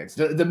Cadbury eggs.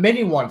 The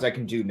mini ones I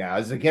can do now.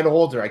 As I get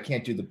older, I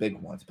can't do the big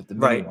ones, but the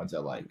mini ones I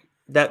like.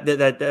 That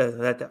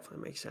definitely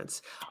makes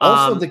sense.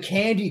 Also, the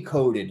candy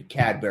coated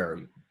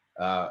Cadbury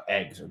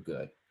eggs are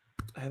good.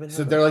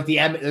 So they're like they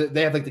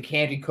have like the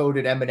candy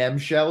coated M&M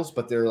shells,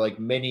 but they're like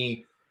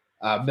mini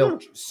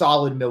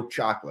solid milk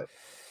chocolate.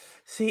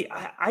 See,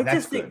 I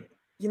just think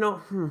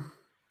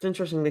it's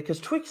interesting because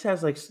Twix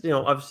has like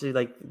obviously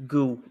like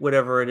goo,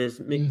 whatever it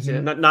is,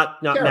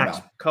 not Mac's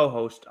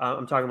co-host.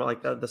 I'm talking about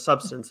like the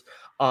substance,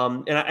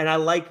 and I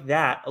like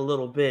that a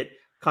little bit,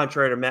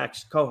 contrary to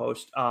Mac's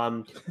co-host.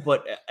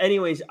 But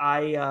anyways,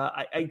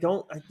 I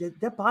don't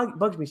that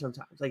bugs me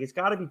sometimes. Like it's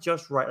got to be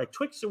just right. Like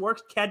Twix, it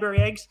works. Cadbury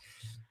eggs.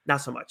 Not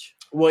so much.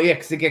 Well, yeah,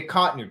 because they get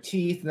caught in your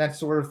teeth and that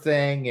sort of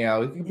thing.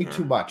 It can be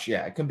too much.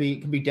 Yeah, it can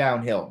be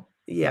downhill.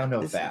 Yeah,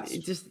 downhill fast.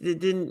 It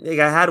didn't. Like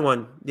I had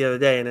one the other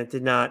day and it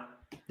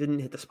didn't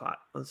hit the spot.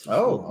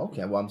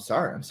 Okay. Well, I'm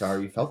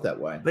sorry you felt that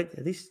way. But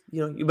at least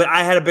But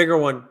I had a bigger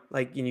one.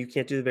 Like you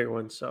can't do the bigger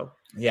one. So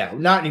yeah,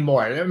 not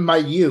anymore. In my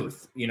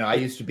youth, I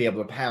used to be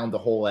able to pound the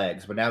whole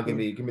eggs, but now give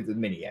me the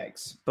mini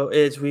eggs. But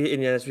as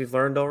we've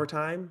learned over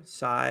time,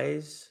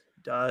 size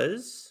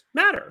does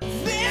matter.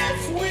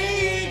 This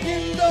week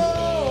in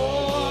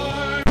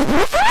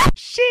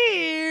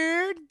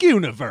Shared Goo.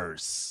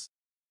 universe.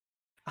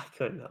 I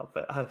couldn't help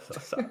it. I'm so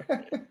sorry.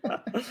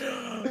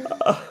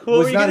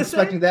 Was not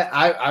expecting that.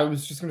 I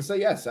was just going to say,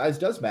 yes, size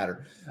does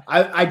matter.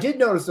 I did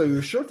notice, though,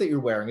 your shirt that you're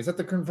wearing, is that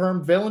the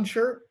confirmed villain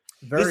shirt?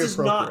 Very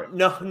appropriate.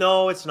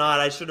 No, it's not.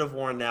 I should have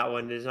worn that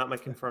one. It's not my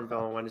confirmed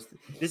villain one.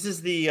 This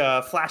is the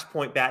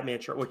Flashpoint Batman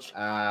shirt, which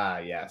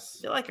yes.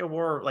 I feel like I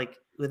wore like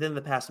within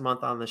the past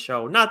month on the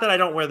show. Not that I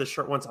don't wear the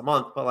shirt once a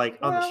month, but like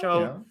on the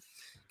show,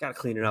 gotta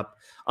clean it up.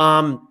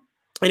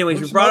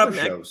 Anyways, we brought up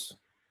shows.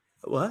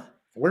 What?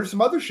 What are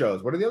some other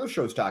shows? What are the other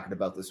shows talking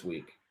about this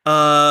week?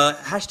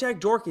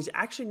 Hashtag Dork is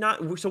actually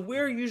not. So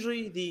we're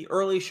usually the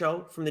early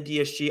show from the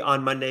DSG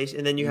on Mondays,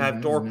 and then you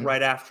have Dork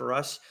right after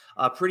us.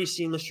 Pretty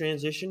seamless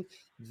transition.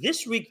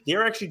 This week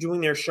they're actually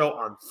doing their show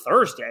on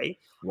Thursday.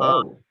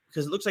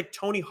 Because it looks like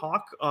Tony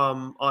Hawk.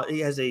 He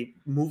has a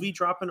movie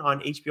dropping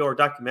on HBO or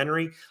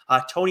documentary.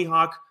 Tony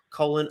Hawk: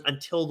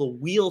 Until the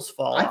Wheels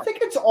Fall Off. I think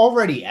it's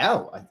already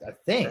out. I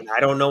think. And I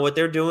don't know what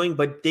they're doing,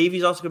 but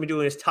Davey's also going to be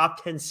doing his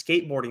top 10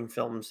 skateboarding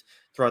films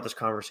throughout this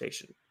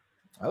conversation.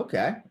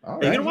 Okay. All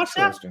right. Are you going to watch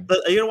that?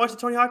 Are you going to watch the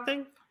Tony Hawk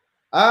thing?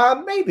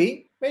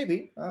 Maybe.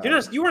 You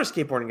weren't a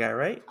skateboarding guy,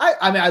 right?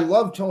 I mean, I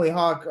love Tony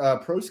Hawk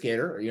Pro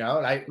Skater, and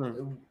I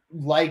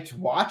liked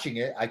watching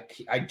it.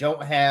 I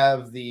don't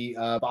have the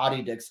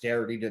body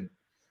dexterity to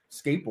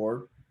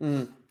skateboard.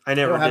 I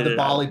never don't have the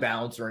volley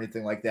balance or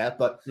anything like that.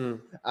 But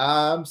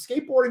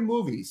skateboarding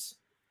movies,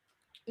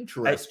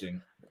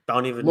 interesting. I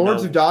don't even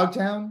Lords know. of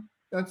Dogtown.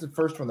 That's the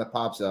first one that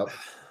pops up.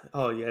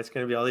 Oh yeah, it's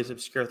going to be all these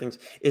obscure things.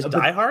 Is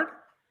Die Hard?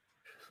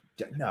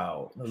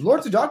 No,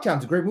 Lords of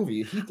Dogtown's a great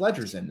movie. Heath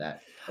Ledger's in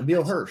that.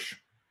 Emil Hirsch.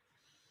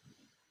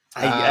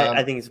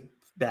 I think it's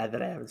bad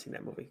that I haven't seen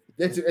that movie.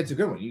 It's a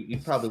good one. You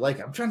probably like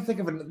it. I'm trying to think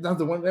of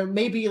another one.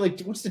 Maybe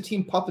like what's the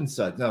Team Pup and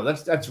Suds? No,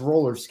 that's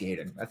roller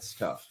skating. That's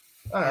tough.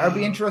 I'd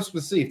be interested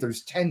to see if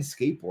there's 10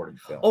 skateboarding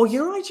films. Oh,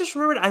 I just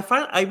remembered.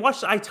 I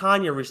watched I,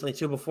 Tonya recently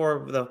too.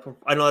 Before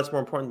I know that's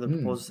more important than the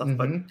proposal stuff,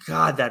 but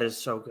God, that is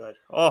so good.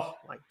 Oh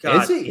my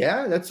God, is it?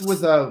 Yeah, that's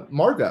with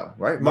Margot,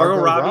 right? Margot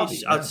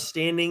Robbie's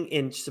outstanding,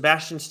 and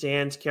Sebastian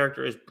Stan's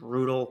character is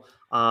brutal.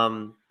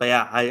 But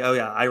yeah,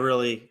 I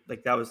really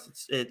like that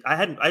was it. I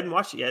hadn't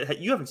watched it yet.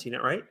 You haven't seen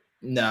it, right?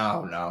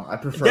 No, I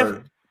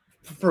prefer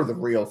the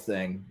real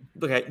thing.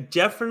 Okay,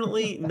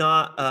 definitely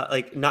not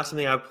not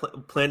something I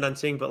planned on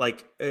seeing,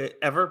 but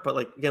ever.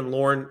 But again,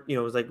 Lauren,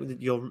 was like,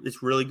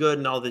 it's really good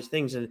and all these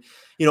things, and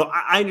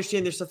I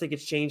understand there's stuff that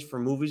gets changed for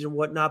movies and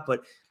whatnot,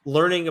 but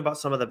learning about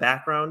some of the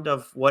background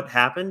of what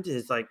happened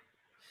is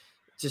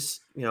just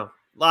a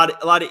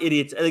lot of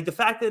idiots. Like the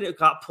fact that it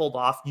got pulled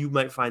off, you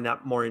might find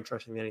that more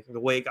interesting than anything.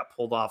 The way it got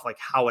pulled off, like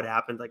how it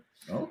happened,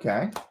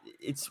 okay,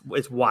 it's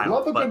wild.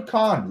 Love a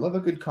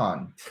good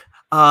con.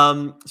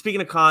 Speaking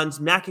of cons,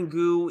 Mac and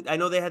Goo, I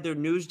know they had their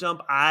news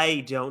dump.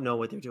 I don't know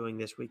what they're doing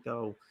this week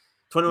though.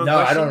 21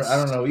 questions. I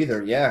don't know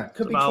either. Yeah.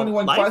 Could be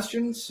 21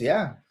 questions.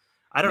 Yeah.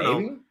 I don't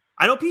know.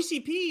 I know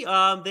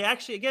PCP, they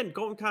actually, again,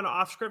 going kind of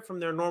off script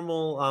from their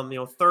normal,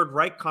 Third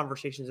Reich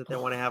conversations that they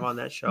want to have on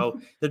that show.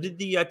 They did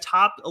the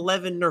top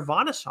 11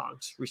 Nirvana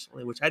songs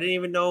recently, which I didn't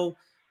even know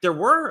there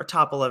were a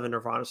top 11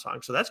 Nirvana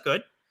songs. So that's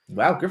good.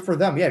 Wow. Good for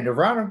them. Yeah.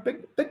 Nirvana,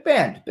 big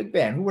band.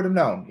 Who would have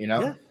known,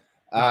 Yeah.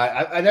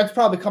 That's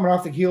probably coming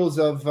off the heels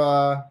of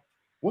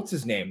what's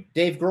his name?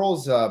 Dave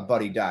Grohl's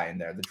buddy dying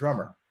there, the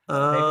drummer.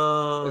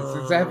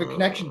 Does that have a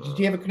connection? Did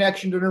he have a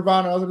connection to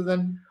Nirvana other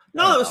than?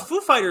 No, it was Foo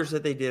Fighters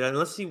that they did.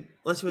 Unless he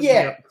was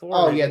before.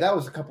 Oh yeah, that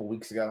was a couple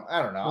weeks ago.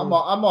 I don't know.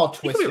 I'm all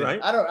twisted. Right.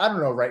 I don't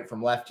know right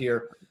from left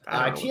here.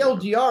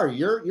 TLDR,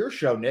 your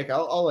show, Nick.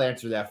 I'll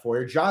answer that for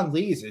you. John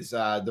Lees is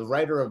the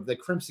writer of the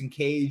Crimson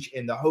Cage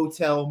in the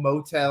Hotel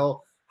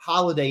Motel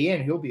Holiday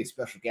Inn. He'll be a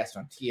special guest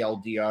on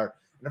TLDR.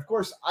 And of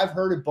course, I've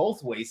heard it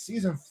both ways.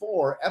 Season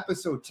 4,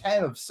 episode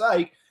 10 of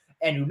Psych.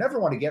 And you never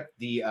want to get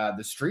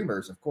the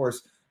streamers. Of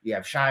course, you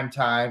have Shime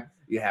Time,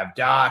 you have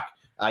Doc,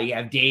 you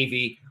have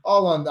Davey,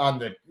 all on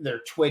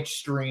their Twitch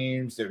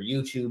streams, their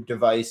YouTube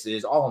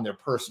devices, all on their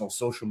personal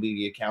social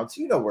media accounts.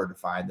 You know where to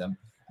find them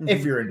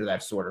if you're into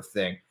that sort of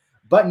thing.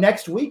 But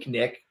next week,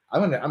 Nick,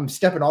 I'm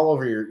stepping all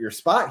over your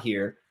spot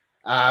here.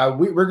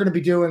 We're going to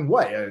be doing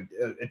what? A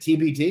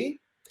TBT?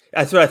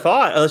 That's what I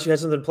thought. Unless you had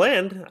something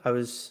planned,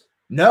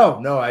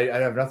 No, I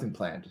have nothing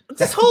planned.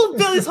 This whole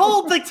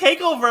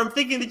takeover, I'm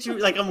thinking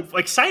that I'm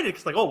excited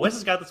because Wes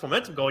has got this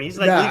momentum going. He's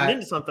leading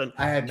into something.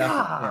 I had nothing.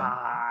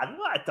 God,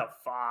 what the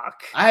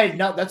fuck? I had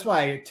not. That's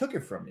why I took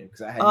it from you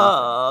because I had.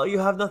 Oh, you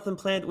have nothing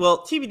planned. Well,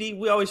 TBD.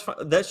 We always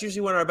that's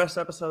usually when our best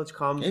episodes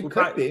come. It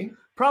could be.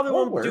 Probably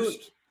won't do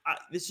it.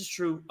 This is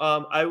true.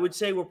 I would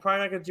say we're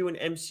probably not going to do an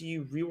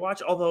MCU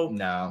rewatch. Although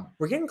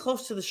we're getting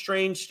close to the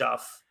Strange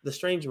stuff, the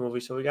Strange movie.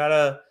 So we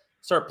gotta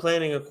start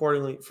planning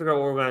accordingly, figure out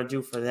what we're going to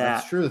do for that.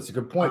 That's true. That's a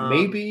good point.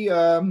 Maybe, we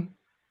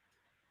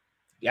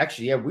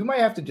might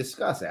have to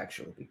discuss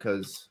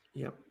because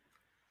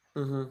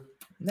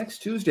next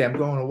Tuesday I'm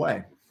going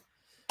away.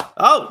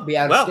 Oh, be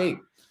out of state.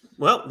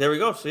 Well, there we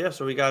go.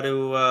 So we got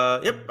to,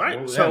 All right.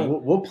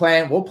 We'll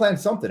plan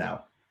something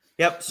out.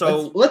 Yep.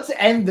 So let's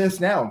end this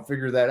now and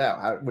figure that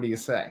out. What do you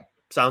say?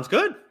 Sounds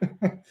good.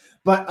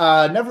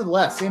 But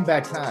nevertheless, same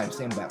bad time,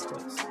 same bad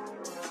place.